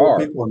doubt there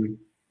are.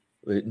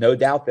 No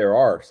doubt there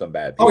are some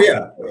bad people. Oh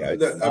yeah,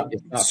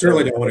 I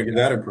certainly don't want to get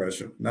that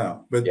impression.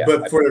 No,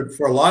 but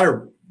for a lot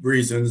of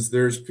reasons,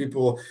 there's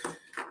people.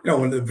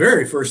 When the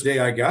very first day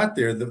I got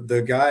there,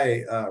 the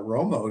guy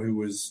Romo, who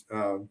was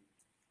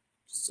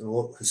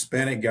a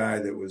Hispanic guy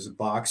that was a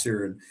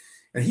boxer,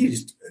 and he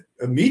just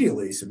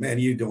immediately said, "Man,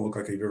 you don't look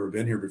like you've ever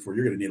been here before.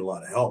 You're going to need a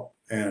lot of help."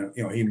 And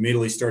he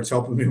immediately starts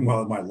helping me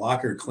with my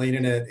locker,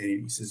 cleaning it.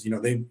 And he says,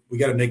 we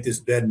got to make this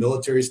bed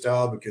military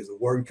style because the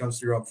warden comes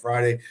through on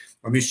Friday.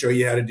 Let me show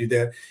you how to do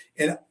that.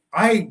 And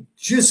I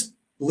just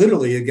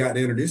literally had gotten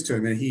introduced to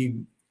him, and he,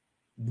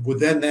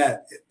 within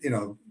that,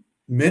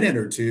 minute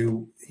or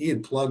two, he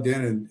had plugged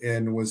in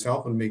and was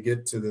helping me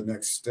get to the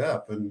next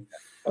step. And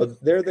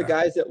they're the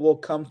guys that will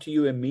come to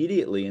you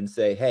immediately and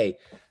say, "Hey,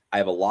 I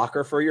have a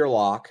locker for your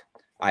lock.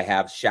 I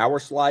have shower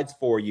slides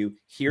for you.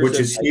 Which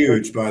is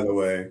huge, by the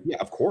way. Yeah,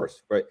 of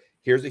course. Right.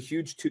 Here's a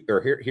huge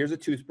here's a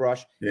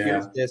toothbrush. Yeah.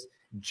 Here's this.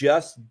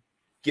 Just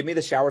give me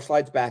the shower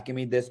slides back. Give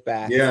me this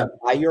back. Yeah.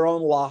 Buy your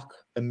own lock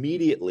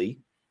immediately.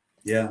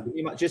 Yeah.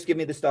 Just give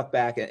me the stuff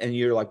back." And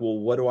you're like, "Well,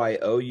 what do I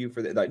owe you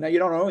for that?" Like, no, you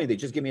don't owe anything.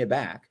 Just give me it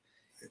back.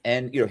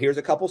 And here's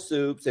a couple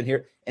soups,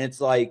 and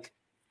it's like,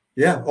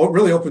 yeah, it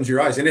really opens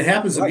your eyes, and it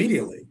happens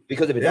immediately.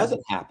 Because if it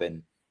doesn't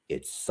happen,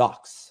 it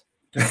sucks.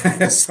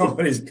 That's hard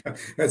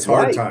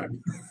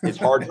time. It's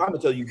hard time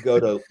until you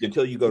go to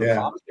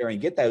commissary and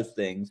get those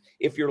things.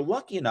 If you're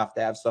lucky enough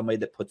to have somebody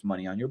that puts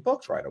money on your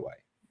books right away.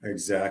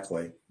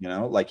 Exactly.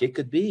 Like it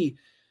could be,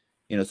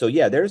 so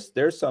yeah, there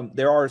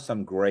are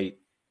some great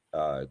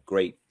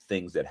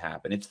things that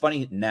happen. It's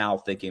funny now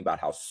thinking about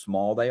how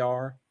small they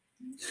are.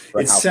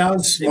 It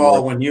sounds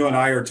small when you and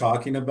I are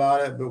talking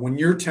about it, but when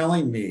you're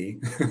telling me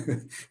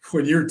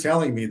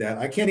that,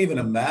 I can't even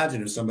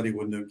imagine if somebody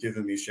wouldn't have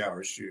given me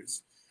shower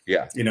shoes.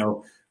 Yeah.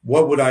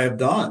 What would I have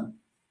done?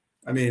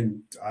 I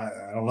mean,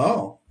 I don't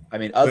know. I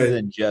mean, other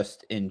than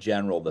just in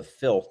general, the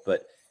filth,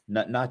 but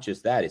not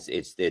just that.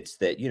 It's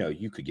that,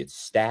 you could get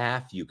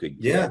staph, you could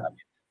get,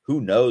 who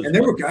knows? And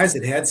there were guys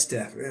that had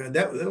staph.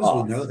 That was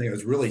another thing I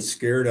was really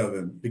scared of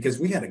him, because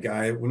we had a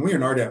guy when we were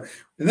in RDAP,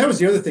 and that was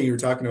the other thing you were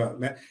talking about,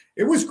 Matt.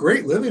 It was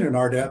great living in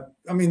RDAP.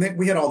 I mean,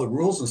 we had all the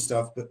rules and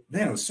stuff, but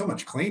man, it was so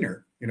much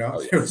cleaner.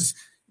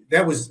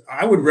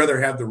 I would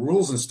rather have the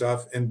rules and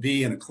stuff and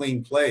be in a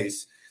clean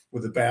place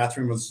where the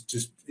bathroom was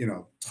just,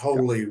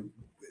 totally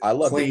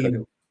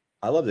clean.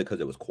 I loved it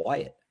because it was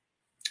quiet.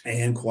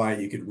 And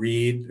quiet. You could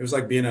read. It was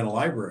like being in a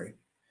library.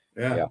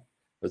 Yeah. It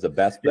was the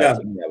best. That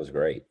was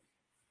great.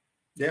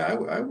 Yeah,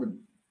 I would,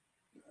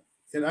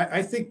 and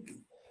I think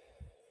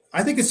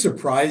it's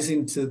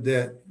surprising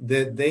that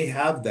they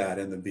have that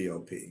in the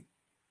BOP.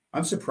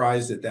 I'm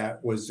surprised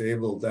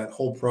that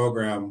whole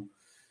program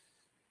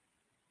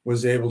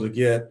was able to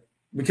get,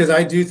 because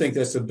I do think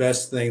that's the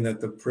best thing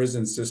that the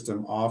prison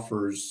system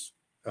offers,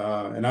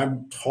 and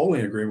I'm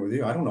totally agreeing with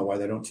you. I don't know why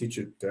they don't teach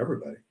it to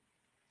everybody.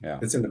 Yeah,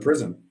 it's in the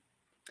prison.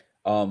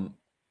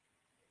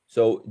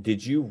 So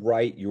did you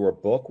write your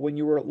book when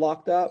you were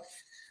locked up?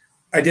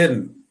 I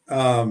didn't.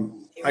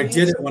 I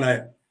did it when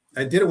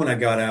I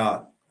got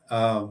out.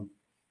 And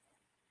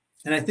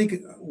I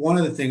think one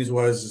of the things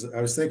was,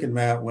 I was thinking,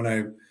 Matt, when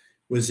I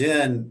was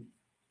in,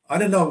 I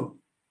don't know,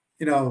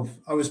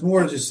 I was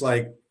more just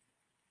like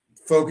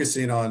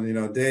focusing on,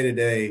 day to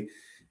day.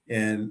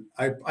 And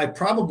I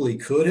probably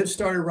could have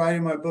started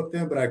writing my book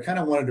then, but I kind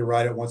of wanted to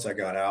write it once I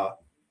got out,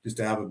 just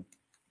to have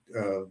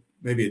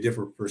maybe a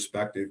different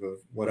perspective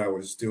of what I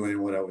was doing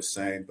and what I was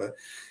saying. But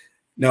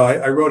no,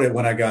 I wrote it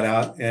when I got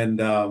out,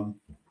 and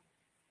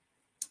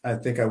I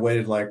think I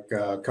waited like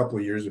a couple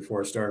of years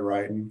before I started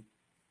writing.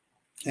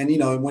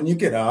 And when you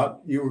get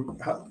out,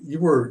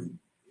 were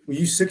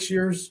you 6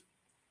 years?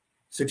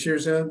 6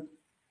 years in?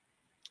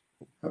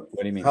 What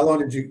do you mean? How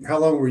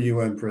long were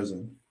you in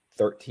prison?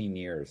 13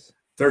 years.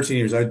 13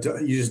 years.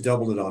 You just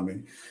doubled it on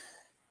me.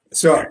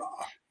 So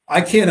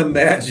I can't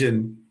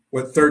imagine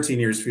what 13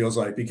 years feels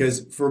like,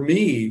 because for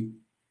me,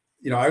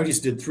 I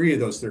just did 3 of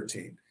those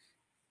 13.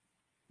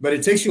 But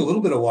it takes you a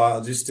little bit of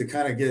while just to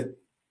kind of get,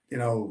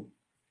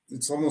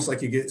 it's almost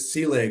like you get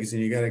sea legs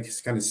and you got to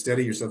kind of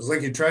steady yourself. It's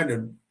like you're trying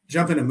to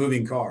jump in a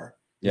moving car.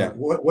 Yeah.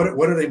 Like,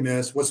 what did I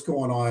miss? What's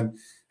going on?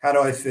 How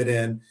do I fit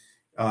in?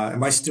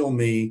 Am I still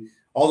me?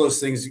 All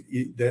those things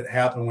that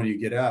happen when you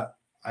get out.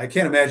 I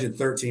can't imagine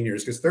 13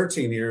 years, because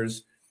 13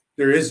 years,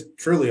 there is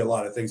truly a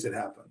lot of things that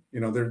happen.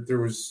 There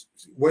was,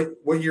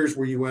 what years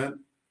were you in?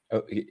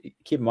 Oh,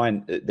 keep in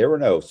mind, there were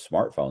no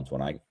smartphones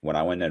when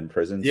I went in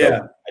prison. Yeah.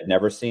 So I'd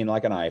never seen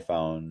like an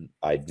iPhone.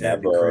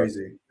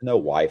 No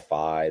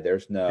Wi-Fi.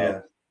 There's no,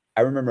 yeah.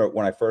 I remember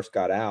when I first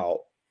got out,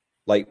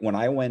 like when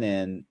I went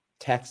in,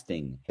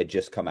 texting had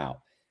just come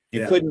out.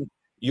 You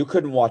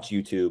couldn't watch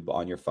YouTube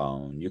on your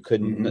phone. You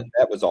couldn't,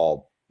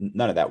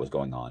 none of that was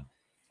going on.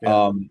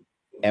 Yeah.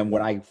 And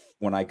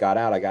when I got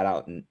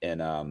out in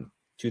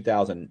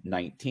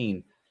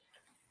 2019.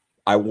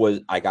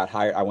 I got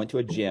hired. I went to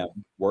a gym,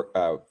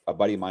 a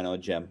buddy of mine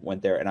owned a gym,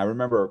 went there. And I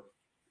remember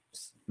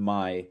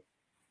my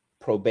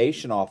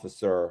probation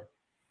officer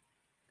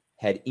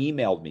had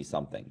emailed me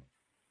something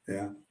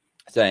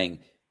saying,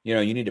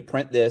 you need to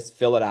print this,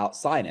 fill it out,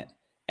 sign it.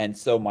 And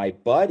so my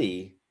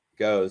buddy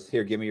goes,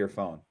 "Here, give me your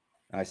phone."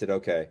 And I said,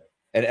 "Okay."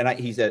 And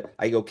he said,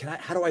 I go,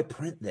 how do I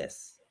print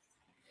this?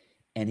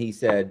 And he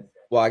said,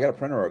 "Well, I got a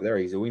printer over there."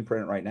 He said, "We can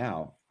print it right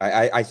now."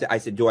 I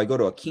said, do I go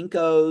to a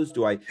Kinko's?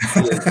 Do I?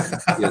 He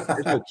goes,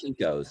 there's no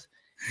Kinko's.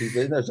 He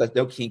said, there's like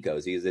no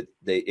Kinko's. He said,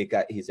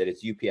 he said,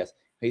 it's UPS.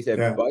 He said,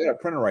 well, I got a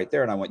printer right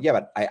there. And I went, yeah,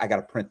 but I got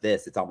to print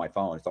this. It's on my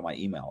phone. It's on my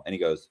email. And he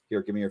goes,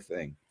 here, give me your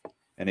thing.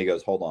 And he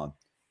goes, hold on.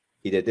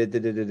 He did.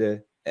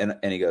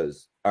 And he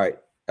goes, all right,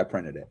 I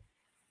printed it.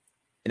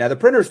 And now the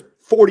printer's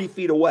 40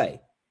 feet away.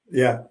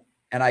 Yeah.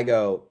 And I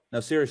go, no,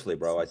 seriously,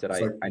 bro. I said,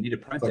 I need to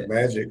print it.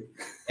 Magic.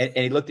 And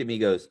he looked at me, he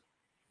goes,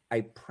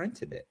 I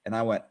printed it. And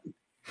I went,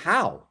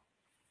 how?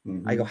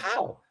 Mm-hmm. I go,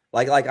 how?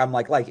 Like I'm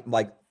like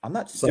I'm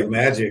not stupid. Like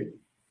magic.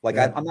 Like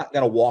I'm not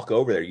gonna walk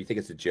over there. You think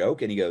it's a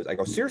joke? And he goes, I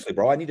go, seriously,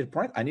 bro, I need to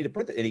print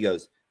it. And he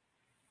goes,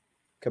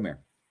 come here.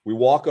 We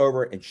walk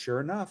over, and sure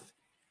enough,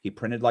 he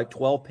printed like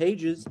 12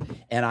 pages.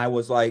 And I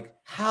was like,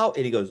 how?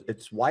 And he goes,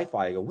 it's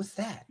Wi-Fi. I go, what's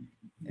that?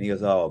 And he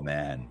goes, oh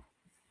man.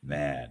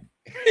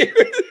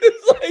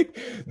 It's like,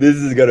 this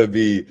is gonna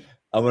be,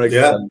 I'm gonna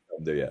get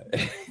something to you.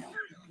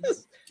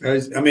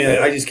 I mean,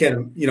 I just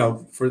can't,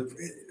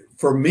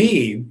 for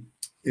me,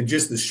 in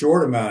just the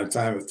short amount of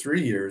time of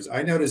 3 years,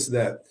 I noticed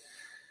that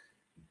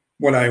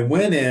when I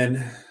went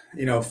in,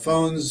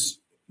 phones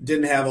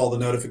didn't have all the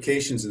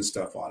notifications and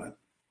stuff on it.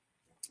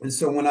 And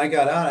so when I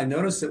got out, I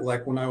noticed that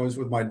like when I was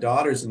with my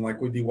daughters and like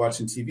we'd be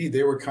watching TV,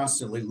 they were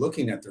constantly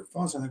looking at their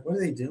phones. I'm like, what are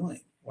they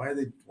doing? Why are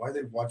they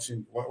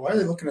watching? Why are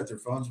they looking at their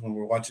phones when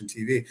we're watching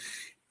TV?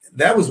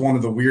 That was one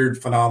of the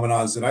weird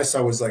phenomena that I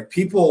saw, was like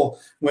people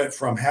went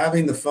from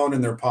having the phone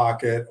in their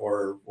pocket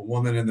or a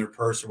woman in their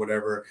purse or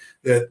whatever,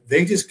 that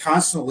they just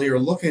constantly are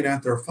looking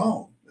at their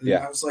phone. And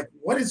I was like,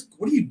 what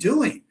are you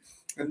doing?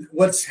 And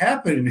what's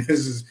happening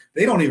is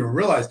they don't even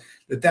realize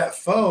that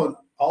phone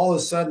all of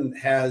a sudden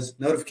has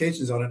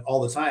notifications on it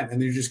all the time.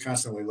 And you're just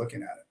constantly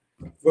looking at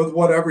it with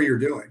whatever you're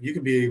doing. You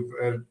could be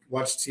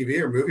watch TV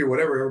or movie or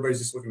whatever. Everybody's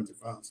just looking at their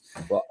phones.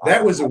 Well,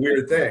 that was a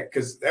weird thing,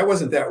 because that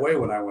wasn't that way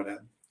when I went in.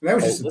 That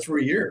was just in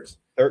 3 years.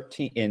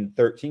 13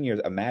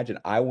 years. Imagine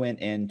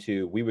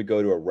we would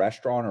go to a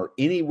restaurant or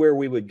anywhere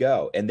we would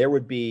go, and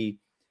there's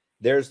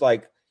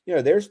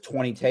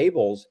 20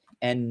 tables,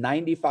 and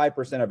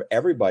 95% of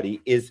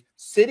everybody is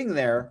sitting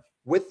there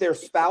with their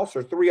spouse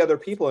or 3 other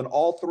people, and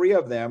all 3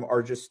 of them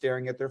are just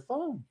staring at their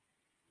phone.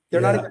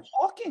 They're not even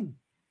talking.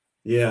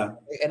 Yeah.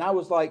 And I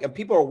was like, and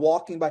people are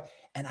walking by,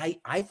 and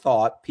I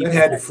thought people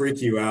had to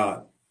freak you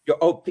out.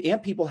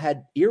 And people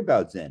had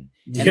earbuds in.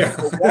 And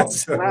people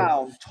walking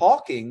around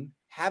talking,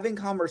 having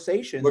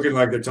conversations. Looking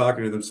like they're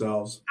talking to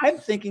themselves. I'm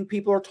thinking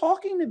people are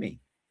talking to me.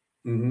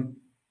 Mm-hmm.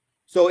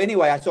 So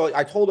anyway, I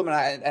told them,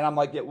 and I'm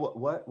like, yeah,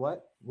 what?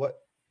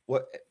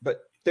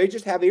 But they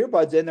just have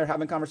earbuds in. They're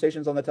having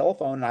conversations on the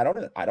telephone.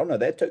 And I don't know.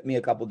 That took me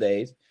a couple of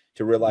days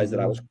to realize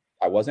that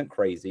I wasn't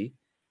crazy.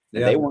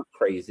 That they weren't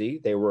crazy.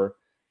 They were,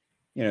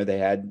 they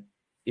had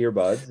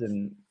earbuds.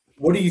 And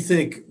what do you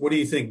think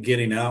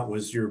getting out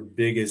was your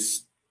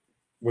biggest?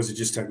 Was it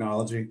just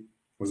technology?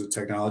 Was it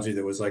technology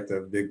that was like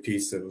the big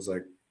piece that was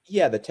like?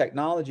 Yeah, the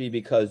technology,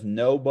 because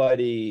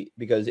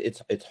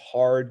it's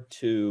hard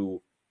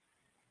to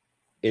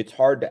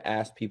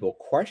ask people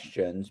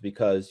questions,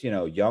 because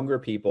younger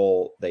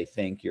people, they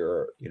think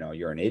you're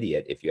an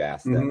idiot if you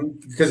ask them,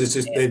 because it's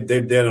just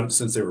they've done it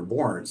since they were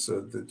born,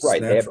 so it's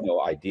right. Natural. They have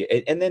no idea.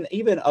 And then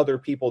even other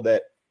people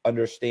that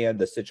understand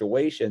the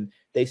situation,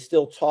 they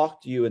still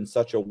talk to you in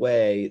such a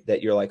way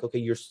that you're like, okay,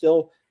 you're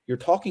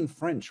talking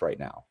French right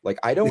now. Like,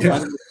 I don't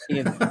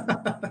understand.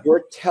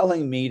 You're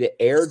telling me to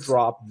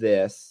airdrop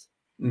this,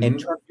 and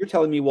you're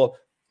telling me, well,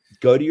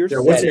 go to your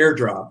settings. What's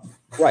airdrop?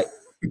 Right.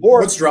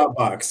 Or what's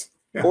Dropbox?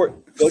 Yeah.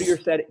 Or go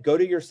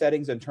to your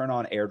settings and turn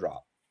on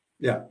AirDrop.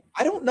 Yeah.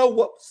 I don't know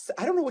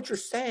what you're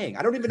saying.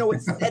 I don't even know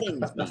what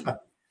settings mean.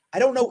 I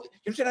don't know.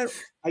 You understand?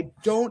 I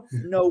don't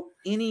know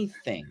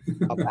anything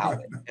about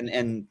it.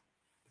 And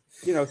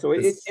so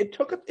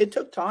it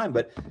took time,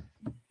 but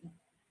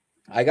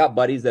I got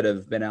buddies that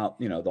have been out,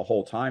 the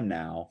whole time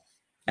now,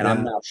 and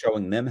I'm now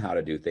showing them how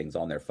to do things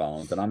on their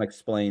phones, and I'm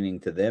explaining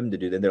to them to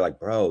do that. They're like,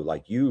 bro,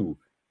 like, you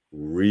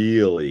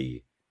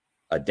really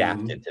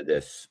adapted to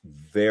this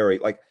very,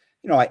 like,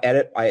 I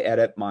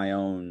edit my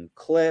own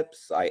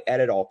clips. I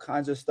edit all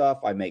kinds of stuff.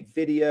 I make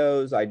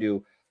videos. I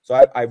do.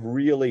 So I've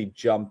really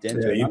jumped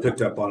into it. You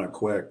picked up on it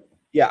quick.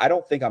 Yeah. I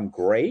don't think I'm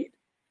great,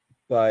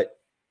 but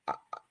but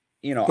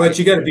you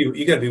got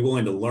to be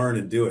willing to learn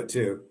and do it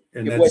too.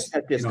 And that's,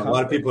 a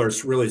lot of people are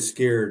really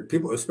scared.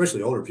 People,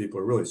 especially older people,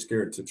 are really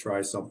scared to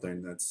try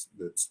something that's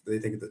they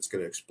think that's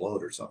going to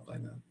explode or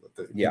something.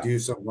 If you do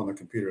something on the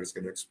computer, it's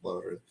going to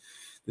explode, or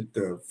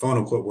the phone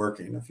will quit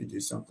working if you do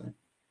something.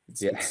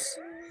 It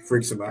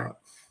freaks them out.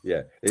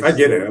 Yeah, I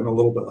get it. I'm a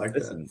little bit like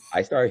that.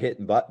 I start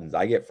hitting buttons.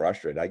 I get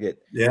frustrated. I get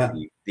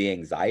the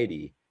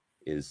anxiety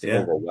is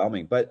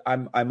overwhelming. But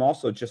I'm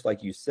also, just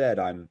like you said,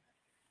 I'm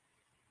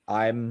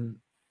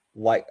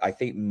like, I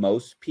think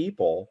most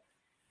people,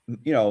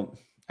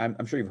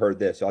 I'm sure you've heard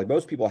this. So like,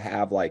 most people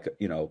have, like,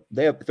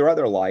 they have, throughout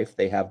their life,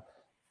 they have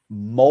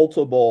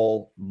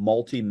multiple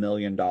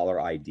multi-million-dollar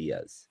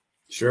ideas.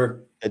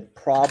 Sure. The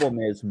problem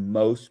is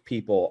most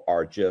people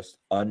are just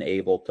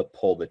unable to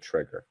pull the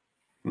trigger.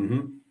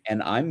 Mm-hmm.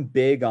 And I'm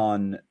big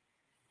on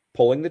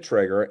pulling the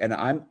trigger, and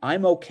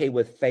I'm okay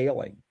with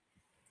failing.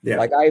 Yeah.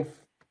 Like I've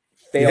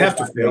You failed have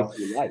to my way fail.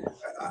 through life.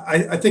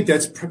 I think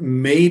that's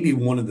maybe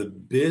one of the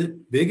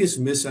biggest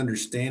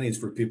misunderstandings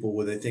for people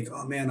where they think,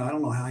 oh man, I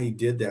don't know how you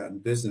did that in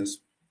business.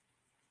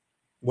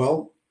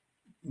 Well,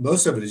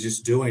 most of it is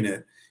just doing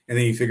it. And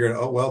then you figure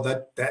out, oh, well,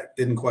 that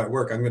didn't quite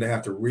work. I'm going to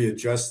have to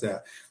readjust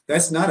that.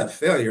 That's not a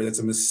failure. That's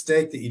a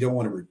mistake that you don't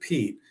want to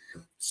repeat.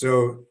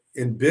 So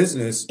in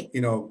business,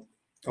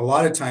 a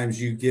lot of times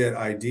you get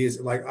ideas.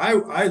 Like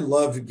I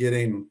loved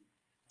getting,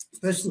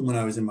 especially when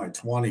I was in my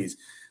 20s,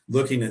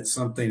 looking at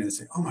something and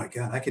saying, oh my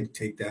God, I could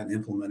take that and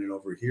implement it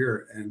over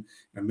here and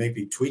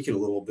maybe tweak it a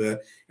little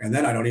bit. And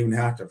then I don't even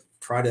have to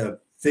try to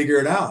figure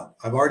it out.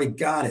 I've already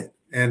got it.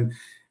 And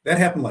that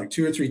happened like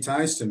 2 or 3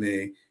 times to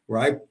me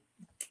where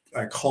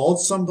I called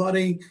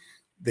somebody,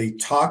 they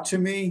talked to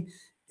me,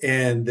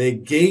 and they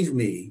gave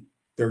me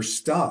their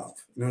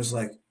stuff. And I was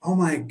like, oh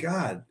my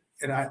God.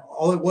 And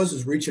all it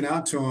was reaching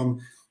out to them,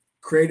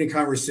 creating a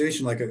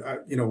conversation. Like,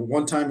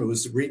 one time it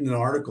was reading an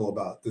article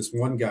about this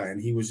one guy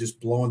and he was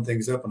just blowing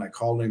things up. And I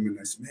called him and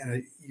I said,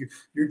 man,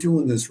 you're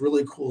doing this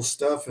really cool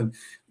stuff. And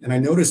I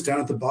noticed down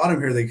at the bottom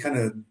here, they kind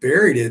of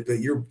buried it, but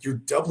you're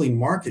doubling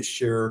market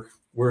share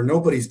where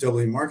nobody's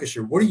doubling market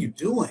share. What are you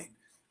doing?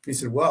 He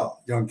said,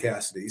 well, young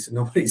Cassidy, he said,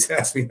 nobody's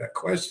asked me that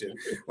question.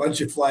 Why don't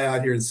you fly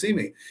out here and see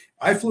me?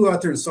 I flew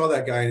out there and saw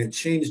that guy, and it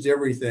changed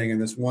everything in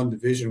this one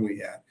division we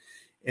had.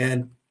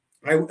 And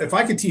if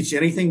I could teach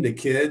anything to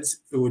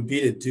kids, it would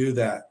be to do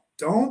that.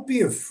 Don't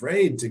be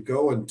afraid to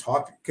go and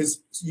talk,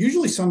 because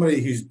usually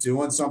somebody who's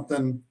doing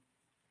something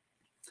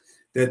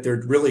that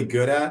they're really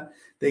good at,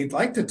 they'd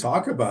like to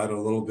talk about it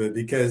a little bit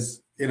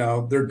because,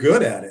 they're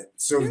good at it.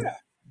 So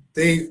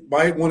they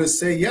might want to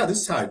say, yeah,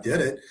 this is how I did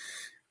it.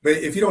 But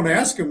if you don't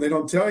ask them, they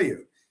don't tell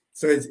you.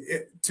 So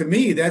to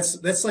me,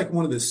 that's like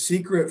one of the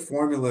secret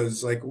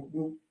formulas. Like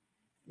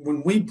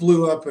when we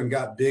blew up and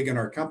got big in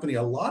our company,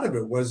 a lot of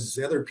it was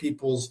other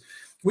people's.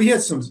 We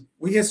had some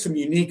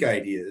unique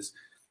ideas,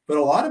 but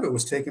a lot of it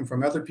was taken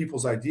from other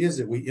people's ideas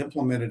that we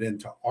implemented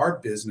into our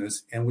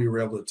business, and we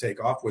were able to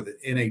take off with it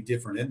in a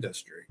different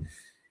industry.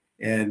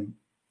 And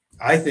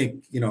I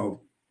think,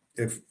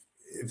 if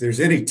there's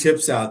any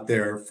tips out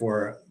there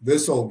for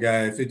this old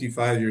guy,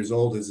 55 years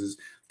old, is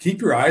keep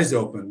your eyes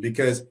open,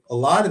 because a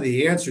lot of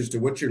the answers to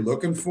what you're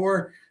looking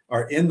for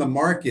are in the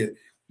market.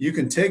 You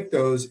can take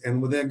those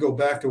and then go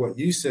back to what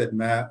you said,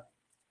 Matt.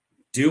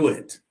 Do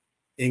it,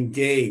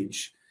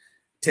 engage,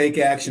 take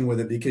action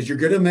with it, because you're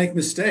going to make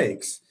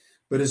mistakes.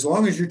 But as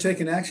long as you're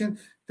taking action,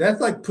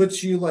 that like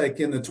puts you like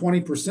in the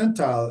 20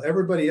 percentile.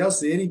 Everybody else,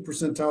 the 80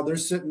 percentile, they're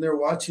sitting there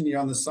watching you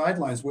on the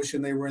sidelines,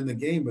 wishing they were in the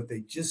game, but they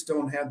just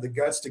don't have the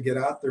guts to get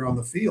out there on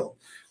the field.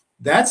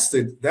 That's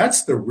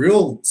the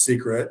real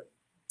secret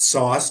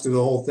sauce to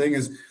the whole thing.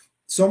 Is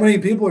so many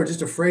people are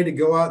just afraid to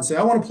go out and say,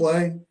 I want to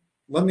play,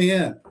 let me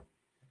in.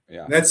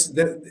 Yeah.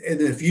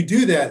 And if you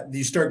do that,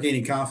 you start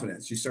gaining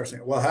confidence. You start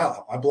saying, well,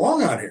 how I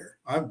belong out here.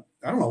 I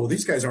don't know. Well,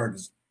 these guys aren't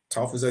as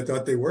tough as I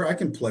thought they were. I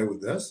can play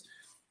with this.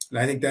 And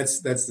I think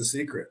that's the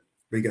secret.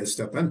 But you got to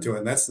step into it.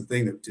 And that's the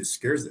thing that just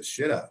scares the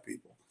shit out of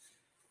people.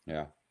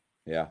 Yeah.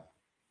 Yeah.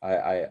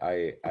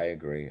 I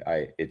agree.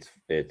 I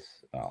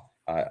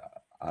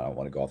don't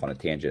want to go off on a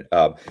tangent.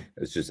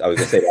 It's just, I was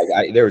gonna say,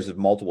 like, there was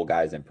multiple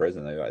guys in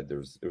prison. There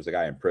was a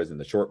guy in prison.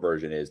 The short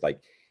version is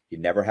like, he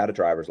never had a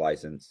driver's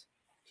license.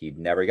 He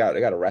never got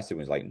arrested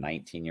when he was like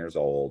 19 years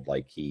old.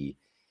 Like he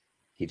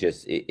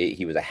was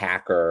a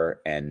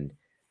hacker. And,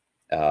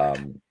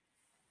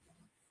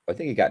 I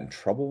think he got in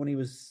trouble when he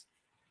was,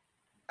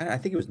 I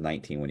think he was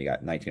 19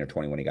 or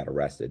 20 when he got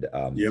arrested.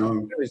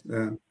 Young.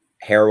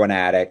 Heroin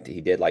addict.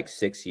 He did like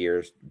 6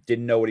 years,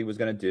 didn't know what he was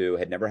going to do,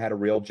 had never had a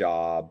real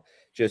job.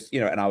 Just,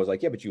 and I was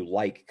like, yeah, but you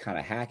like kind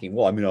of hacking.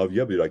 Well, I mean,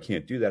 yeah, but I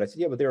can't do that. I said,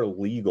 yeah, but there are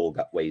legal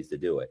ways to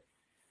do it.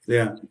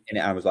 Yeah. And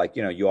I was like,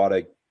 you ought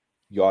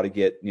to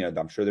get,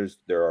 I'm sure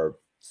there are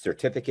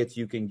certificates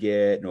you can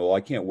get. No, I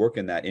can't work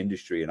in that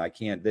industry and I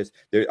can't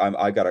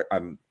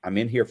I'm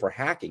in here for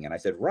hacking. And I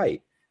said,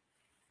 right.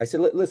 I said,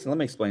 listen, let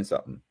me explain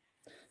something.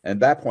 And at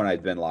that point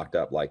I'd been locked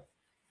up like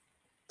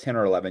 10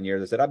 or 11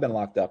 years. I said, I've been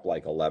locked up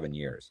like 11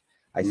 years.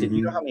 I said,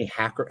 you know how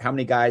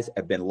many guys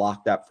have been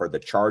locked up for the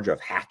charge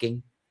of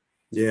hacking?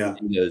 Yeah.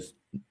 He goes,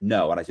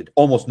 no. And I said,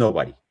 almost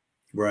nobody.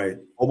 Right.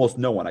 Almost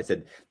no one. I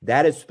said,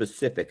 that is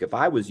specific. If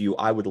I was you,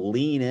 I would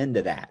lean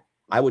into that.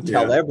 I would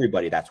tell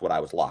everybody that's what I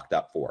was locked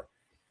up for.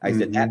 I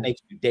said, that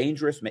makes you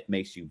dangerous,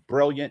 makes you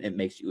brilliant, it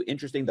makes you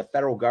interesting. The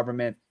federal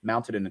government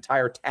mounted an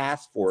entire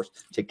task force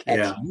to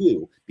catch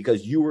you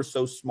because you were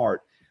so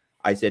smart.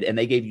 I said, and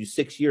they gave you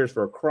 6 years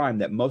for a crime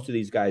that most of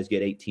these guys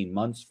get 18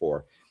 months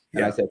for.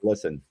 And I said,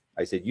 listen,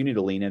 I said, you need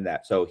to lean in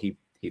that. So he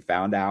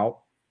found out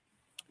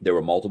there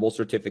were multiple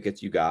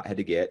certificates had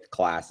to get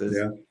classes.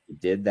 Yeah. He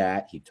did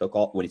that. He took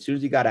as soon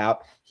as he got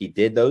out, he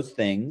did those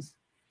things.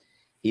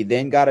 He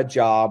then got a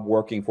job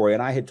working for you.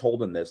 And I had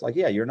told him this, like,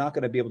 yeah, you're not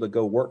going to be able to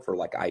go work for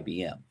like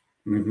IBM.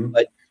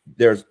 But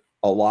there's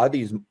a lot of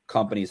these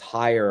companies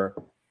hire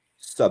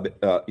sub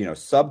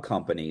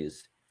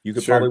companies You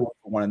could Sure. probably work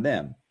for one of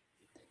them.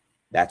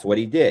 That's what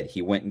he did.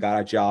 He went and got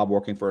a job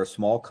working for a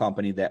small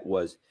company that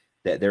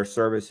their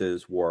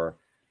services were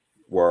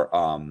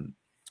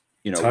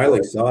It's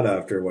highly sought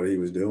after what he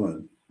was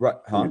doing. Right,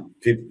 huh?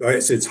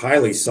 It's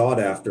highly sought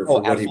after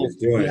for what he was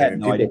doing. He had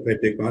and no people idea.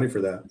 pay big money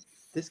for that.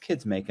 This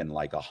kid's making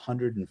like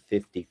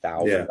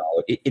 $150,000, Yeah.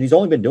 and he's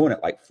only been doing it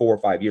like 4 or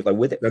 5 years. Like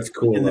with it, That's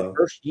cool. in the though.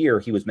 first year,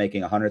 he was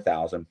making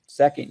 100,000.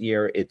 Second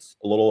year, it's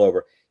a little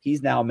over.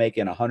 He's now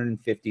making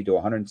 $150,000 to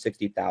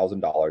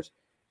 $160,000.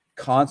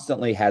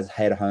 Constantly has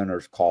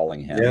headhunters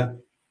calling him. Yeah.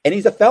 And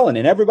he's a felon,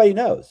 and everybody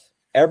knows.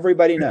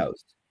 Everybody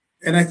knows.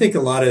 And I think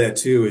a lot of that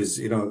too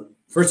is,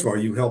 first of all,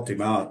 you helped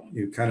him out.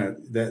 You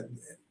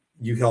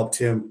helped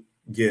him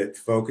get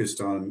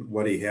focused on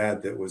what he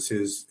had that was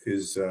his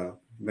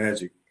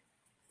magic.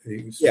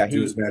 He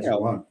was magic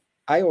wand.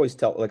 I always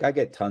tell, like, I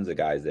get tons of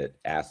guys that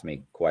ask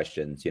me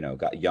questions,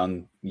 got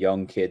young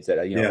kids that,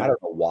 I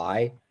don't know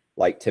why.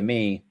 Like, to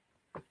me,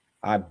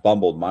 I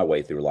bumbled my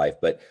way through life,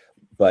 but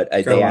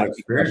they ask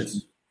me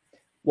questions.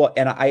 Well,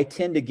 and I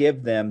tend to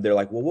give them, they're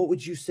like, well, what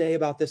would you say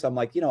about this? I'm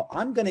like,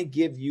 I'm going to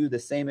give you the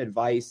same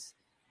advice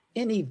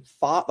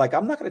like,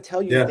 I'm not going to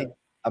tell you anything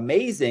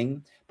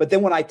amazing, but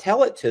then when I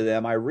tell it to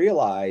them, I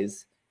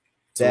realize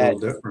that, a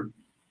little different.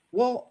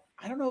 Well,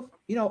 I don't know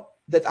if,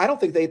 that I don't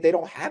think they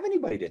don't have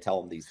anybody to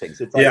tell them these things.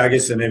 It's like, I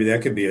guess that maybe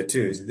that could be it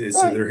too.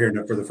 They're hearing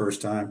it for the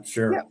first time.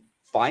 Sure. Yeah.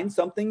 Find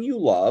something you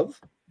love.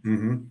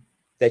 Mm-hmm.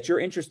 That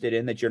you're interested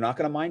in, that you're not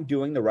going to mind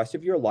doing the rest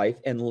of your life,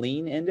 and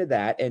lean into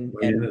that and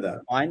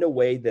find a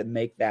way that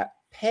make that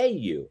pay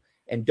you,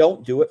 and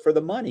don't do it for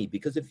the money,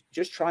 because if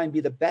just try and be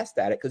the best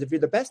at it, because if you're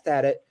the best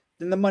at it,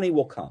 then the money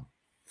will come.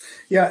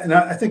 Yeah. And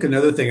I think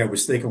another thing I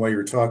was thinking while you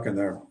were talking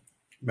there,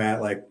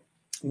 Matt, like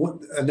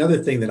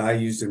another thing that I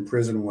used in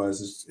prison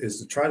is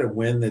to try to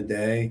win the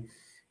day.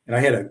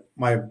 And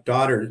my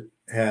daughter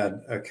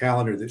had a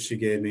calendar that she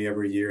gave me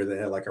every year that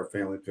had like our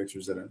family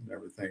pictures in it and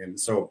everything. And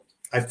so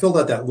I filled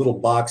out that little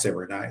box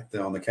every night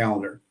on the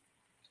calendar.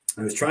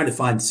 I was trying to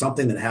find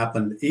something that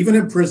happened, even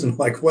in prison,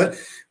 like what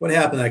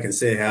happened. I can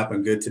say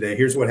happened good today.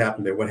 Here's what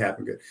happened today. What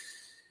happened good.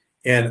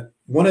 And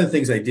one of the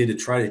things I did to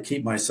try to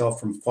keep myself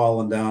from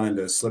falling down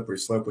into a slippery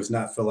slope was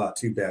not fill out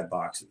 2 bad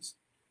boxes.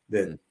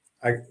 That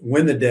I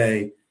win the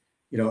day,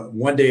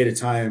 one day at a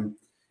time.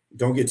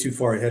 Don't get too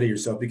far ahead of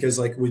yourself, because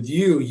like with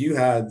you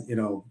had,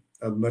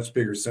 a much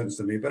bigger sentence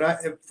than me.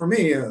 But for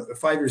me, a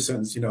 5-year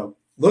sentence,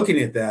 looking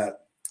at that,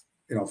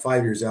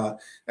 5 years out,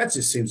 that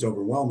just seems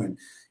overwhelming.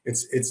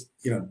 It's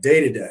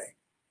day to day,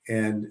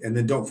 and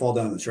then don't fall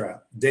down the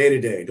trap. Day to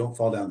day, don't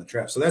fall down the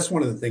trap. So that's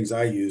one of the things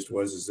I used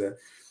is that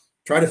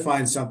try to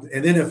find something.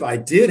 And then if I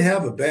did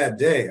have a bad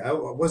day, I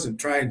wasn't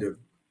trying to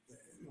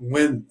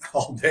win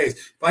all days.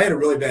 If I had a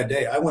really bad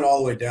day, I went all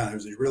the way down. It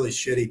was a really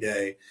shitty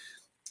day,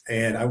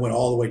 and I went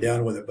all the way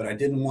down with it. But I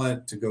didn't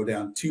want to go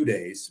down 2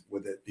 days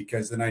with it,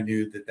 because then I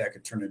knew that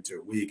could turn into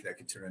a week, that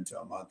could turn into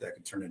a month, that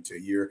could turn into a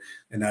year.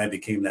 And I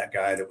became that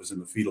guy that was in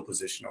the fetal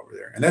position over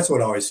there. And that's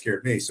what always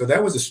scared me. So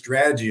that was a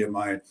strategy of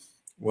mine,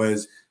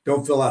 was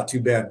don't fill out 2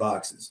 bad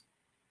boxes.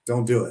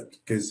 Don't do it,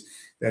 because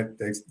that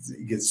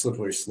you get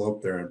slippery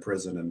slope there in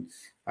prison. And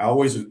I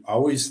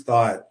always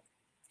thought,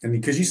 and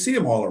because you see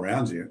them all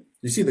around you,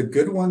 you see the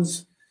good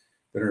ones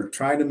that are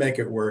trying to make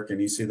it work, and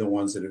you see the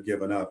ones that have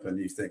given up, and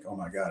you think, oh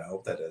my God, I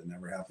hope that doesn't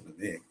ever happen to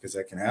me, because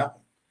that can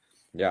happen.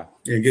 Yeah.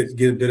 You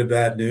get a bit of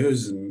bad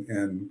news,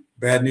 and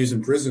bad news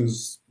in prison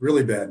is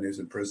really bad news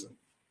in prison.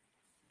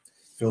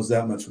 Feels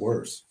that much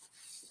worse.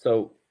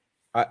 So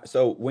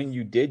when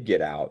you did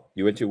get out,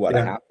 you went to what,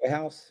 a halfway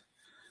house?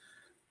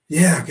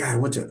 Yeah, God, I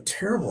went to a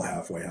terrible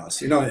halfway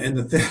house. And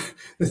the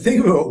thing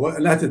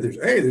about, not that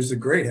there's a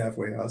great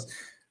halfway house.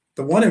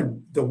 The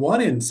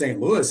one in St.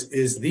 Louis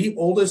is the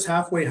oldest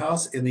halfway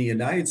house in the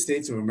United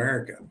States of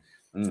America.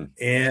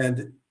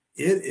 And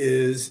it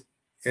is,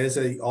 as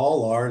they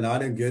all are,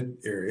 not in good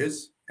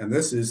areas. And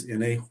this is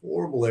in a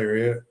horrible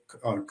area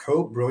on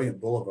Cote Brilliant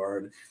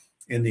Boulevard,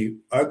 in the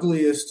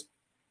ugliest,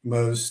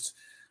 most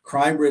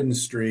crime-ridden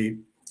street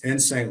in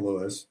St.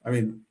 Louis. I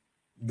mean,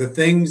 the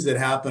things that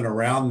happen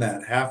around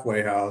that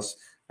halfway house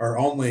are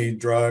only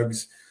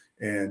drugs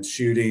and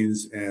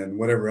shootings and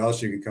whatever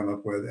else you can come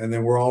up with. And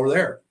then we're all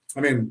there. I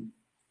mean,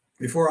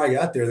 before I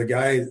got there, the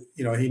guy,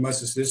 he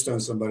must have snitched on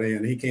somebody,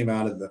 and he came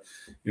out of the,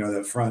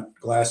 the front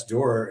glass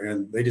door,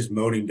 and they just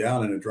mowed him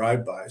down in a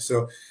drive-by.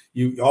 So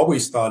you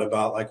always thought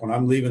about, like, when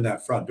I'm leaving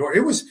that front door,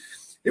 it was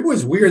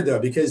weird though,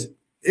 because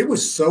it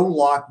was so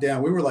locked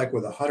down. We were like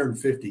with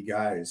 150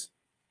 guys,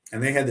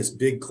 and they had this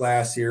big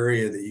glass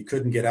area that you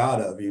couldn't get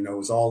out of, it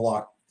was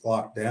all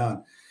locked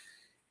down.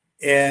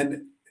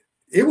 And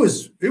it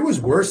was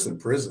worse than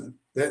prison.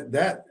 And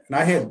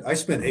I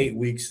spent 8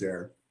 weeks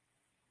there.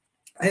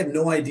 I had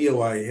no idea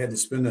why I had to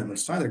spend that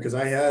much time there, because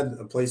I had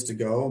a place to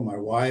go. My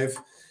wife,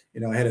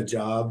 I had a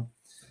job,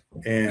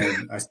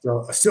 and I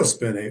still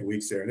spent 8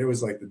 weeks there. And it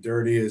was like the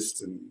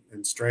dirtiest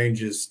and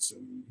strangest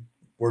and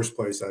worst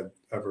place I'd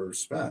ever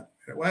spent.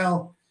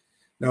 Well,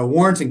 no,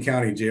 Warrenton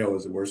County Jail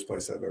was the worst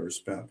place I've ever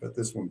spent, but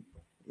this one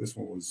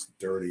was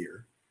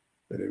dirtier.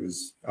 But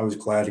I was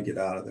glad to get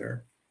out of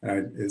there.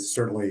 And it's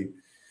certainly,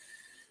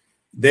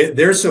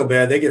 they're so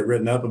bad, they get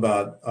written up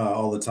about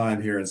all the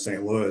time here in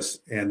St. Louis,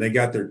 and they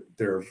got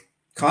their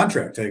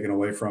contract taken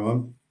away from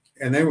them.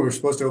 And they were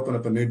supposed to open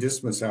up a new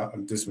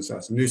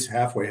a new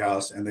halfway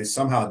house, and they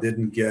somehow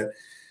didn't get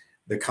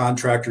the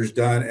contractors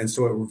done, and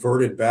so it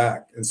reverted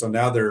back. And so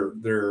now they're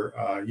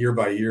year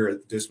by year at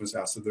the Dismas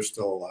house, so they're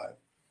still alive.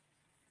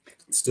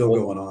 It's still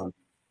going on.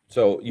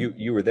 So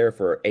you were there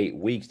for 8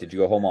 weeks. Did you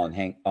go home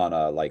on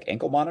a like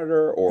ankle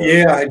monitor or?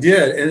 Yeah, I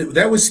did, and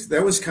that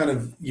was kind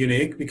of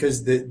unique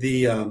because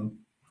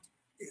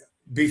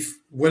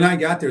when I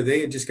got there,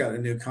 they had just got a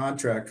new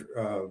contract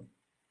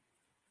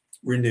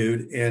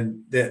renewed,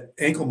 and that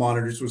ankle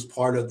monitors was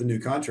part of the new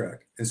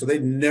contract, and so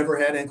they'd never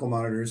had ankle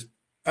monitors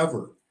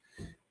ever.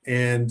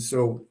 And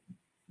so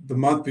the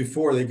month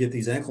before, they get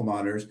these ankle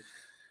monitors.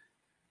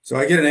 So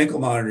I get an ankle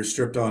monitor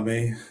stripped on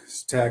me,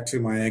 tacked to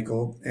my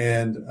ankle,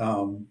 and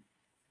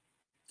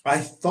I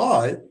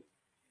thought,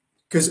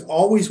 because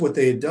always what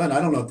they had done,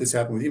 I don't know if this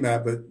happened with you,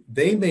 Matt, but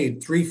they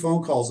made 3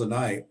 phone calls a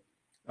night,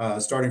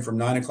 starting from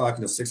 9 o'clock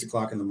until 6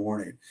 o'clock in the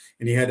morning,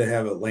 and you had to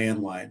have a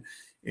landline.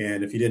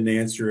 And if you didn't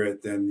answer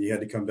it, then you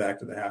had to come back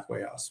to the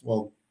halfway house.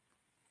 Well,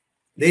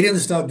 they didn't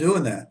stop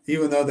doing that,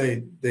 even though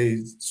they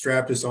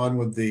strapped us on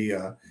with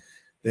the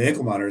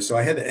ankle monitor. So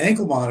I had the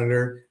ankle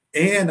monitor,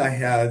 and I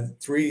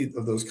had 3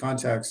 of those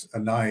contacts a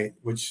night,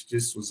 which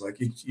just was like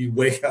you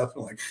wake up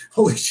and like,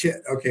 holy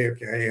shit, okay,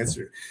 I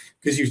answered,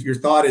 because your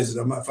thought is,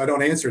 if I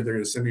don't answer, they're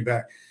going to send me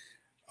back.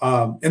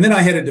 And then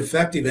I had a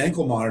defective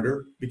ankle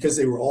monitor because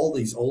they were all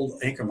these old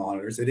ankle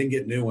monitors. They didn't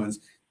get new ones.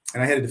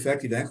 And I had a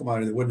defective ankle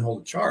monitor that wouldn't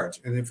hold a charge.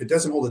 And if it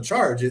doesn't hold a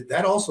charge,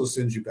 that also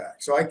sends you back.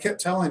 So I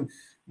kept telling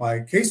my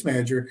case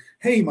manager,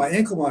 hey, my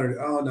ankle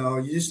monitor, oh no,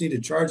 you just need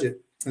to charge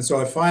it. And so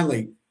I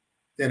finally,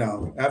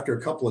 after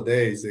a couple of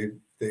days,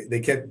 they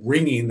kept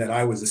ringing that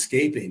I was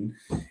escaping.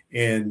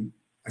 And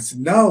I said,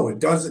 no, it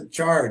doesn't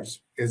charge.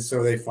 And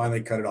so they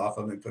finally cut it off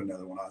and they put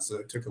another one on. So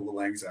it took a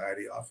little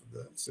anxiety off of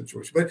the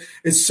situation. But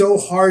it's so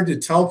hard to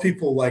tell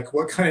people like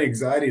what kind of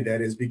anxiety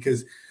that is,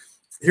 because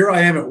here I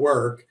am at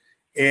work,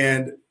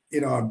 and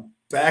I'm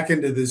back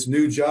into this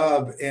new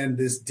job, and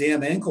this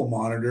damn ankle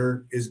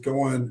monitor is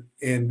going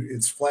and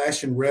it's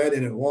flashing red,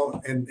 and it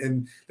won't,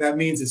 and that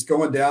means it's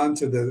going down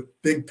to the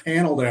big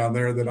panel down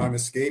there that I'm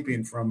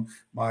escaping from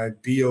my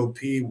BOP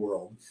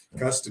world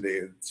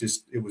custody.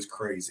 It was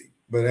crazy.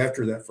 But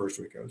after that first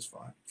week, I was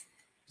fine.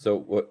 So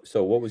what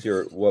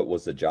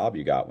was the job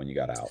you got when you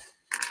got out?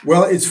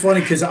 Well, it's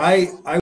funny because I